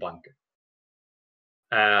from the bunker.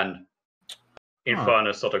 And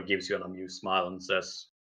Infernus sort of gives you an amused smile and says,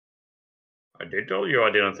 I did tell you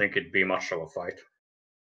I didn't think it'd be much of a fight.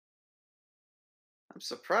 I'm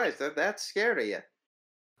surprised they're that scared of you.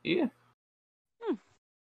 Yeah. I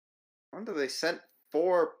wonder they sent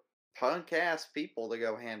 4 punk ass people to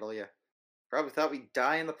go handle you. Probably thought we'd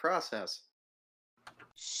die in the process.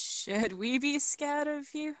 Should we be scared of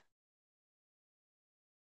you?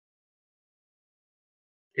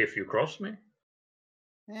 If you cross me.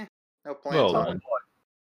 No plans Well, on then. it.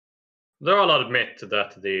 Though I'll admit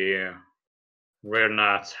that the rear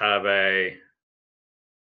gnats have a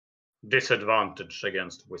disadvantage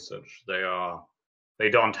against wizards. They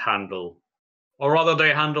don't handle, or rather,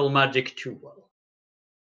 they handle magic too well.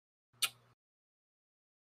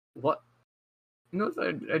 What? No,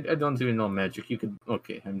 I don't even know magic. You could.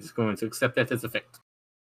 Okay, I'm just going to accept that as a fact.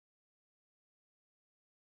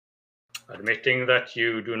 Admitting that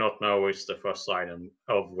you do not know is the first sign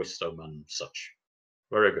of wisdom and such.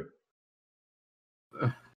 Very good.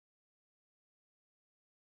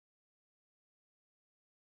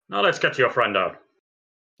 Now let's get your friend out.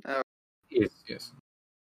 Yes.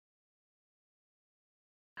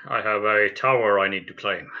 I have a tower I need to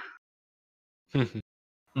claim.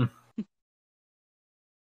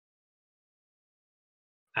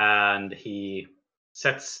 And he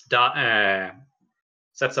sets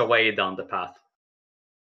away down the path.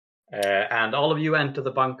 And all of you enter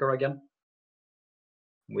the bunker again.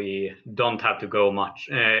 We don't have to go much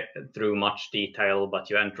through much detail, but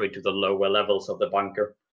you enter into the lower levels of the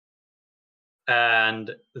bunker.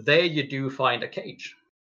 And there you do find a cage,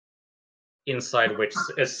 inside which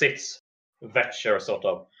sits Vetcher, sort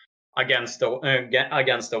of against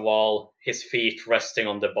the wall, his feet resting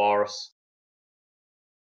on the bars.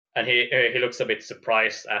 And he looks a bit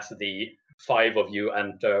surprised as the 5 of you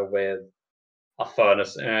enter with a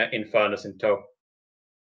furnace in tow.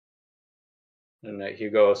 And he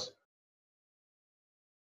goes,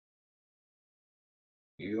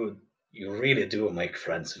 "You really do make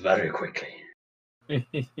friends very quickly."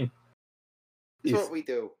 That's what we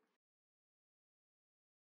do.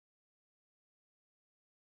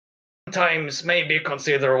 Sometimes maybe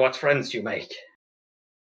consider what friends you make.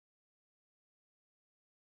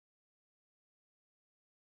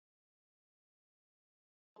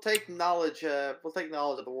 We'll take knowledge of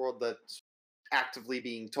the world that's actively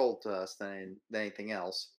being told to us than anything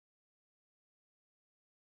else.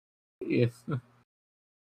 Yes.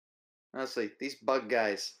 Honestly, these bug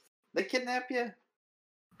guys, they kidnap you?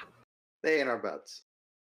 They ain't our butts.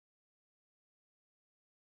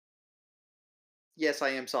 Yes, I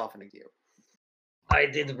am softening you. I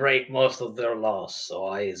did break most of their laws, so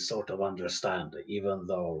I sort of understand, even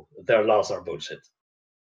though their laws are bullshit.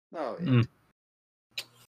 Oh, yeah.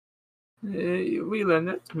 We learned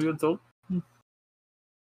it. We were told.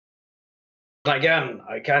 Again,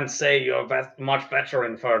 I can't say you're much better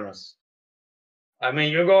in Furnace. I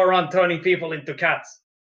mean, you go around turning people into cats.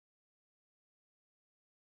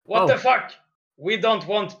 What the fuck? We don't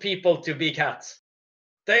want people to be cats.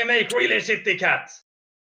 They make really shitty cats.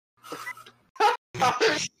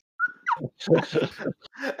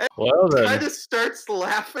 Well then. Kind of starts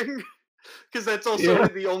laughing because that's also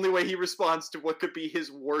the only way he responds to what could be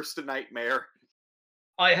his worst nightmare.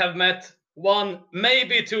 I have met 1,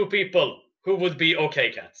 maybe 2 people who would be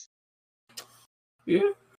okay cats.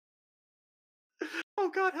 Yeah. Oh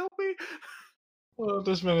God, help me! Well,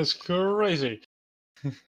 this man is crazy.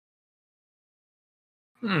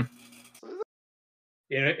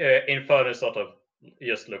 Infernus sort of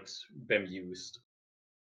just looks bemused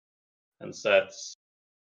and says,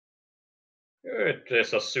 "It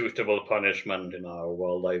is a suitable punishment in our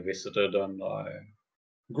world I visited, and I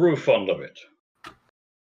grew fond of it."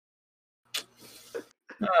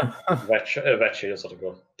 Vetch just sort of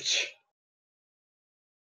goes, "Psh."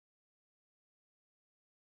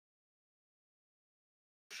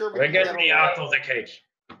 Sure, Well, get me out of the cage.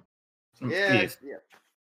 Yeah.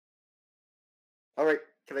 All right,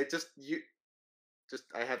 can I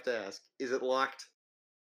I have to ask, is it locked?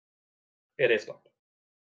 It is locked.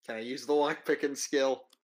 Can I use the lockpicking skill?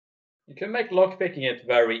 You can make lockpicking it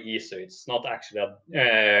very easy. It's not actually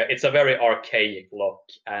it's a very archaic lock,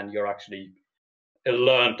 and you're actually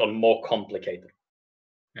learned on more complicated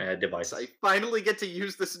devices. I finally get to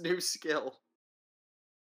use this new skill.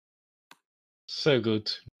 So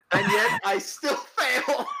good. And yet, I still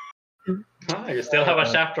fail! You still have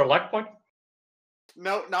a chapter luck point?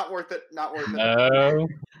 No, not worth it. Not worth it. No,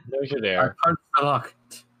 no, you're I there. punched the lock.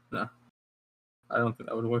 No. I don't think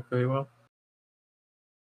that would work very well.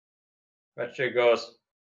 Vetch goes,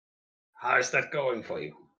 "How is that going for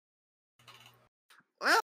you?"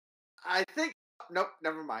 Well, I think... Nope,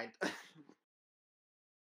 never mind.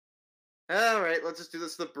 Alright, let's just do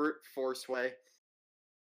this the brute force way.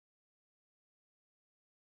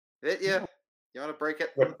 Hit ya. You want to break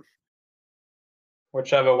it?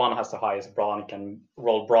 Whichever one has the highest brawn can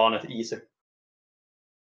roll brawn at easy.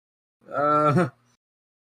 Come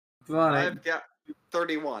on, I've got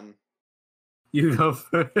 31. you go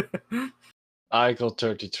first. I got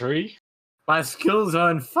 33. My skills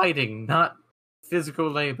are in fighting, not physical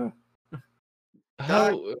labor.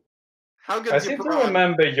 How? How I good's your seem to brawn?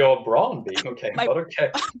 remember your brawn being okay, My- but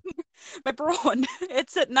okay. My brawn,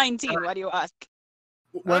 it's at 19. Why do you ask?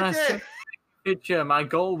 When I Okay. saw the picture, my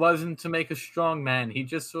goal wasn't to make a strong man. He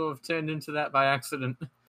just sort of turned into that by accident.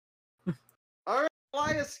 All right,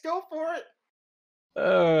 Elias, go for it.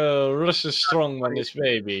 Russia's strong on this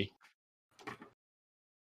baby.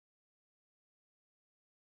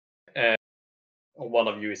 One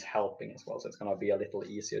of you is helping as well, so it's gonna be a little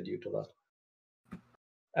easier due to that.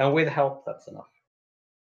 And with help, that's enough.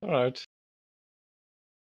 All right.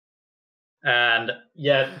 And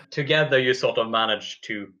yeah, together you sort of manage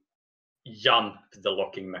to jump the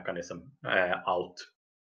locking mechanism out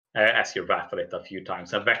as you rattle it a few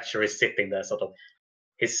times. And Vetcher is sitting there, sort of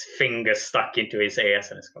his fingers stuck into his ears,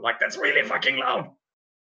 and it's like, "That's really fucking loud."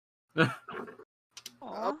 Aw.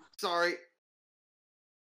 Oh, sorry.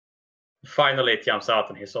 Finally, it jumps out,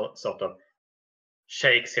 and he sort of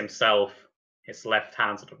shakes himself. His left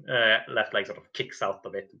hand, left leg, sort of kicks out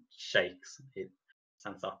of it, and shakes. He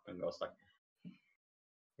stands up and goes like,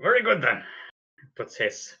 "Very good then." Puts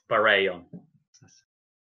his beret on.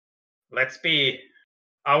 "Let's be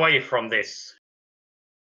away from this.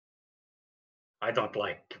 I don't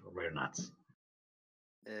like rear nuts."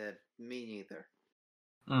 Me neither.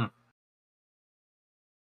 Hmm.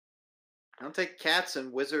 I'll take cats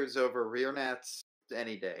and wizards over rear gnats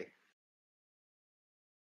any day.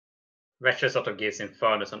 Vetcher sort of gives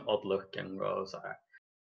Infernus an odd look and goes,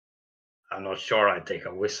 "I'm not sure I'd take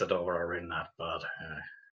a wizard over a rear nut, but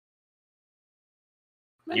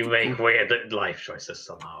you make weird life choices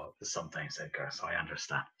somehow sometimes, Edgar, so I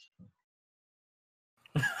understand."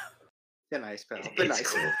 The nice pal. The It's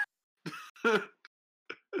nice. cool.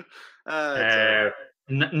 It's all right.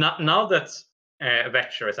 Now that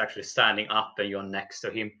Vetcher is actually standing up and you're next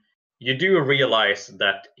to him, you do realize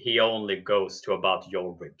that he only goes to about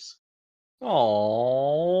your ribs.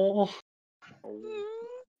 Oh.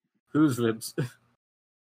 Whose ribs?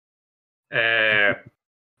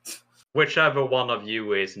 Whichever one of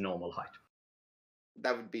you is normal height.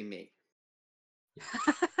 That would be me.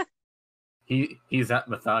 He's at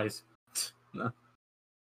my thighs. No,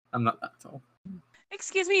 I'm not that tall.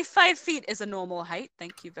 Excuse me, 5 feet is a normal height.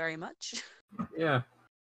 Thank you very much. Yeah,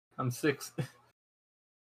 I'm 6.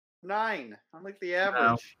 9. I'm like the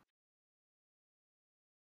average.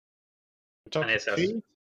 And he says,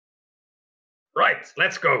 "Right,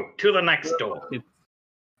 let's go to the next door."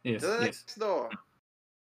 Yes, To the yes. next door.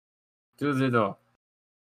 To the door.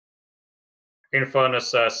 Infernus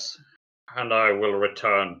says, "And I will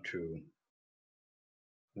return to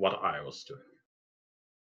what I was doing."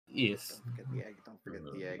 Yes. Don't forget the egg. Don't forget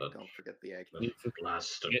the egg. Don't forget the egg. Need to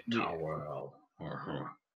Blasted get the- tower.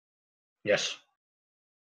 Yes.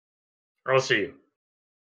 I'll see you.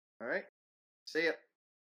 All right. See ya.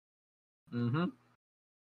 Mm-hmm.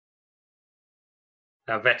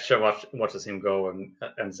 Vetcher watches him go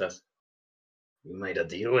and says, "You made a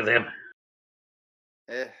deal with him?"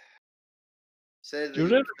 Say that You you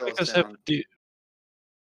really kill make us us have down. to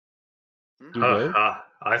Hmm? do what?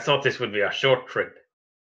 I thought this would be a short trip.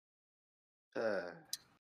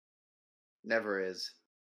 Never is.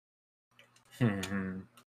 Hmm.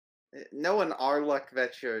 Knowing our luck,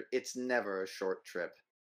 Vetcher, it's never a short trip.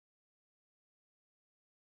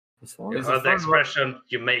 As long You as heard the fun expression,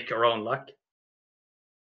 "You make your own luck"?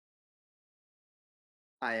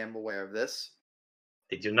 I am aware of this.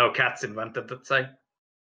 Did you know cats invented that saying?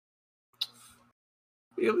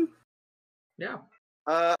 Really? Yeah.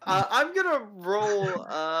 I'm gonna roll.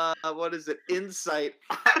 What is it? Insight.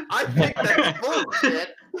 I think that's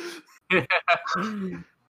bullshit.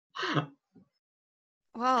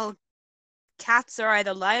 Well, cats are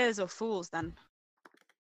either liars or fools then.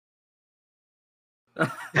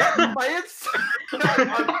 My insight.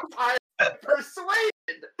 I'm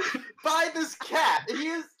persuaded by this cat. He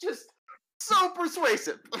is just so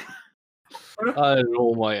persuasive. I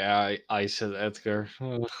roll my eyes at Edgar.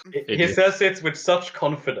 He Idiot. says it with such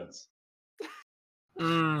confidence.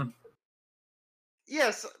 Mm.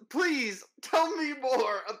 Yes, please tell me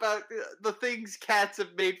more about the things cats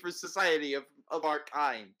have made for society of our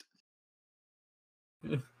kind.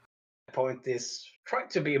 The point is, try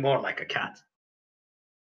to be more like a cat.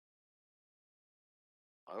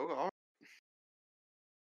 Oh,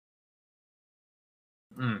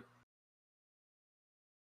 Mm.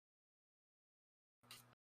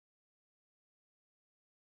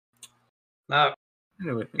 Now,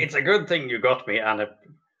 Anyway. it's a good thing you got me, and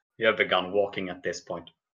you have begun walking at this point.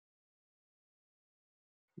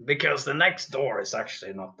 Because the next door is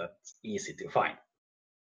actually not that easy to find.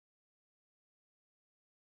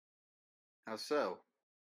 How so?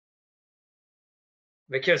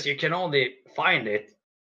 Because you can only find it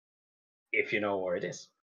if you know where it is.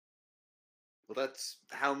 Well, that's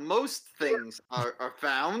how most things are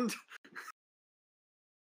found.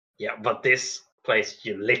 Yeah, but this place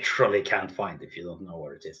you literally can't find if you don't know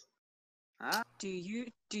where it is. Huh? Do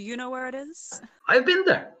you know where it is? I've been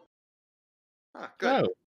there. Ah, good.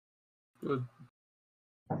 Oh, Good.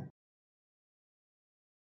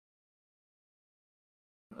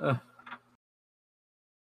 Uh,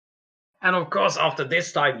 And of course, after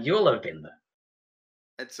this time, you'll have been there.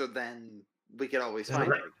 And so then we can always So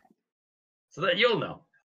find that- it again. So that you'll know.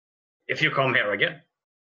 If you come here again.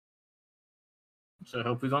 so I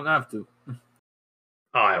hope we don't have to.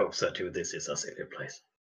 I hope so too. This is a silly place.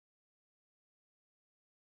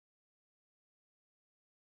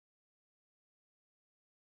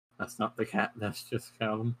 That's not the cat. That's just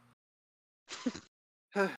Callum.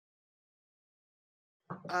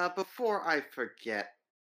 Before I forget,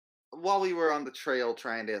 while we were on the trail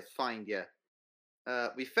trying to find you,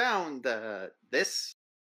 we found this.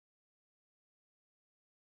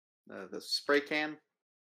 The spray can.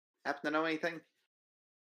 Happen to know anything?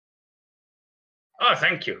 Oh,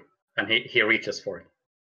 thank you. And he reaches for it.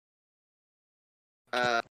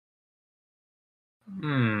 That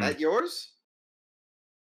yours?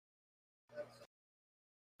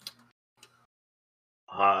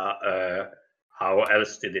 How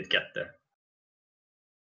else did it get there?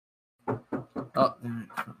 Oh, damn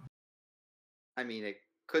it. I mean, it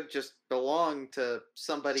could just belong to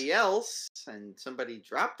somebody else, and somebody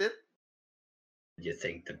dropped it. Do you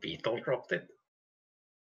think the beetle dropped it?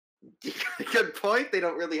 Good point. They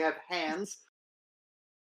don't really have hands.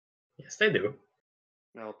 Yes, they do.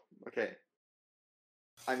 Well, okay.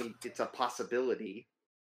 I mean, it's a possibility.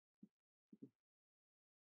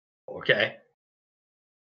 Okay.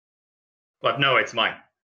 But no, it's mine.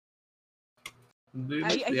 Do you Are,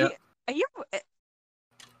 miss are the- you are you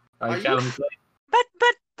Are you- Callum, but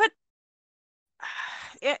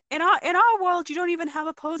in our world you don't even have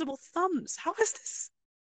opposable thumbs. How is this?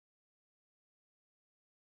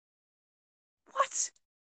 What?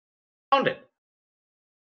 Found it.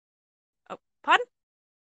 Oh, pardon?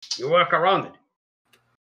 You work around it.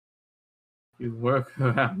 you work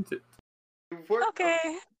around it. Work-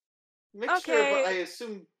 Okay. Mixture, Okay. but I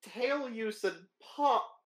assume tail use and paw.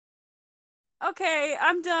 Okay,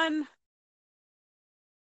 I'm done.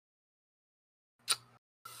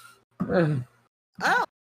 Oh,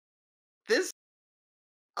 this.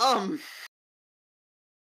 All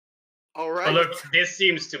right. Oh, look, this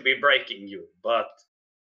seems to be breaking you, but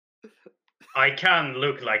I can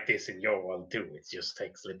look like this in your world too. It just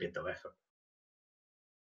takes a bit of effort.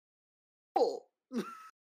 Cool.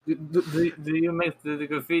 do you make the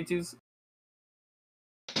graffitis?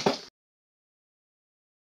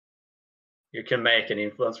 You can make an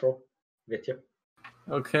influence roll with you.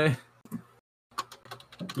 Okay.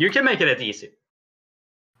 You can make it easy.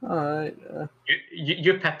 Alright.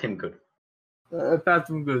 You pet him good. Pat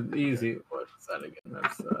them good. Easy. What's that again?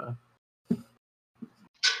 That's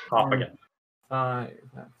Half again. 5.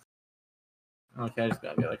 Okay, I just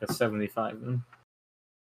gotta get like a 75 then.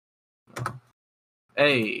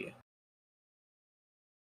 Hey.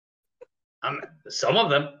 Some of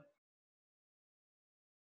them.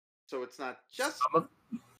 So it's not just Some of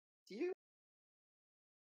you.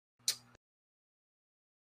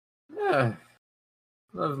 Yeah.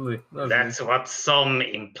 Lovely. That's what some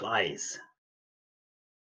implies.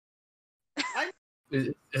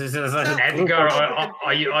 Is it like a Edgar, group of-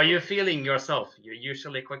 are you feeling yourself? You're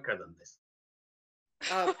usually quicker than this.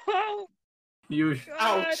 Oh you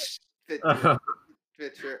God. Ouch.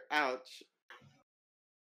 Fitcher, ouch.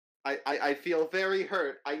 I feel very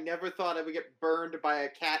hurt. I never thought I would get burned by a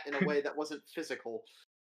cat in a way that wasn't physical.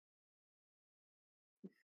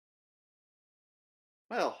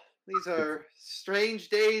 Well, these are strange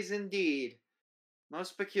days indeed.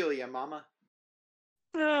 Most peculiar, Mama.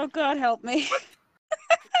 Oh God, help me.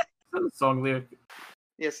 a song lyric.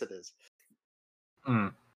 Yes, it is. Hmm.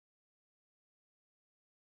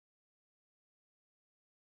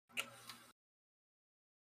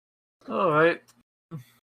 Alright.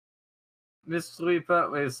 Mystery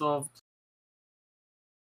pathway solved.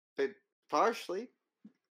 Partially.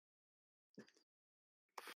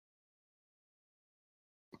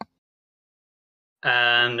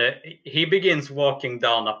 And he begins walking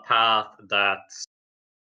down a path that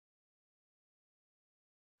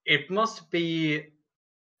it must be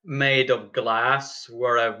made of glass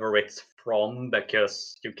wherever it's from,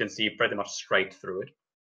 because you can see pretty much straight through it.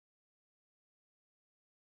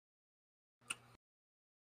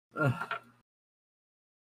 Uh,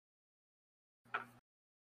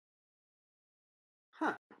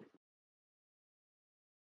 Huh.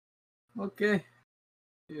 okay.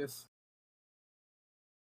 Yes.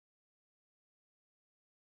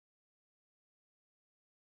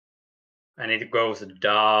 And it goes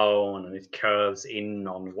down and it curves in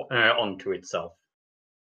onto itself.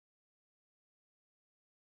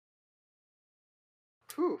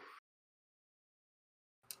 Whew.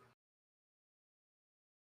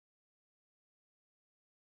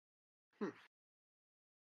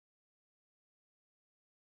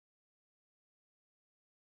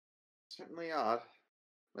 Certainly odd.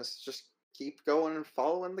 Let's just keep going and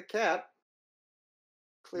following the cat.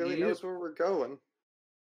 Clearly Yep. knows where we're going.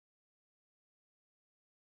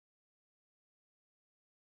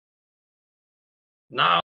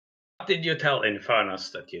 Now, what did you tell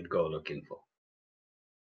Infernus that you'd go looking for?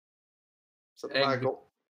 Something about a Egg.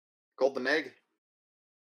 golden egg.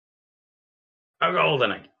 A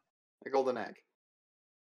golden egg. A golden egg.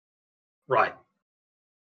 Right.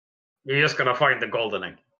 You're just gonna find the golden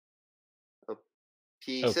egg.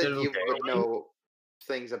 He Okay. said you would know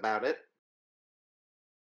things about it.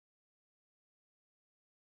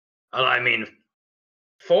 Well, I mean,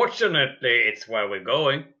 fortunately, it's where we're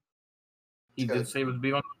going. He Good. did say it would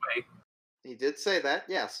be on the way. He did say that,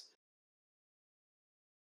 yes.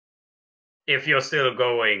 If you're still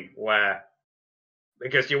going where...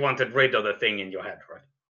 Because you wanted rid of the thing in your head, right?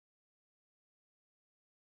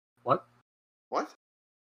 What? What?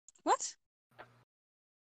 What?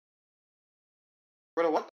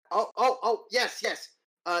 What? Oh, yes.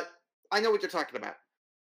 I know what you're talking about.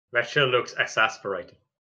 Rachel looks exasperated.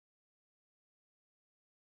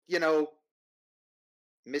 You know,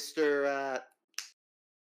 Mr.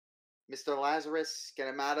 Lazarus, get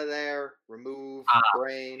him out of there, remove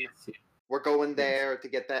brain. Yes. We're going there to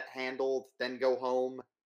get that handled, then go home.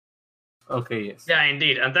 Okay, yes. Yeah,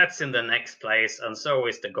 indeed, and that's in the next place, and so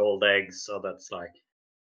is the gold egg, so that's like...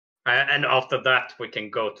 and after that, we can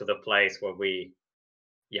go to the place where we...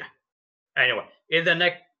 Yeah. Anyway, in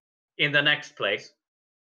the next place,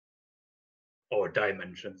 or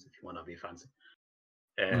dimensions, if you want to be fancy,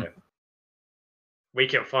 we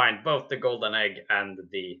can find both the golden egg and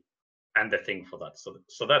the thing for that.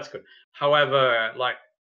 So that's good. However, like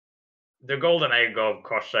the golden egg of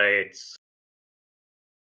Koshe,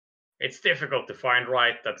 it's difficult to find,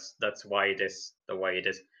 right? That's why it is the way it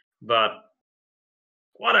is. But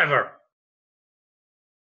whatever.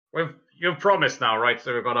 You've promised now, right?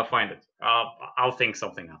 So we're gonna find it. I'll think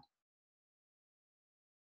something out.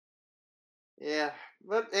 Yeah,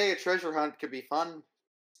 but hey, a treasure hunt could be fun.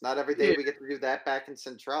 It's not every day Yeah. we get to do that back in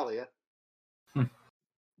Centralia.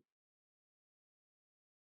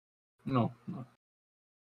 No.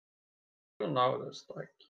 You know, there's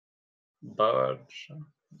like birds.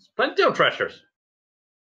 There's plenty of treasures.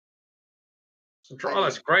 Central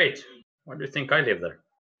is great. Why do you think I live there?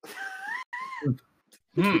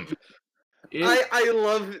 It, I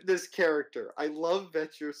love this character. I love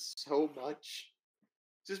Vetcher so much.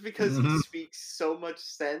 Just because he speaks so much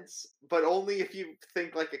sense, but only if you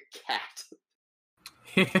think like a cat.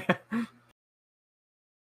 I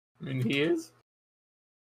mean, he is.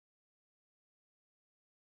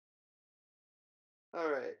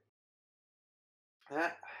 Alright.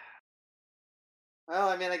 Well,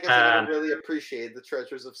 I mean, I guess I never really appreciated the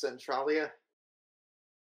treasures of Centralia.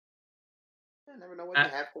 I never know when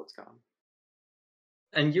you have what's gone.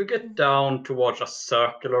 And you get down towards a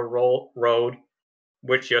circular road,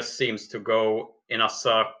 which just seems to go in a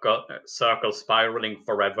circle spiraling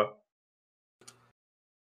forever.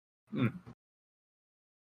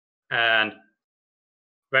 And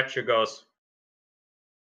Vetcher goes,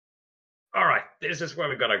 all right, this is where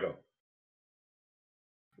we gotta go.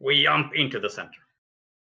 We jump into the center.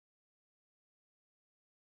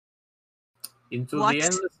 Into What? the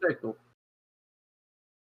endless circle.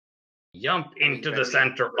 Jump into the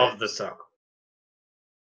center of the circle.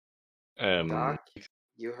 Doc,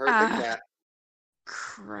 you heard the cat.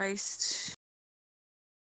 Christ.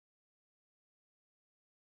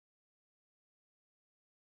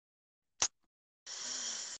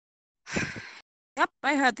 Yep,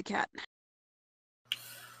 I heard the cat.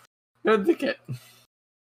 Heard the cat.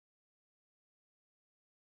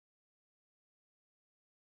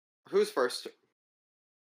 Who's first?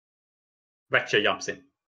 Vetcher jumps in.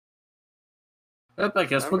 Yep, I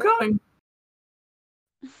guess we're going.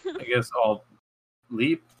 I guess I'll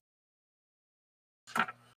leap.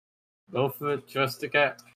 Go for it, trust the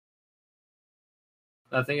cat.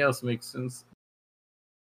 Nothing else makes sense.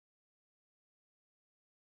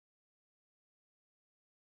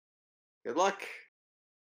 Good luck.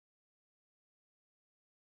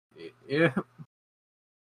 Yeah.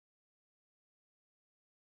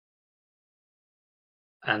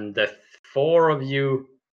 And the four of you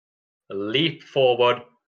leap forward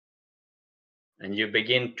and you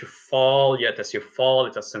begin to fall. Yet as you fall,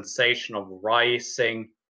 it's a sensation of rising.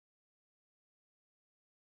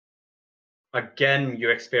 Again, you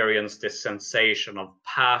experience this sensation of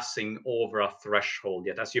passing over a threshold.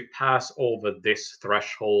 Yet as you pass over this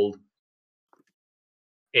threshold,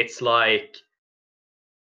 it's like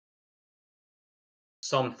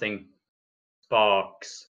something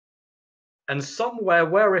sparks. And somewhere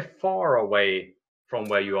very far away from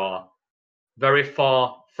where you are, very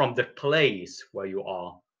far from the place where you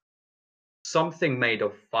are, something made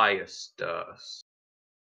of fire stirs.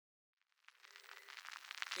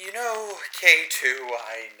 You know, K2,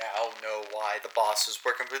 I now know why the bosses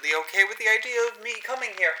were completely okay with the idea of me coming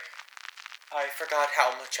here. I forgot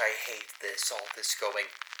how much I hate this, all this going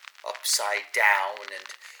upside down and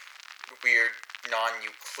weird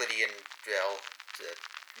non-Euclidean,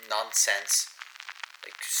 nonsense.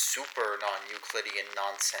 Like, super non-Euclidean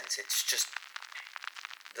nonsense. It's just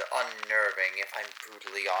unnerving, if I'm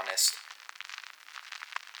brutally honest.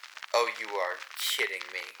 Oh, you are kidding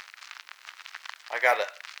me. I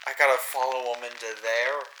gotta follow him into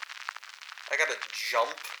there. I gotta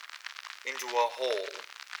jump into a hole.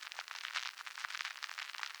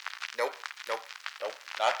 Nope,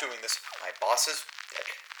 not doing this. My boss is dead.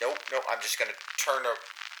 Nope, I'm just gonna turn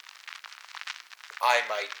I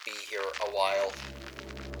might be here a while.